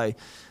left. So,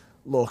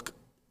 look,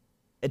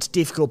 it's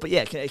difficult, but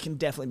yeah, it can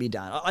definitely be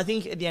done. I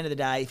think at the end of the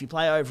day, if you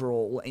play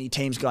overall and your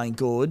team's going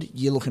good,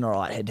 you're looking all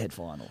right head-to-head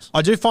finals.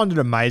 I do find it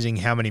amazing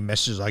how many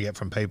messages I get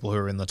from people who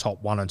are in the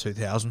top 1 and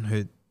 2,000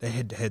 who their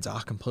head-to-heads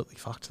are completely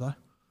fucked, though.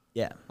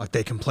 Yeah. Like,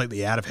 they're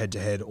completely out of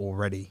head-to-head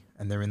already,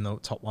 and they're in the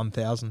top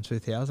 1,000,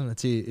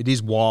 2,000. It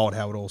is wild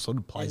how it all sort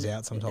of plays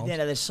out sometimes.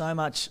 Yeah, there's so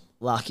much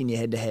luck in your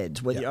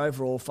head-to-heads, whether you're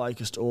overall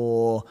focused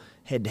or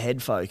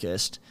head-to-head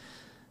focused.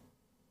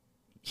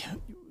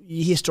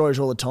 You hear stories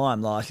all the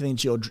time, like I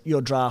think it's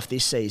your draft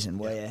this season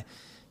where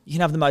you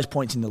can have the most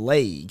points in the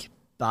league,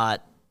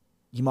 but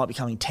you might be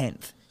coming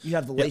 10th. You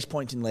have the least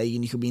points in the league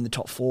and you could be in the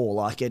top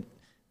 4.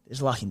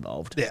 There's luck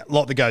involved. Yeah, a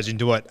lot that goes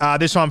into it.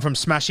 This one from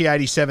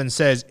Smashy87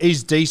 says,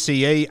 is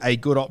DCE a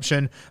good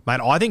option? Mate,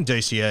 I think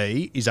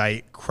DCE is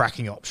a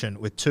cracking option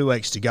with 2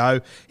 weeks to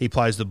go. He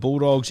plays the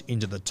Bulldogs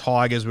into the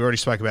Tigers. We already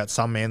spoke about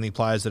some Manly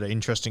players that are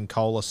interesting,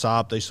 Kohler,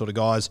 Saab, these sort of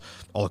guys.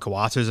 Ola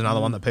Kawatu is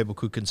another one that people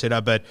could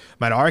consider. But,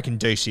 mate, I reckon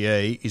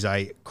DCE is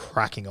a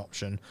cracking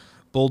option.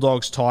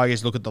 Bulldogs,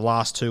 Tigers, look at the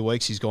last 2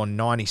 weeks. He's gone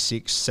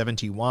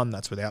 96-71.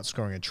 That's without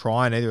scoring a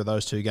try in either of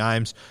those 2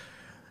 games.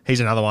 He's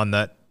another one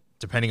that,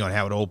 depending on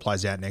how it all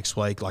plays out next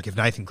week, like if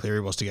Nathan Cleary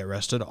was to get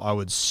rested, I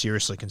would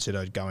seriously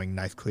consider going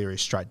Nathan Cleary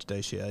straight to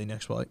DCE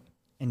next week.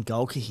 And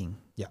goal kicking.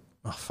 Yeah.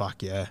 Oh,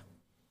 fuck yeah.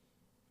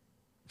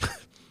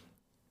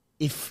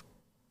 If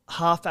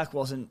halfback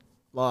wasn't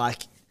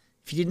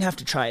if you didn't have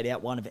to trade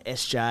out one of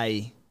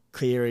SJ,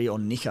 Cleary or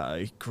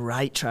Nico,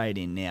 great trade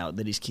in now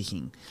that he's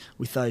kicking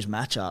with those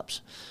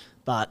matchups.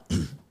 But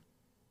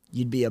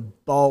you'd be a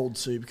bold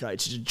super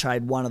coach to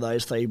trade one of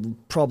those 3,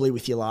 probably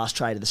with your last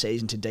trade of the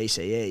season, to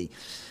DCE.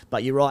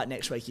 But you're right,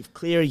 next week, if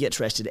Cleary gets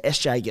rested,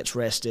 SJ gets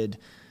rested,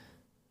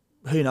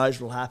 who knows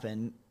what will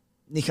happen.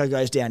 Nico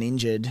goes down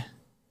injured,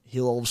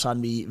 he'll all of a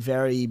sudden be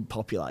very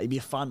popular. It'd be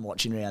a fun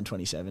watch in round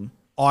 27.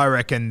 I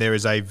reckon there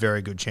is a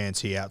very good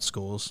chance he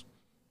outscores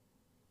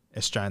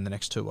SJ in the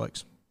next 2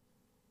 weeks.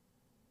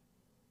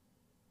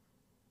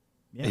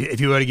 Yeah.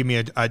 If you were to give me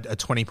a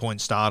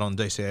 20-point start on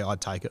DCE, I'd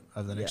take it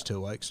over the next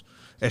 2 weeks.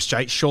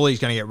 SJ, surely he's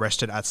going to get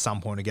rested at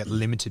some point or get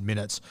limited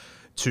minutes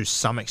to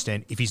some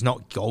extent. If he's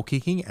not goal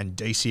kicking and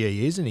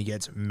DCE is, and he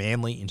gets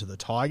Manly into the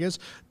Tigers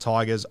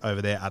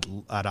over there at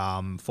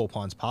Four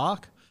Pines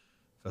Park.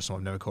 First time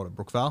I've never called it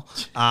Brookvale.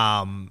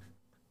 I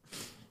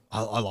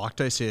like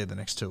DCE the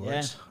next 2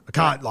 weeks. I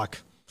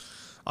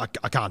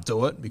can't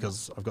do it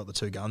because I've got the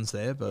 2 guns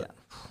there, but.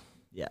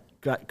 Yeah,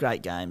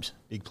 great games.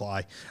 Big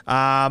play.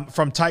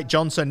 From Tate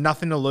Johnson,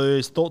 nothing to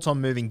lose. Thoughts on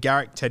moving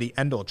Garrick, Teddy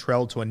and or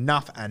Trell to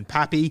Enough and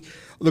Pappy?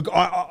 Look,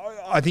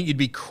 I think you'd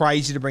be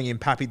crazy to bring in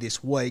Pappy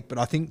this week, but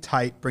I think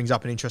Tate brings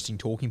up an interesting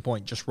talking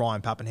point, just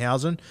Ryan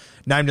Pappenhausen.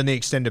 Named on the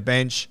extended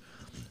bench.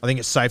 I think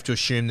it's safe to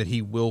assume that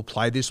he will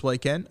play this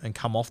weekend and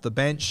come off the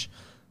bench.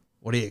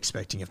 What are you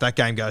expecting? If that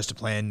game goes to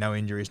plan, no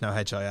injuries, no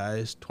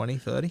HIAs, 20,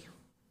 30?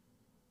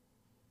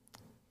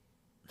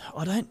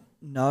 I don't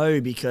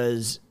know,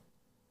 because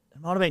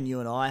it might have been you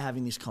and I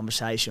having this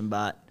conversation,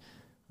 but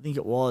I think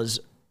it was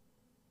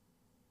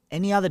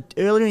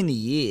earlier in the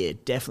year,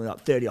 definitely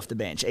 30 off the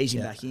bench, easy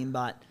back in.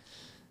 But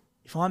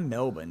if I'm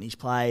Melbourne, he's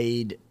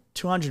played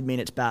 200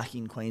 minutes back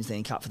in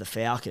Queensland Cup for the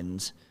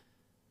Falcons.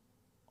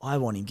 I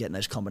want him getting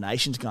those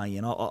combinations going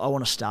in. I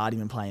want to start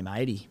him and play him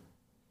 80.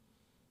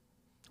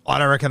 I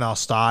don't reckon they'll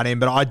start him,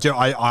 but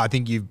I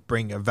think you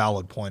bring a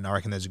valid point. I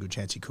reckon there's a good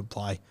chance he could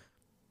play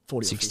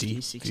 40 60,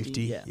 or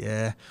 50.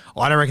 Yeah.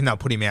 I don't reckon they'll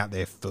put him out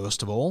there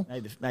first of all.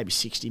 Maybe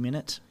 60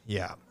 minutes.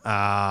 Yeah.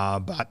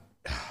 But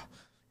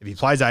if he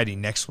plays 80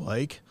 next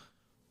week,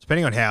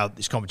 depending on how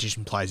this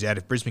competition plays out,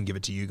 if Brisbane give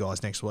it to you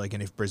guys next week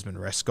and if Brisbane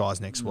rest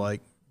guys next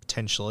week,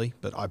 potentially,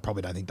 but I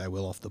probably don't think they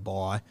will off the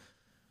bye.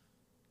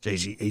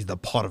 Geez, he's the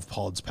pot of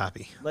pods,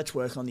 Pappy. Let's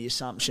work on the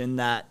assumption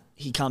that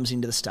he comes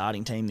into the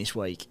starting team this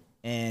week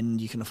and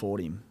you can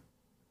afford him.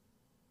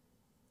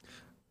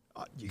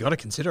 You got to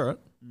consider it.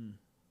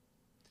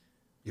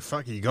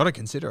 You got to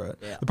consider it.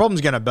 Yeah. The problem's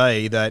going to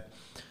be that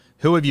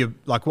who have you,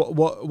 like,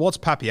 what's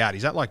Pappy at?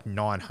 He's at like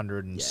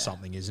 900 and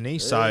something, isn't he?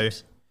 So,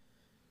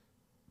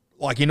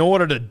 like, in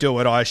order to do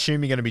it, I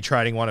assume you're going to be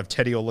trading one of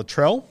Teddy or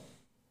Latrell,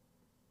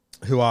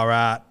 who are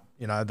at,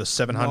 the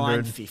 700.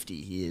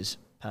 950 he is,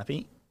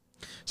 Pappy.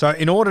 So,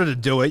 in order to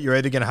do it, you're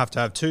either going to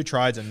have 2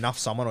 trades and enough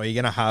someone, or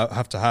you're going to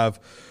have to have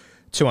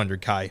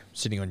 200K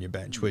sitting on your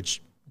bench,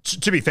 which,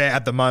 to be fair,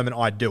 at the moment,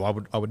 I do. I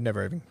would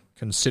never even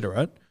consider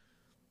it.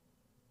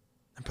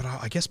 But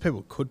I guess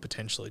people could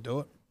potentially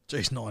do it.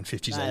 Geez,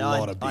 950 is a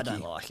lot of biggie. I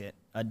don't like it.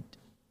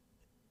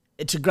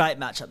 It's a great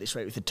matchup this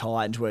week with the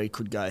Titans where he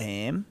could go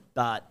ham,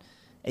 but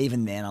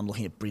even then I'm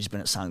looking at Brisbane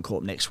at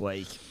Suncorp next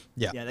week.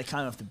 Yeah. They're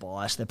coming off the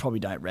bye, so they probably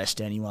don't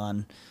rest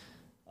anyone.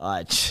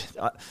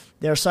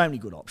 There are so many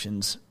good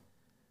options.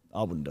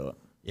 I wouldn't do it.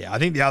 Yeah, I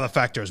think the other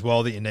factor as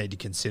well that you need to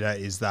consider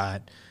is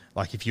that,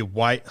 like, if you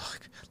wait,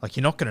 like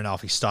you're not going to know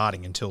if he's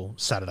starting until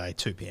Saturday,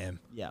 2 p.m.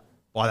 Yeah.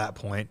 By that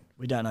point,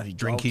 We don't know if he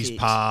drink goal his kicks.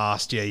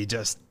 past. Yeah,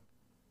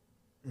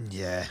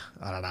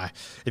 I don't know.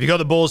 If you got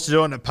the balls to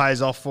do it and it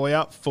pays off for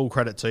you, full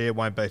credit to you. It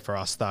won't be for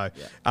us, though.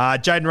 Yeah.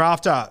 Jaden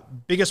Rafter,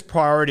 biggest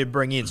priority to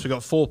bring in. So we've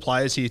got 4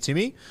 players here,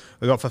 Timmy.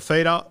 We've got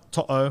Fafita,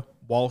 Toto,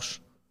 Walsh,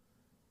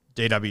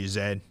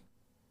 DWZ.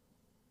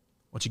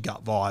 What's your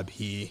gut vibe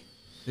here?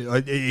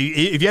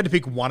 If you had to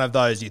pick one of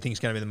those, do you think is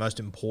going to be the most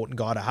important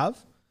guy to have?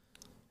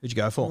 Who'd you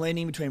go for? I'm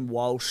leaning between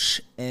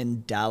Walsh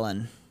and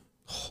Dallin.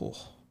 Oh.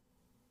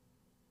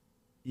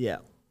 Yeah.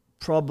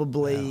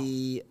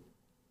 Probably...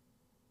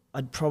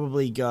 I'd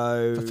probably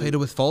go... Fafita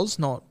with Foz,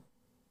 not...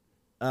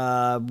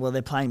 well,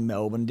 they're playing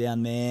Melbourne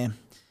down there.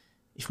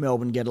 If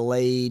Melbourne get a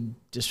lead,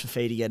 does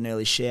Fafita get an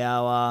early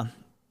shower?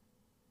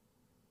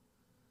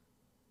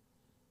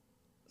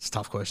 It's a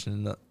tough question,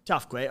 isn't it?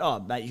 Tough question. Oh,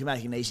 mate, you can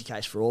make an easy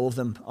case for all of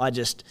them. I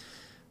just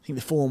think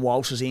the form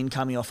Walsh is in,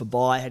 coming off a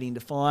bye, heading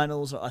into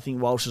finals. I think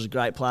Walsh is a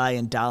great play,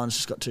 and Dallin's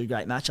just got 2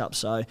 great matchups.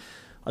 So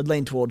I'd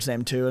lean towards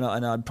them too,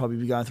 and I'd probably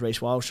be going for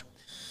Reece Walsh.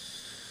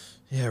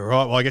 Yeah,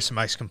 right. Well, I guess it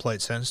makes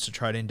complete sense to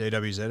trade in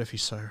DWZ if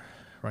he's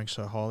ranked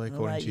so highly,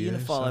 according to you. You're going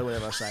to follow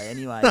whatever I say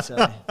anyway,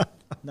 so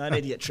no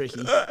need to get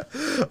tricky.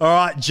 All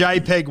right,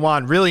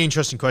 JPEG1. Really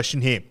interesting question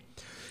here.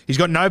 He's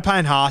got no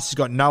Payne Haas. He's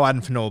got no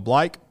Adam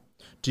Fanua-Blake.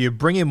 Do you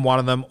bring in one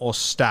of them or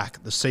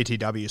stack the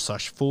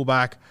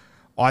CTW/fullback?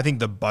 I think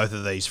that both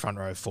of these front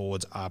row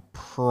forwards are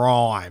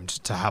primed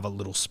to have a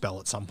little spell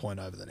at some point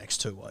over the next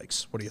 2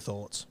 weeks. What are your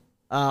thoughts?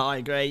 I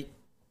agree.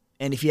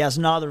 And if he has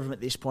neither of them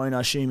at this point,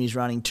 I assume he's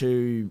running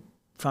 2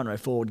 front row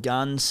forward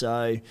guns.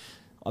 So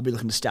I'll be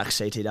looking to stack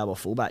CTW or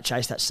fullback,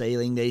 chase that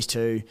ceiling. These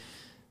two,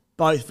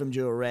 both of them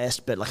due a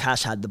rest, but like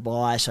Hash had the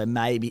bye, so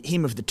maybe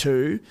him of the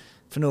 2,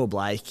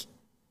 Fanua-Blake,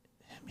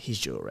 he's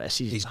due a rest.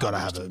 He's got to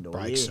have a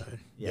break year. soon.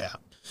 Yeah.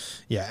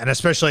 Yeah, and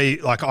especially,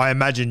 like, I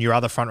imagine your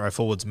other front row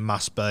forwards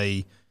must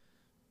be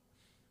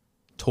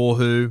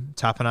Tohu,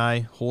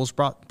 Tapane,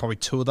 Horsburgh, probably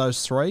 2 of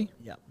those 3.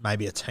 Yeah.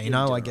 Maybe a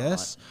Tino, I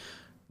guess.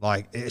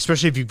 Right. Like,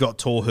 especially if you've got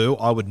Tohu,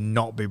 I would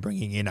not be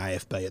bringing in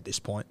AFB at this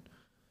point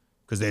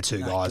because they're 2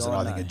 guys that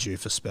I think are due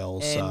for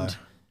spells. And so,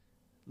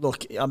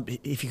 look,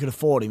 if you could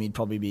afford him, he'd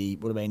probably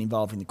would have been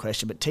involved in the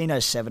question. But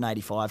Tino's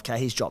 $785K.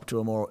 He's dropped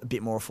to a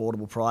bit more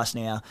affordable price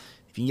now.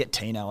 If you can get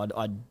Tino,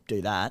 I'd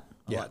do that.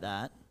 I like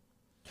that.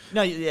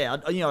 No, yeah,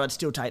 I'd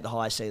still take the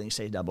high ceiling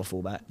CW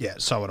fullback. yeah,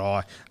 so would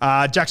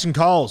I. Jackson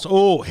Coles.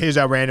 Oh, here's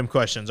our random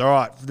questions. All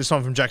right, this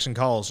one from Jackson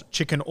Coles.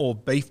 Chicken or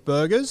beef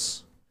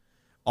burgers?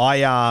 I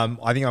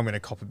think I'm going to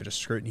cop a bit of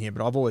scrutiny here,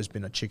 but I've always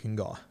been a chicken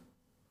guy.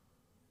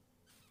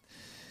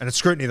 And it's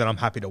scrutiny that I'm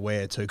happy to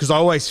wear too, because I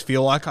always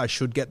feel like I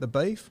should get the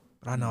beef,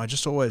 but I don't know, I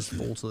just always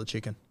fall to the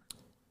chicken.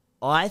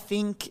 I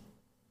think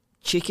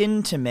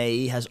chicken to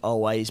me has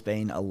always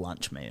been a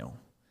lunch meal.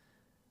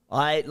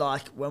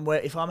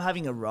 If I'm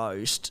having a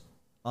roast,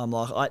 I'm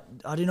like,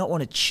 I do not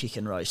want a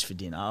chicken roast for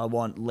dinner. I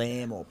want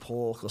lamb or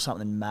pork or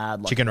something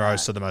mad like Chicken that.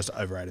 roasts are the most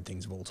overrated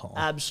things of all time.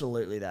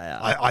 Absolutely they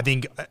are. I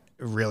think, a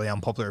really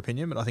unpopular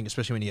opinion, but I think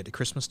especially when you get to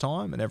Christmas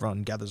time and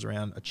everyone gathers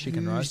around a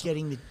chicken Who's roast.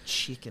 getting the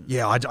chicken?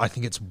 Yeah, I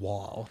think it's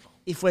wild.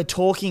 If we're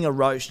talking a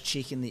roast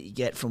chicken that you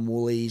get from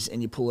Woolies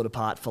and you pull it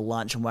apart for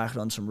lunch and whack it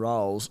on some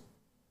rolls,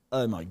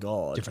 oh my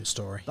God. Different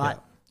story.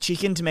 But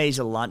chicken to me is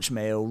a lunch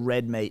meal,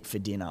 red meat for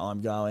dinner.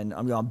 I'm going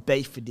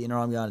beef for dinner,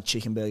 I'm going a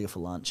chicken burger for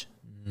lunch.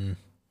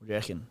 What do you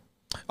reckon?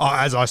 Oh,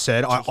 as I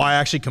said, I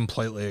actually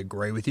completely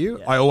agree with you.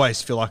 Yeah. I always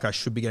feel like I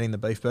should be getting the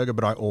beef burger,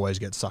 but I always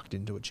get sucked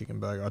into a chicken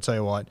burger. I'll tell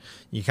you what,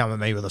 you come at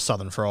me with a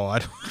Southern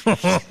fried.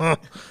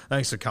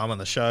 Thanks for coming.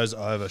 The show's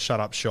over.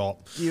 Shut up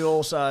shop. Do you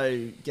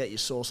also get your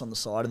sauce on the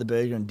side of the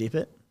burger and dip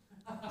it?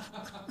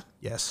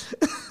 Yes.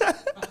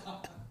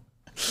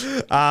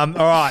 All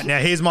right, now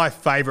here's my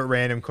favourite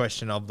random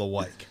question of the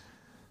week.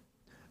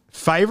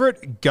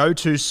 Favourite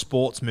go-to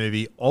sports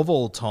movie of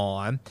all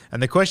time?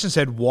 And the question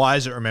said, why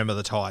is it Remember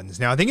the Titans?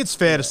 Now, I think it's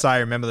fair to say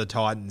Remember the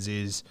Titans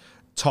is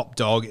top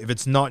dog. If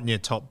it's not in your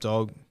top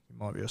dog, it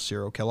might be a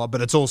serial killer,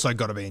 but it's also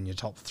got to be in your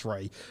top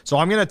 3. So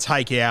I'm going to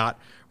take out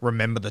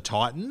Remember the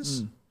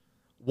Titans.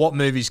 What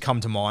movies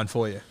come to mind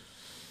for you?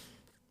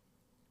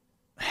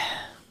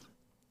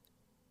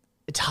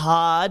 It's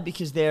hard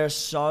because there are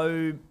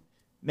so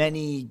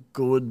many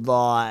good,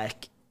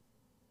 comedy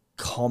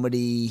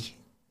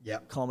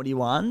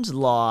ones,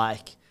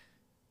 like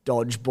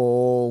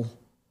Dodgeball,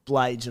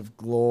 Blades of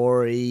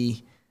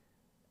Glory.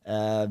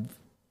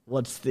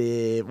 What's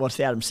the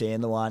Adam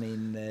Sandler one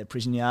in the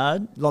Prison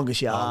Yard?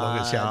 Longest Yard.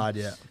 Longest Yard,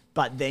 yeah.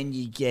 But then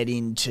you get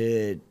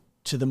into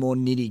the more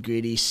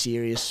nitty-gritty,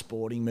 serious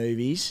sporting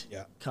movies.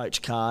 Yeah.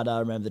 Coach Carter,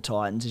 Remember the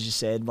Titans, as you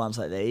said, ones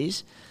like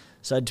these.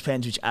 So it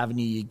depends which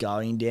avenue you're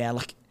going down.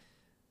 Like,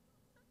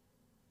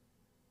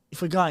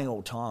 if we're going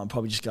all time, I'm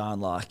probably just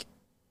going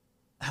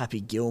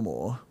Happy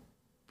Gilmore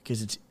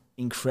because it's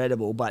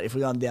incredible. But if we're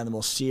going down the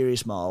more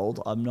serious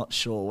mould, I'm not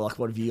sure.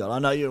 What have you got? I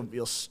know you're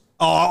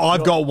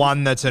I've got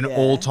one that's an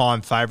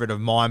all-time favourite of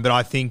mine, but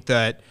I think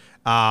that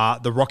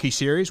The Rocky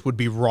series would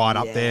be right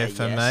up there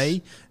for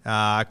me.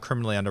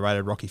 Criminally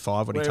underrated Rocky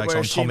 5 when he takes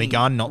on Tommy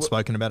Gunn, not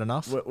spoken about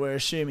enough. We're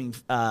assuming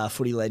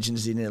footy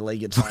legends in a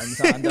league of time,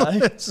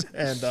 Thando.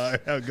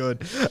 Sando, how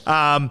good.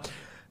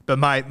 But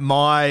mate,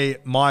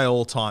 my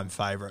all-time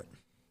favourite,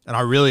 and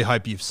I really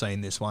hope you've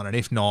seen this one, and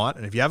if not,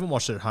 and if you haven't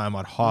watched it at home,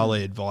 I'd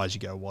highly advise you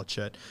go watch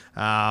it.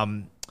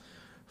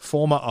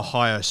 Former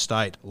Ohio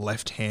State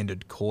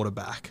left-handed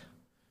quarterback,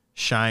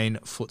 Shane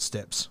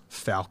Footsteps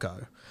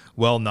Falco,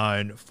 well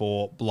known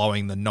for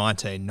blowing the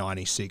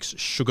 1996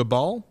 Sugar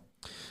Bowl.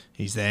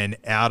 He's then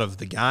out of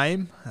the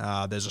game.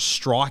 There's a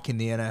strike in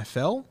the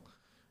NFL,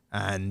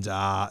 and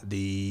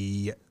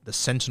the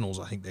Sentinels,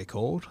 I think they're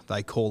called,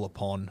 they call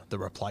upon the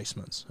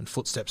replacements. And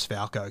Footsteps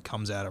Falco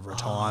comes out of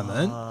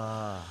retirement,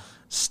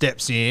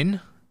 steps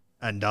in,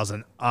 and does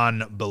an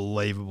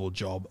unbelievable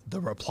job. The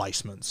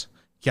replacements.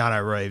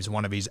 Keanu Reeves,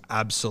 one of his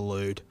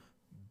absolute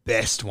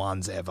best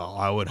ones ever.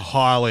 I would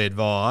highly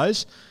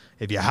advise,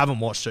 if you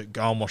haven't watched it,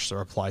 go and watch The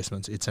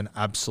Replacements. It's an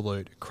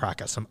absolute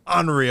cracker. Some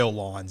unreal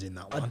lines in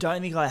that one. I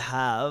don't think I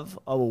have.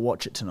 I will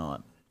watch it tonight.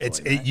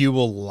 You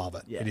will love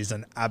it. Yeah. It is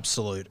an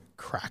absolute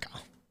cracker.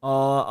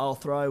 I'll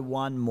throw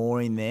one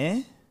more in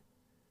there.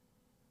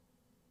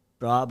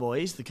 Bra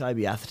Boys, the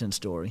Kobe Atherton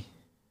story.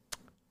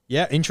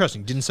 Yeah,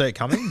 interesting. Didn't see it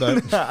coming,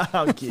 but...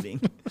 I'm kidding.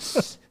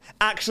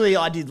 Actually,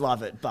 I did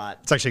love it, but...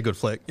 It's actually a good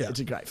flick. Yeah. It's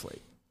a great flick.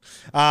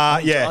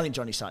 I think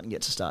Johnny Sutton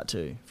gets a start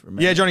too.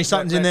 Yeah, Johnny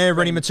Sutton's in there.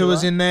 Rennie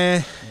Matua's in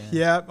there.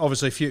 Yeah,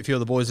 obviously a few of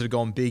the boys that have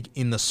gone big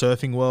in the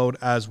surfing world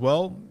as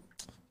well.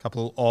 A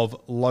couple of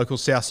local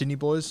South Sydney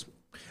boys.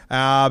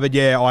 But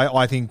yeah,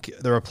 I think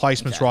The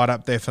Replacement's right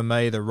up there for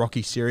me. The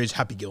Rocky series,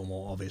 Happy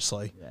Gilmore,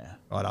 obviously. Yeah.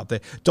 Right up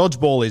there.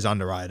 Dodgeball is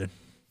underrated.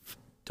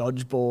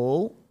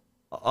 Dodgeball,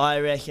 I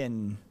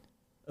reckon,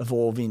 of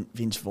all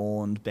Vince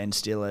Vaughn, Ben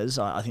Stiller's,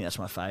 I think that's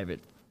my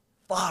favourite.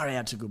 Far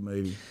out, it's a good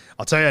movie.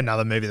 I'll tell you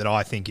another movie that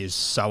I think is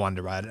so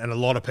underrated, and a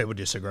lot of people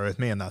disagree with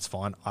me, and that's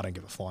fine. I don't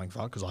give a flying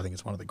fuck because I think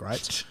it's one of the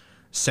greats.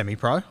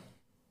 Semi-Pro.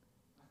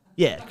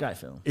 Yeah, great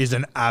film. Is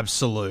an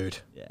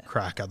absolute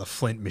cracker. The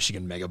Flint,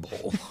 Michigan Mega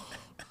Ball.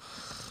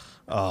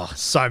 Oh,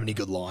 so many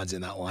good lines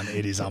in that one.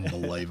 It is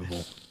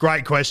unbelievable.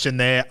 Great question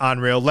there.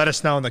 Unreal. Let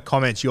us know in the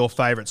comments your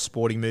favourite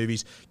sporting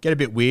movies. Get a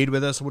bit weird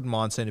with us. I wouldn't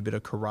mind seeing a bit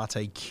of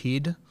Karate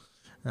Kid.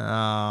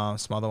 Some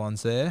other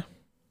ones there.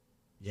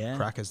 Yeah.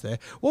 Crackers there.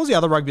 What was the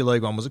other rugby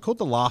league one? Was it called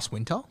The Last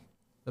Winter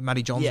that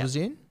Matty Johns was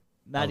in?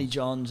 Matty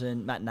Johns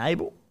and Matt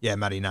Nable. Yeah,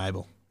 Matty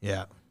Nable.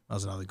 Yeah, that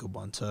was another good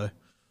one too.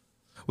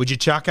 Would you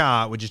chuck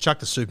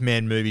the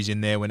Superman movies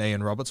in there when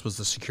Ian Roberts was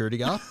the security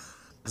guard?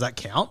 Does that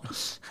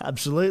count?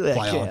 Absolutely.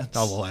 Play on.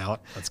 I'll allow it.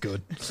 That's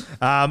good.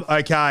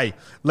 Okay,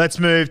 let's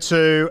move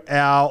to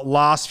our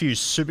last few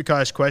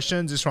Supercoast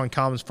questions. This one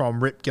comes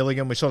from Rip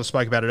Gilligan. We sort of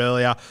spoke about it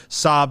earlier.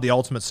 Saab, the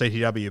ultimate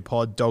CTW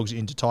pod, dogs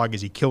into Tigers.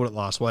 He killed it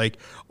last week.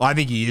 I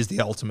think he is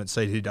the ultimate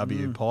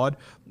CTW pod.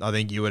 I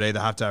think you would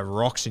either have to have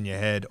rocks in your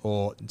head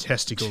or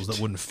testicles that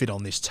wouldn't fit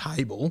on this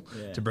table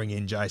to bring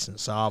in Jason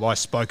Saab. I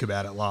spoke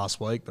about it last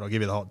week, but I'll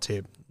give you the hot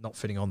tip. Not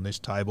fitting on this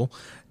table.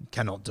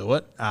 Cannot do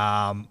it.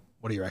 What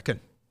do you reckon?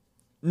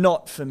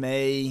 Not for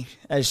me.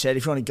 As I said,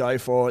 if you want to go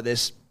for it,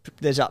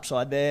 there's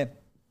upside there.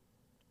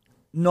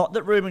 Not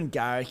that Ruben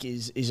Garrick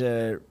is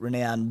a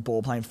renowned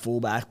ball-playing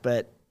fullback,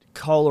 but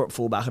Kohler at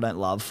fullback I don't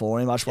love for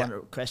him. I just want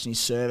to question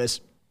his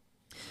service.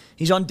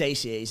 He's on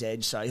DCE's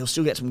edge, so he'll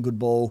still get some good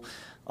ball.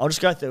 I'll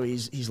just go through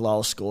his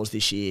lowest scores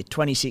this year.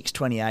 26,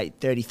 28,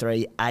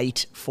 33,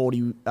 8,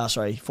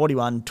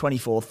 41,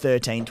 24,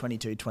 13,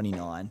 22,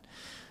 29.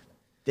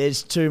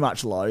 There's too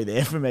much low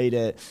there for me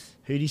to...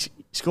 He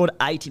scored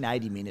 8 in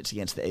 80 minutes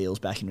against the Eels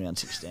back in round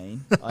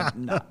 16.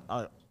 No.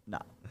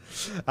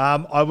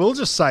 I will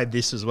just say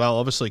this as well.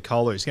 Obviously,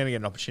 Kohler is going to get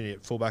an opportunity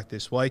at fullback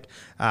this week.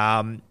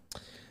 Mate,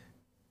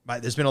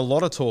 there's been a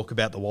lot of talk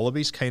about the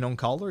Wallabies keen on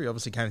Kohler. He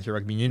obviously came through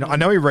rugby union. I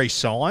know he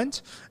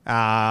re-signed.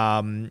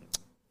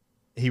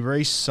 He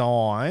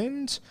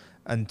re-signed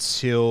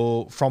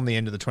until from the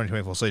end of the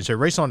 2024 season. So he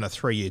re-signed a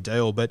 3-year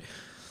deal, but...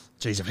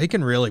 Geez, if he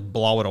can really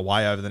blow it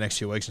away over the next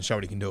few weeks and show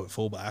what he can do at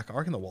fullback, I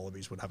reckon the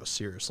Wallabies would have a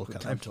serious look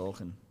at him. I'm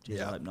talking.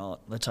 Jeez, I hope not.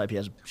 Let's hope he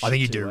has. I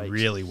think he'd do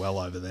really well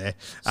over there,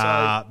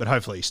 but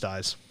hopefully he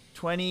stays.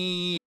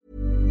 20.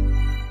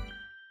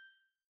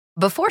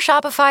 Before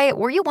Shopify,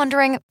 were you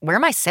wondering, where are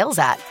my sales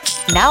at?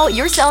 Now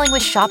you're selling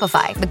with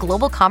Shopify, the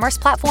global commerce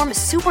platform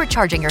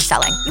supercharging your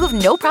selling. You have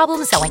no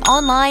problem selling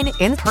online,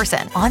 in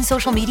person, on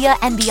social media,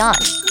 and beyond.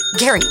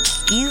 Gary,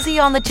 easy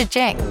on the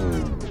cha-ching.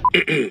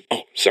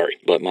 Oh, sorry,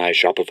 but my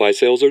Shopify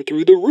sales are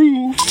through the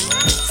roof.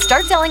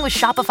 Start selling with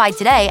Shopify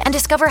today and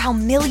discover how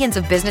millions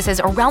of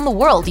businesses around the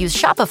world use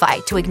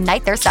Shopify to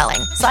ignite their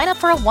selling. Sign up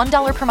for a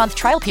 $1 per month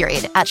trial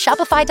period at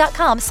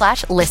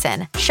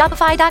shopify.com/listen.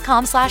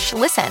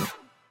 Shopify.com/listen.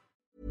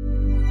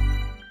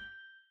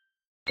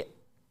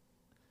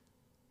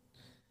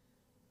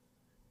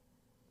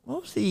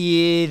 What was the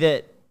year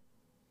that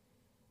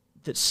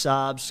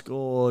Saab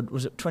scored?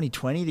 Was it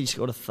 2020 that he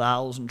scored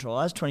 1,000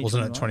 tries?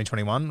 Wasn't it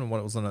 2021?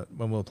 Wasn't it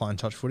when we were playing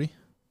touch footy?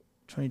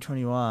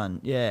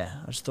 2021, yeah.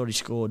 I just thought he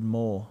scored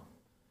more.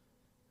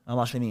 I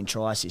must be thinking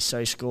try assist. So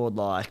he scored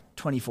like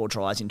 24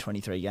 tries in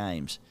 23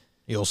 games.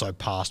 He also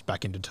passed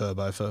back into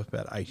Turbo for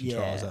about 80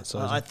 tries that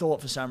season. I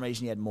thought for some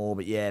reason he had more,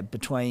 but yeah,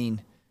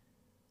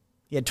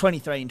 he had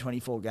 23 in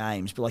 24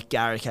 games, but like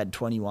Garrick had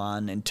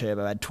 21 and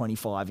Turbo had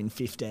 25 in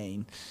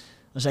 15.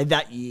 I say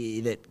that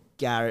year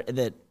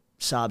that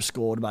Saab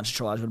scored a bunch of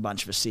tries with a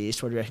bunch of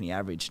assists. What do you reckon he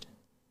averaged?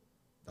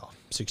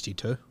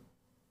 62.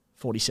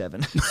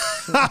 47.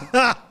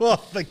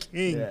 Well, the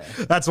king. Yeah.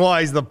 That's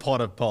why he's the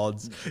pot of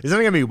pods. Isn't it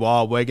going to be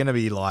wild? We're going to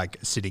be like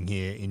sitting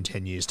here in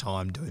 10 years'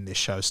 time doing this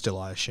show still,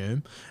 I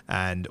assume,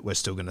 and we're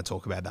still going to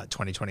talk about that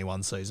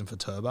 2021 season for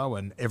Turbo,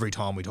 and every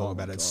time we talk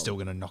about it, it's still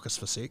going to knock us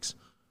for 6.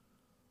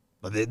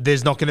 But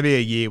there's not going to be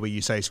a year where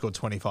you say he scored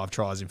 25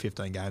 tries in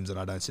 15 games and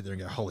I don't sit there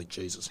and go, holy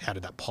Jesus, how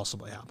did that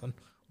possibly happen?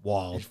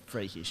 Wild. It's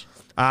freakish.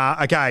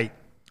 Okay.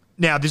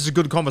 Now, this is a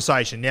good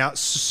conversation. Now,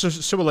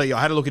 Suaalii, I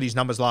had a look at his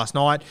numbers last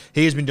night.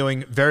 He has been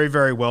doing very,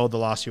 very well the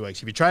last few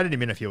weeks. If you traded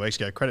him in a few weeks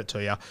ago, credit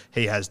to you,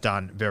 he has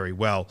done very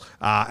well.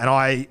 And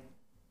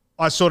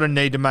I sort of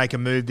need to make a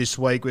move this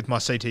week with my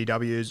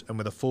CTWs and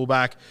with a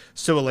fullback.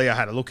 Suaalii, I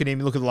had a look at him.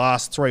 Look at the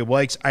last 3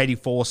 weeks,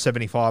 84,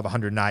 75,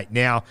 108.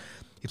 Now,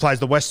 he plays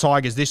the West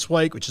Tigers this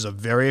week, which is a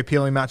very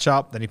appealing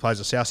matchup. Then he plays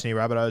the South Sydney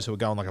Rabbitohs, who are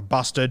going like a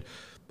busted.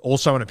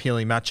 Also an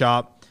appealing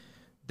matchup.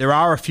 There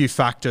are a few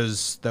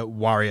factors that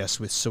worry us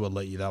with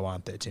Suaalii, though,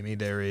 aren't there, Timmy?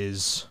 There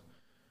is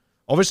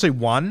obviously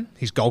one,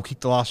 he's goal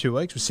kicked the last few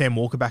weeks with Sam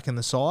Walker back in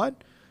the side.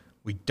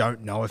 We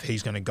don't know if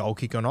he's going to goal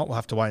kick or not. We'll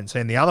have to wait and see.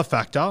 And the other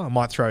factor, I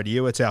might throw to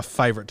you, it's our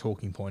favourite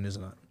talking point,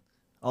 isn't it?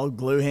 Old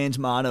glue hands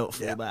Manu at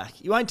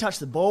fullback. You won't touch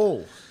the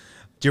ball.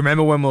 Do you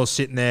remember when we were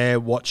sitting there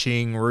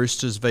watching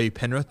Roosters v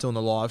Penrith on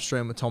the live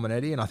stream with Tom and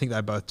Eddie, and I think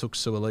they both took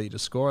Suaalii to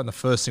score, and the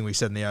first thing we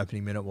said in the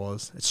opening minute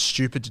was, it's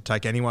stupid to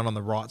take anyone on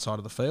the right side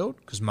of the field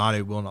because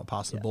Manu will not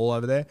pass the ball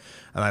over there,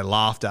 and they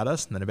laughed at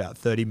us, and then about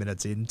 30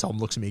 minutes in, Tom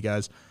looks at me and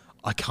goes,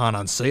 I can't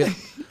unsee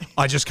it.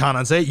 I just can't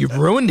unsee it. You've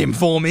ruined him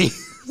for me.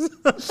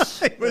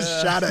 It was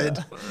shattered.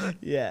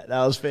 Yeah,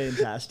 that was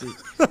fantastic.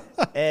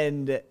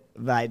 And,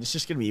 mate, it's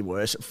just going to be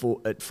worse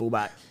at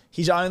fullback.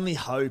 His only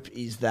hope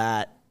is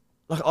that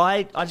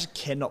I just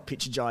cannot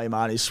picture Joey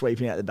Manu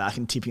sweeping out the back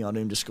and tipping on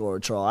him to score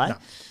a try. No.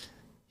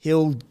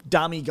 He'll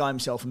dummy go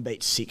himself and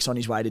beat 6 on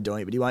his way to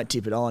doing it, but he won't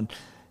tip it on.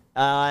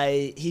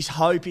 His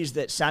hope is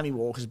that Sammy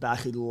Walker's back,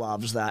 who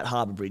loves that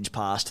Harbour Bridge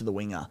pass to the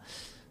winger.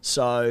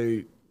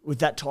 So with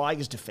that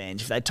Tigers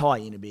defence, if they tie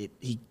in a bit,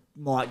 he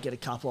might get a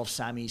couple off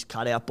Sammy's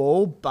cutout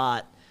ball,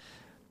 but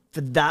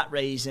for that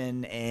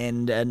reason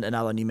and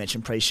another one you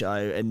mentioned pre-show,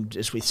 and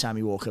just with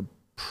Sammy Walker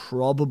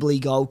probably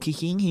goal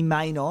kicking, he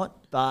may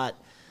not, but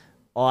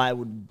I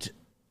wouldn't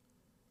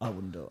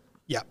do it.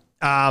 Yeah.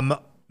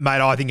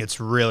 Mate, I think it's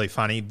really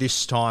funny.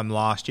 This time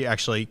last year,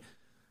 actually,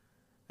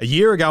 a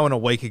year ago and a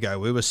week ago,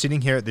 we were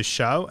sitting here at this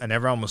show and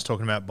everyone was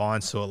talking about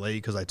buying Suaalii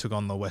because they took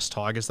on the West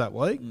Tigers that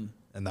week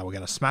and they were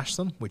going to smash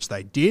them, which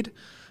they did.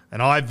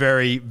 And I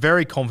very,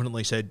 very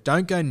confidently said,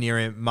 don't go near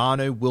him.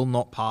 Manu will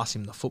not pass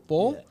him the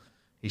football. Yeah.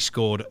 He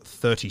scored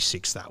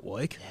 36 that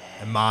week.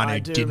 Yeah, and Manu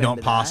did not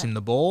pass him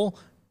the ball.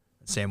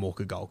 And Sam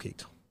Walker goal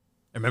kicked.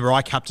 Remember,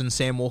 I captained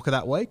Sam Walker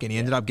that week, and he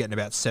ended up getting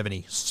about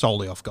 70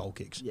 solely off goal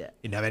kicks. Yeah.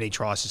 He didn't have any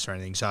try assists or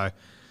anything. So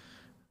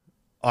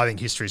I think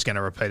history is going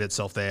to repeat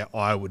itself there.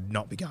 I would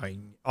not be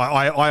going.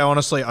 I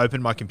honestly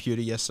opened my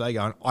computer yesterday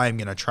going, I am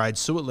going to trade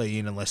Suaalii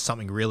in unless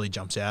something really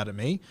jumps out at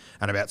me.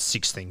 And about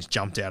 6 things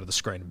jumped out of the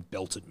screen and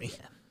belted me.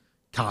 Yeah.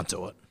 Can't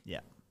do it.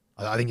 Yeah.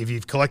 I think if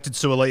you've collected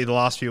Suaalii the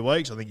last few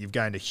weeks, I think you've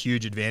gained a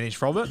huge advantage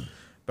from it.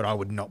 But I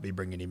would not be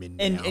bringing him in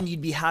now. And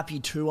you'd be happy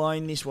to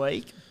own this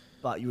week?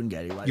 But you wouldn't go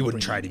anyway. You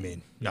wouldn't trade him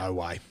in. No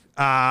way.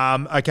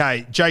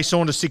 Okay, Jay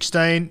Saunders,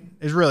 16,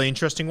 is a really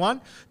interesting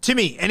one.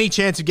 Timmy, any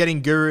chance of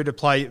getting Guru to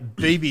play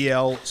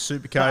BBL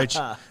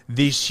Supercoach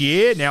this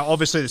year? Now,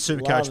 obviously, the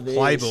Supercoach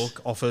playbook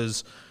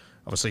offers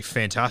obviously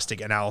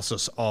fantastic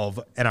analysis of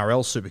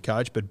NRL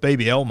Supercoach, but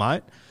BBL,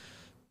 mate,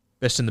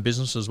 best in the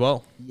business as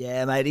well.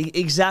 Yeah, mate,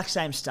 exact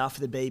same stuff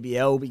for the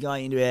BBL. We'll be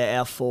going into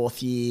our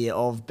 4th year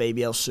of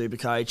BBL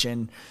Supercoach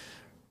and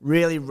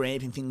really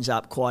ramping things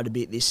up quite a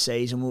bit this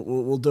season.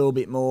 We'll do a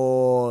bit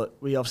more.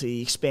 We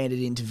obviously expanded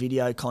into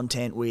video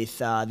content with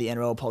the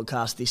NRL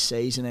podcast this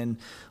season, and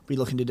we'll be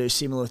looking to do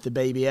similar with the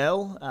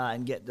BBL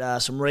and get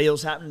some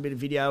reels happening, a bit of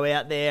video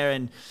out there,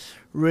 and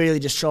really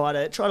just try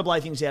to blow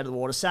things out of the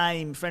water.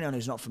 Same, for anyone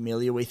who's not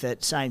familiar with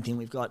it, same thing.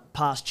 We've got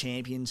past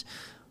champions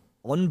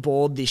on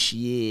board this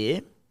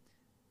year.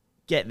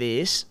 Get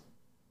this.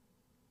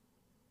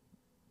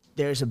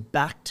 There is a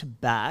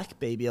back-to-back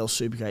BBL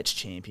Supercoach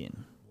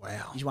champion.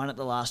 Wow. He's won it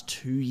the last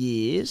 2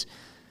 years.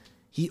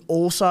 He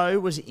also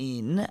was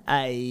in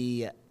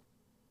an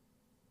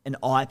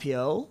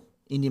IPL,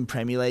 Indian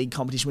Premier League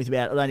competition with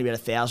only about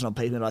 1,000 odd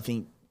people, I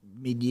think,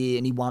 mid-year,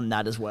 and he won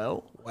that as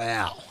well.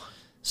 Wow.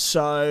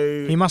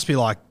 So he must be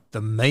like the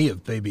me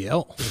of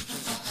BBL.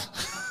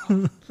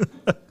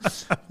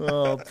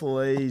 Oh,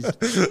 please.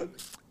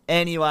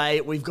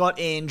 Anyway, we've got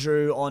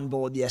Andrew on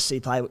board the SC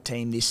Playbook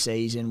team this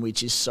season,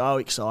 which is so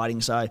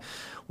exciting. So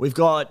we've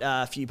got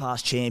a few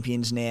past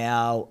champions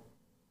now.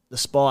 the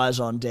Spires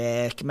on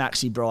deck,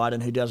 Maxi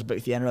Bryden, who does a bit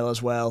with the NRL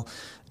as well.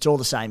 It's all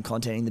the same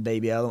content in the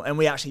BBL. And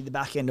we actually, the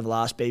back end of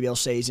last BBL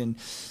season,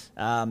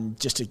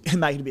 just to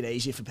make it a bit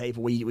easier for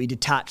people, we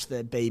detached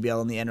the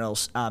BBL and the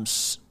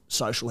NRL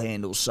social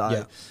handles.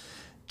 So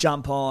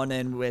jump on,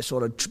 and we're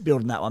sort of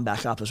building that one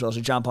back up as well.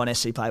 So jump on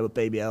SC Play with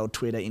BBL,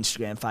 Twitter,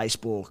 Instagram,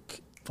 Facebook.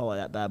 Follow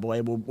that bad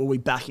boy. We'll be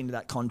back into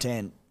that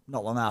content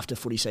not long after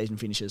footy season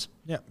finishes.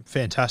 Yeah,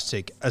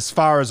 fantastic. As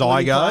far as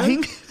I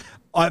go,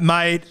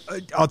 mate,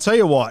 I'll tell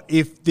you what.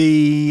 If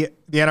the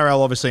NRL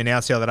obviously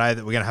announced the other day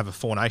that we're going to have a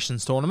Four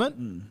Nations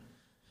tournament,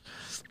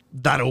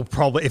 that'll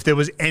probably, if there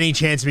was any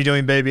chance of me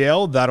doing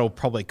BBL, that'll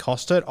probably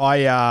cost it.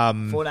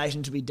 Four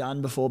Nations to be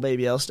done before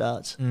BBL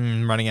starts.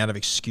 Running out of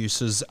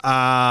excuses.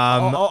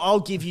 I'll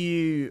give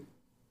you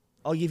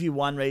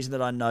one reason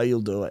that I know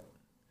you'll do it.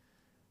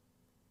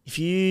 If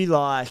you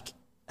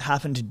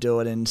happen to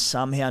do it and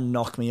somehow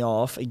knock me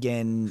off,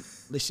 again,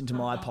 listen to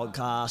my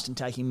podcast and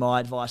taking my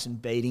advice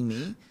and beating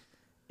me,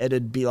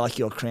 it'd be like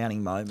your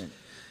crowning moment.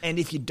 And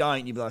if you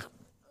don't, you'd be like,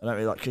 I don't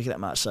really like cricket that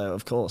much, so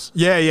of course.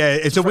 Yeah,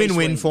 it's a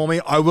win-win swing for me.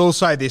 I will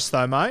say this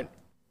though, mate.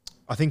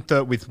 I think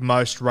that with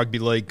most rugby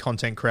league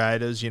content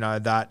creators,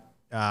 that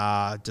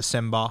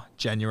December,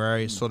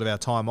 January is sort of our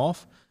time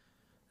off.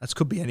 That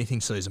could be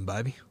anything season,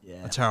 baby.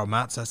 Yeah. That's Harold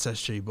Matts. That's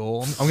SG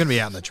Ball. I'm going to be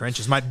out in the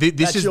trenches, mate. This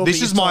That's your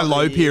is my biggest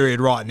low time period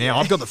right now.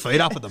 I've got the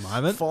feet up at the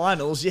moment.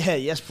 Finals,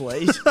 yes,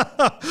 please.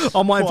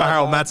 I'm waiting for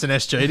Harold Matts and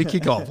SG to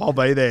kick off. I'll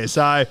be there.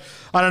 So, I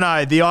don't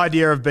know. The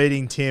idea of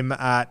beating Tim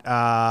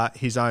at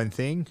his own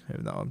thing,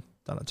 even though I've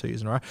done it 2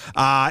 years in a row,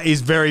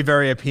 is very,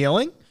 very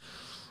appealing.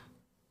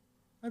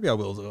 Maybe I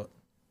will do it.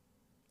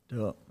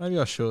 Do it. Maybe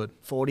I should.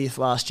 40th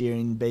last year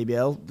in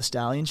BBL, the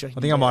Stallions. I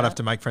think I might have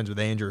to make friends with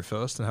Andrew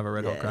first and have a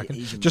red hot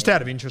cracking. Just out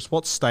of interest,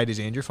 what state is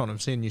Andrew from? I'm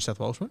seeing New South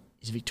Welshman.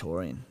 He's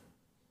Victorian.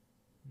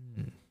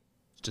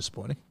 It's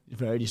disappointing.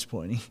 Very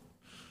disappointing.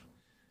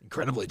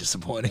 Incredibly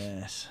disappointing.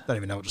 Yes. Don't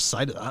even know what to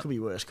say to that. Could be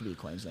worse. Could be a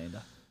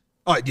Queenslander.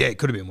 Oh, yeah, it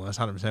could have been worse.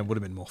 100% would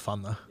have been more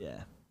fun, though.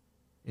 Yeah.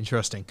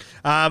 Interesting.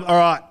 All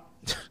right.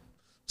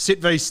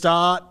 Sit v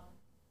start.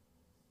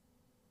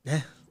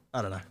 Yeah.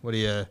 I don't know. What do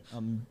you...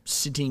 I'm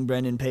sitting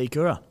Brendan P.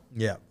 Kura.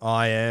 Yeah,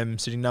 I am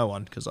sitting no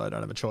one because I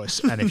don't have a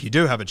choice. And if you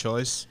do have a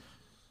choice,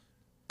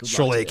 Good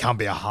surely luck it to can't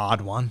be a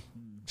hard one.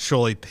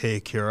 Surely P.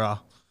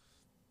 Kura.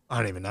 I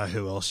don't even know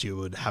who else you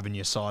would have in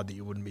your side that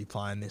you wouldn't be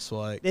playing this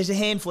week. There's a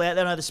handful out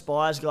there. I know the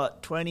Spires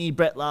got 20.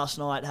 Brett last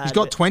night had... He's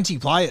got 20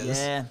 players.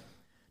 Yeah.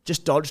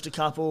 Just dodged a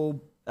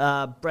couple.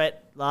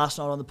 Brett last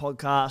night on the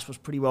podcast was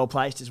pretty well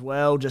placed as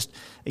well. Just,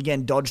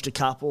 again, dodged a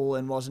couple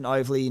and wasn't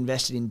overly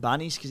invested in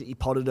bunnies because he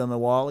potted them a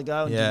while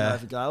ago and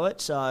didn't overgo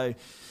it. So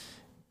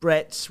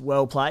Brett's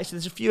well placed.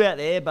 There's a few out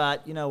there,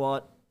 but you know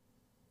what?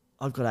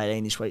 I've got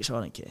 18 this week, so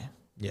I don't care.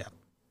 Yeah.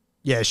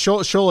 Yeah,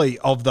 surely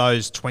of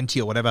those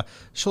 20 or whatever,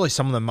 surely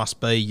some of them must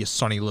be your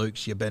Sonny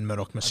Lukes, your Ben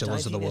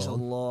Murdoch-Masillas of the There's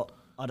world. a lot.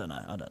 I don't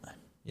know.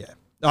 Yeah.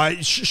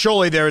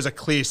 Surely there is a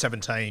clear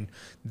 17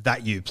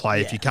 that you play.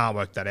 If you can't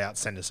work that out,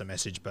 send us a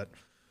message. But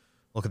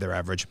look at their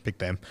average. Pick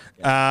them.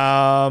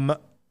 Yeah.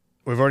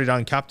 We've already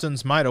done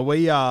captains, mate. Are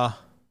we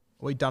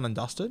done and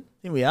dusted?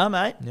 I think we are,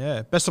 mate.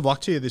 Yeah. Best of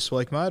luck to you this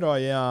week, mate.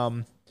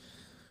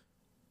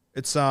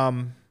 It's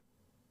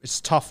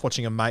tough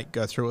watching a mate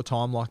go through a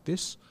time like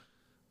this,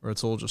 where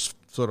it's all just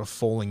sort of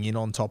falling in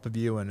on top of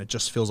you and it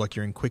just feels like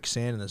you're in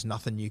quicksand and there's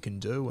nothing you can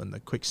do, and the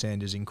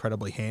quicksand is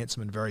incredibly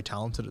handsome and very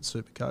talented at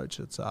Supercoach.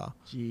 It's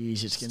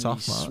going to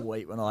be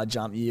sweet when I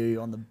jump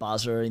you on the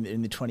buzzer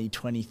in the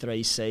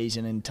 2023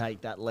 season and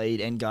take that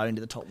lead and go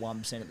into the top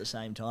 1% at the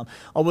same time.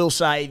 I will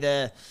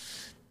say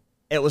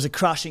it was a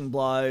crushing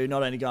blow,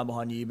 not only going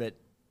behind you, but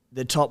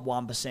the top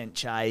 1%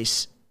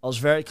 chase. I was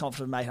very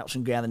confident of making up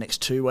some ground the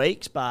next 2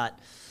 weeks, but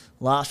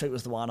last week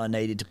was the one I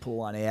needed to pull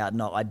one out.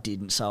 No, I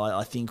didn't. So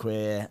I think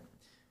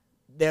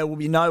there will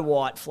be no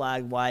white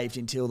flag waved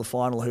until the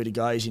final who to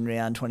goes in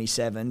round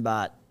 27,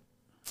 but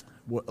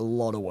a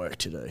lot of work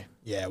to do.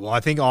 Yeah, well, I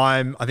think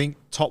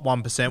top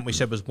 1% we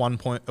said was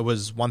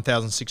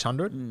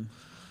 1,600.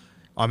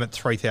 I'm at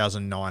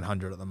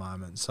 3,900 at the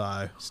moment.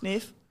 So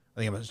sniff. I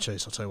think I'll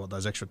tell you what,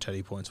 those extra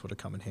Teddy points would have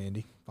come in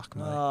handy. Fuck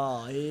me.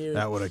 Oh, yeah.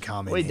 That would have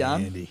come in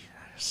done. handy.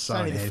 So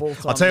only the handy. fourth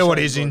time I'll tell you what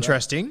we've is said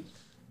interesting.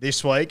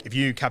 This week, if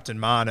you captain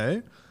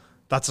Manu,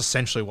 that's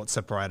essentially what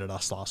separated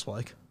us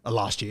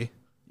last year.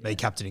 Me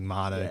captaining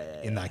Manu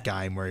in that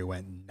game where he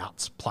went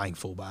nuts playing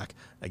fullback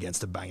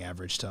against a bang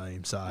average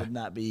team. So wouldn't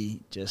that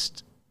be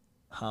just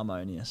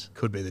harmonious?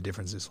 Could be the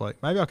difference this week.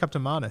 Maybe I'll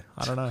captain Manu.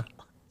 I don't know.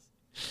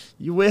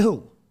 You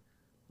will.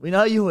 We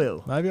know you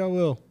will. Maybe I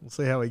will. We'll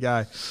see how we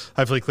go.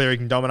 Hopefully Cleary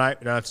can dominate.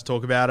 We don't have to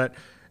talk about it.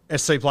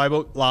 SC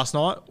Playbook last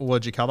night,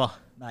 what'd you cover?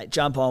 Mate,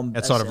 jump on.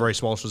 Outside of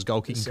Reece Walsh's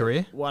goal-kicking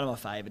career? One of my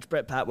favourites.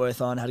 Brett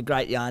Patworth on, had a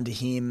great yarn to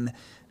him.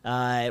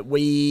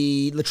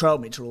 Latrell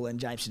Mitchell and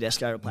James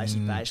Tedesco replaced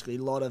him basically.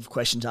 A lot of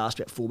questions asked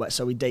about fullback,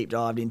 so we deep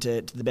dived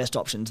into the best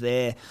options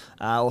there.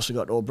 Also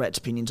got all Brett's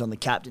opinions on the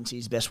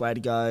captaincy's best way to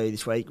go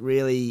this week.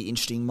 Really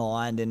interesting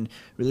mind and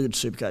really good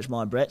Supercoach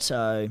mind, Brett.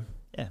 So,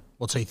 yeah.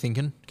 What's he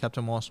thinking,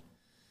 captain-wise?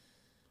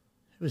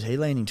 Who was he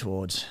leaning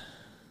towards?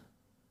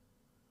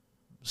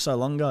 So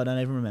long ago, I don't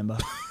even remember.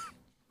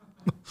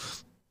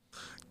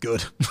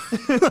 Good.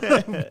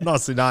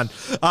 Nicely done.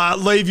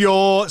 Leave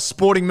your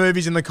sporting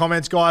movies in the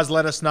comments, guys.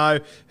 Let us know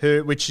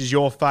which is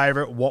your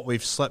favourite, what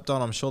we've slept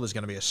on. I'm sure there's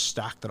going to be a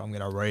stack that I'm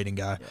going to read and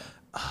go,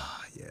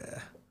 yeah.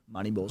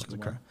 Moneyball's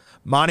good one.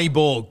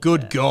 Moneyball,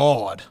 good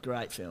God.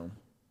 Great film.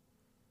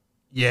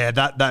 Yeah,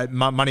 that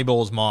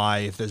Moneyball's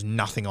if there's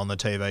nothing on the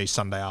TV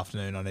Sunday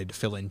afternoon, I need to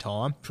fill in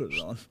time. Put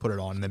it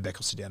on. And then Beck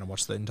will sit down and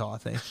watch the entire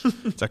thing.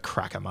 It's a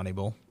cracker,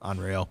 Moneyball.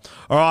 Unreal.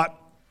 All right.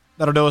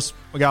 That'll do us.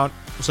 We're going.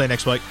 We'll see you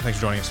next week. Thanks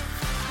for joining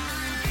us.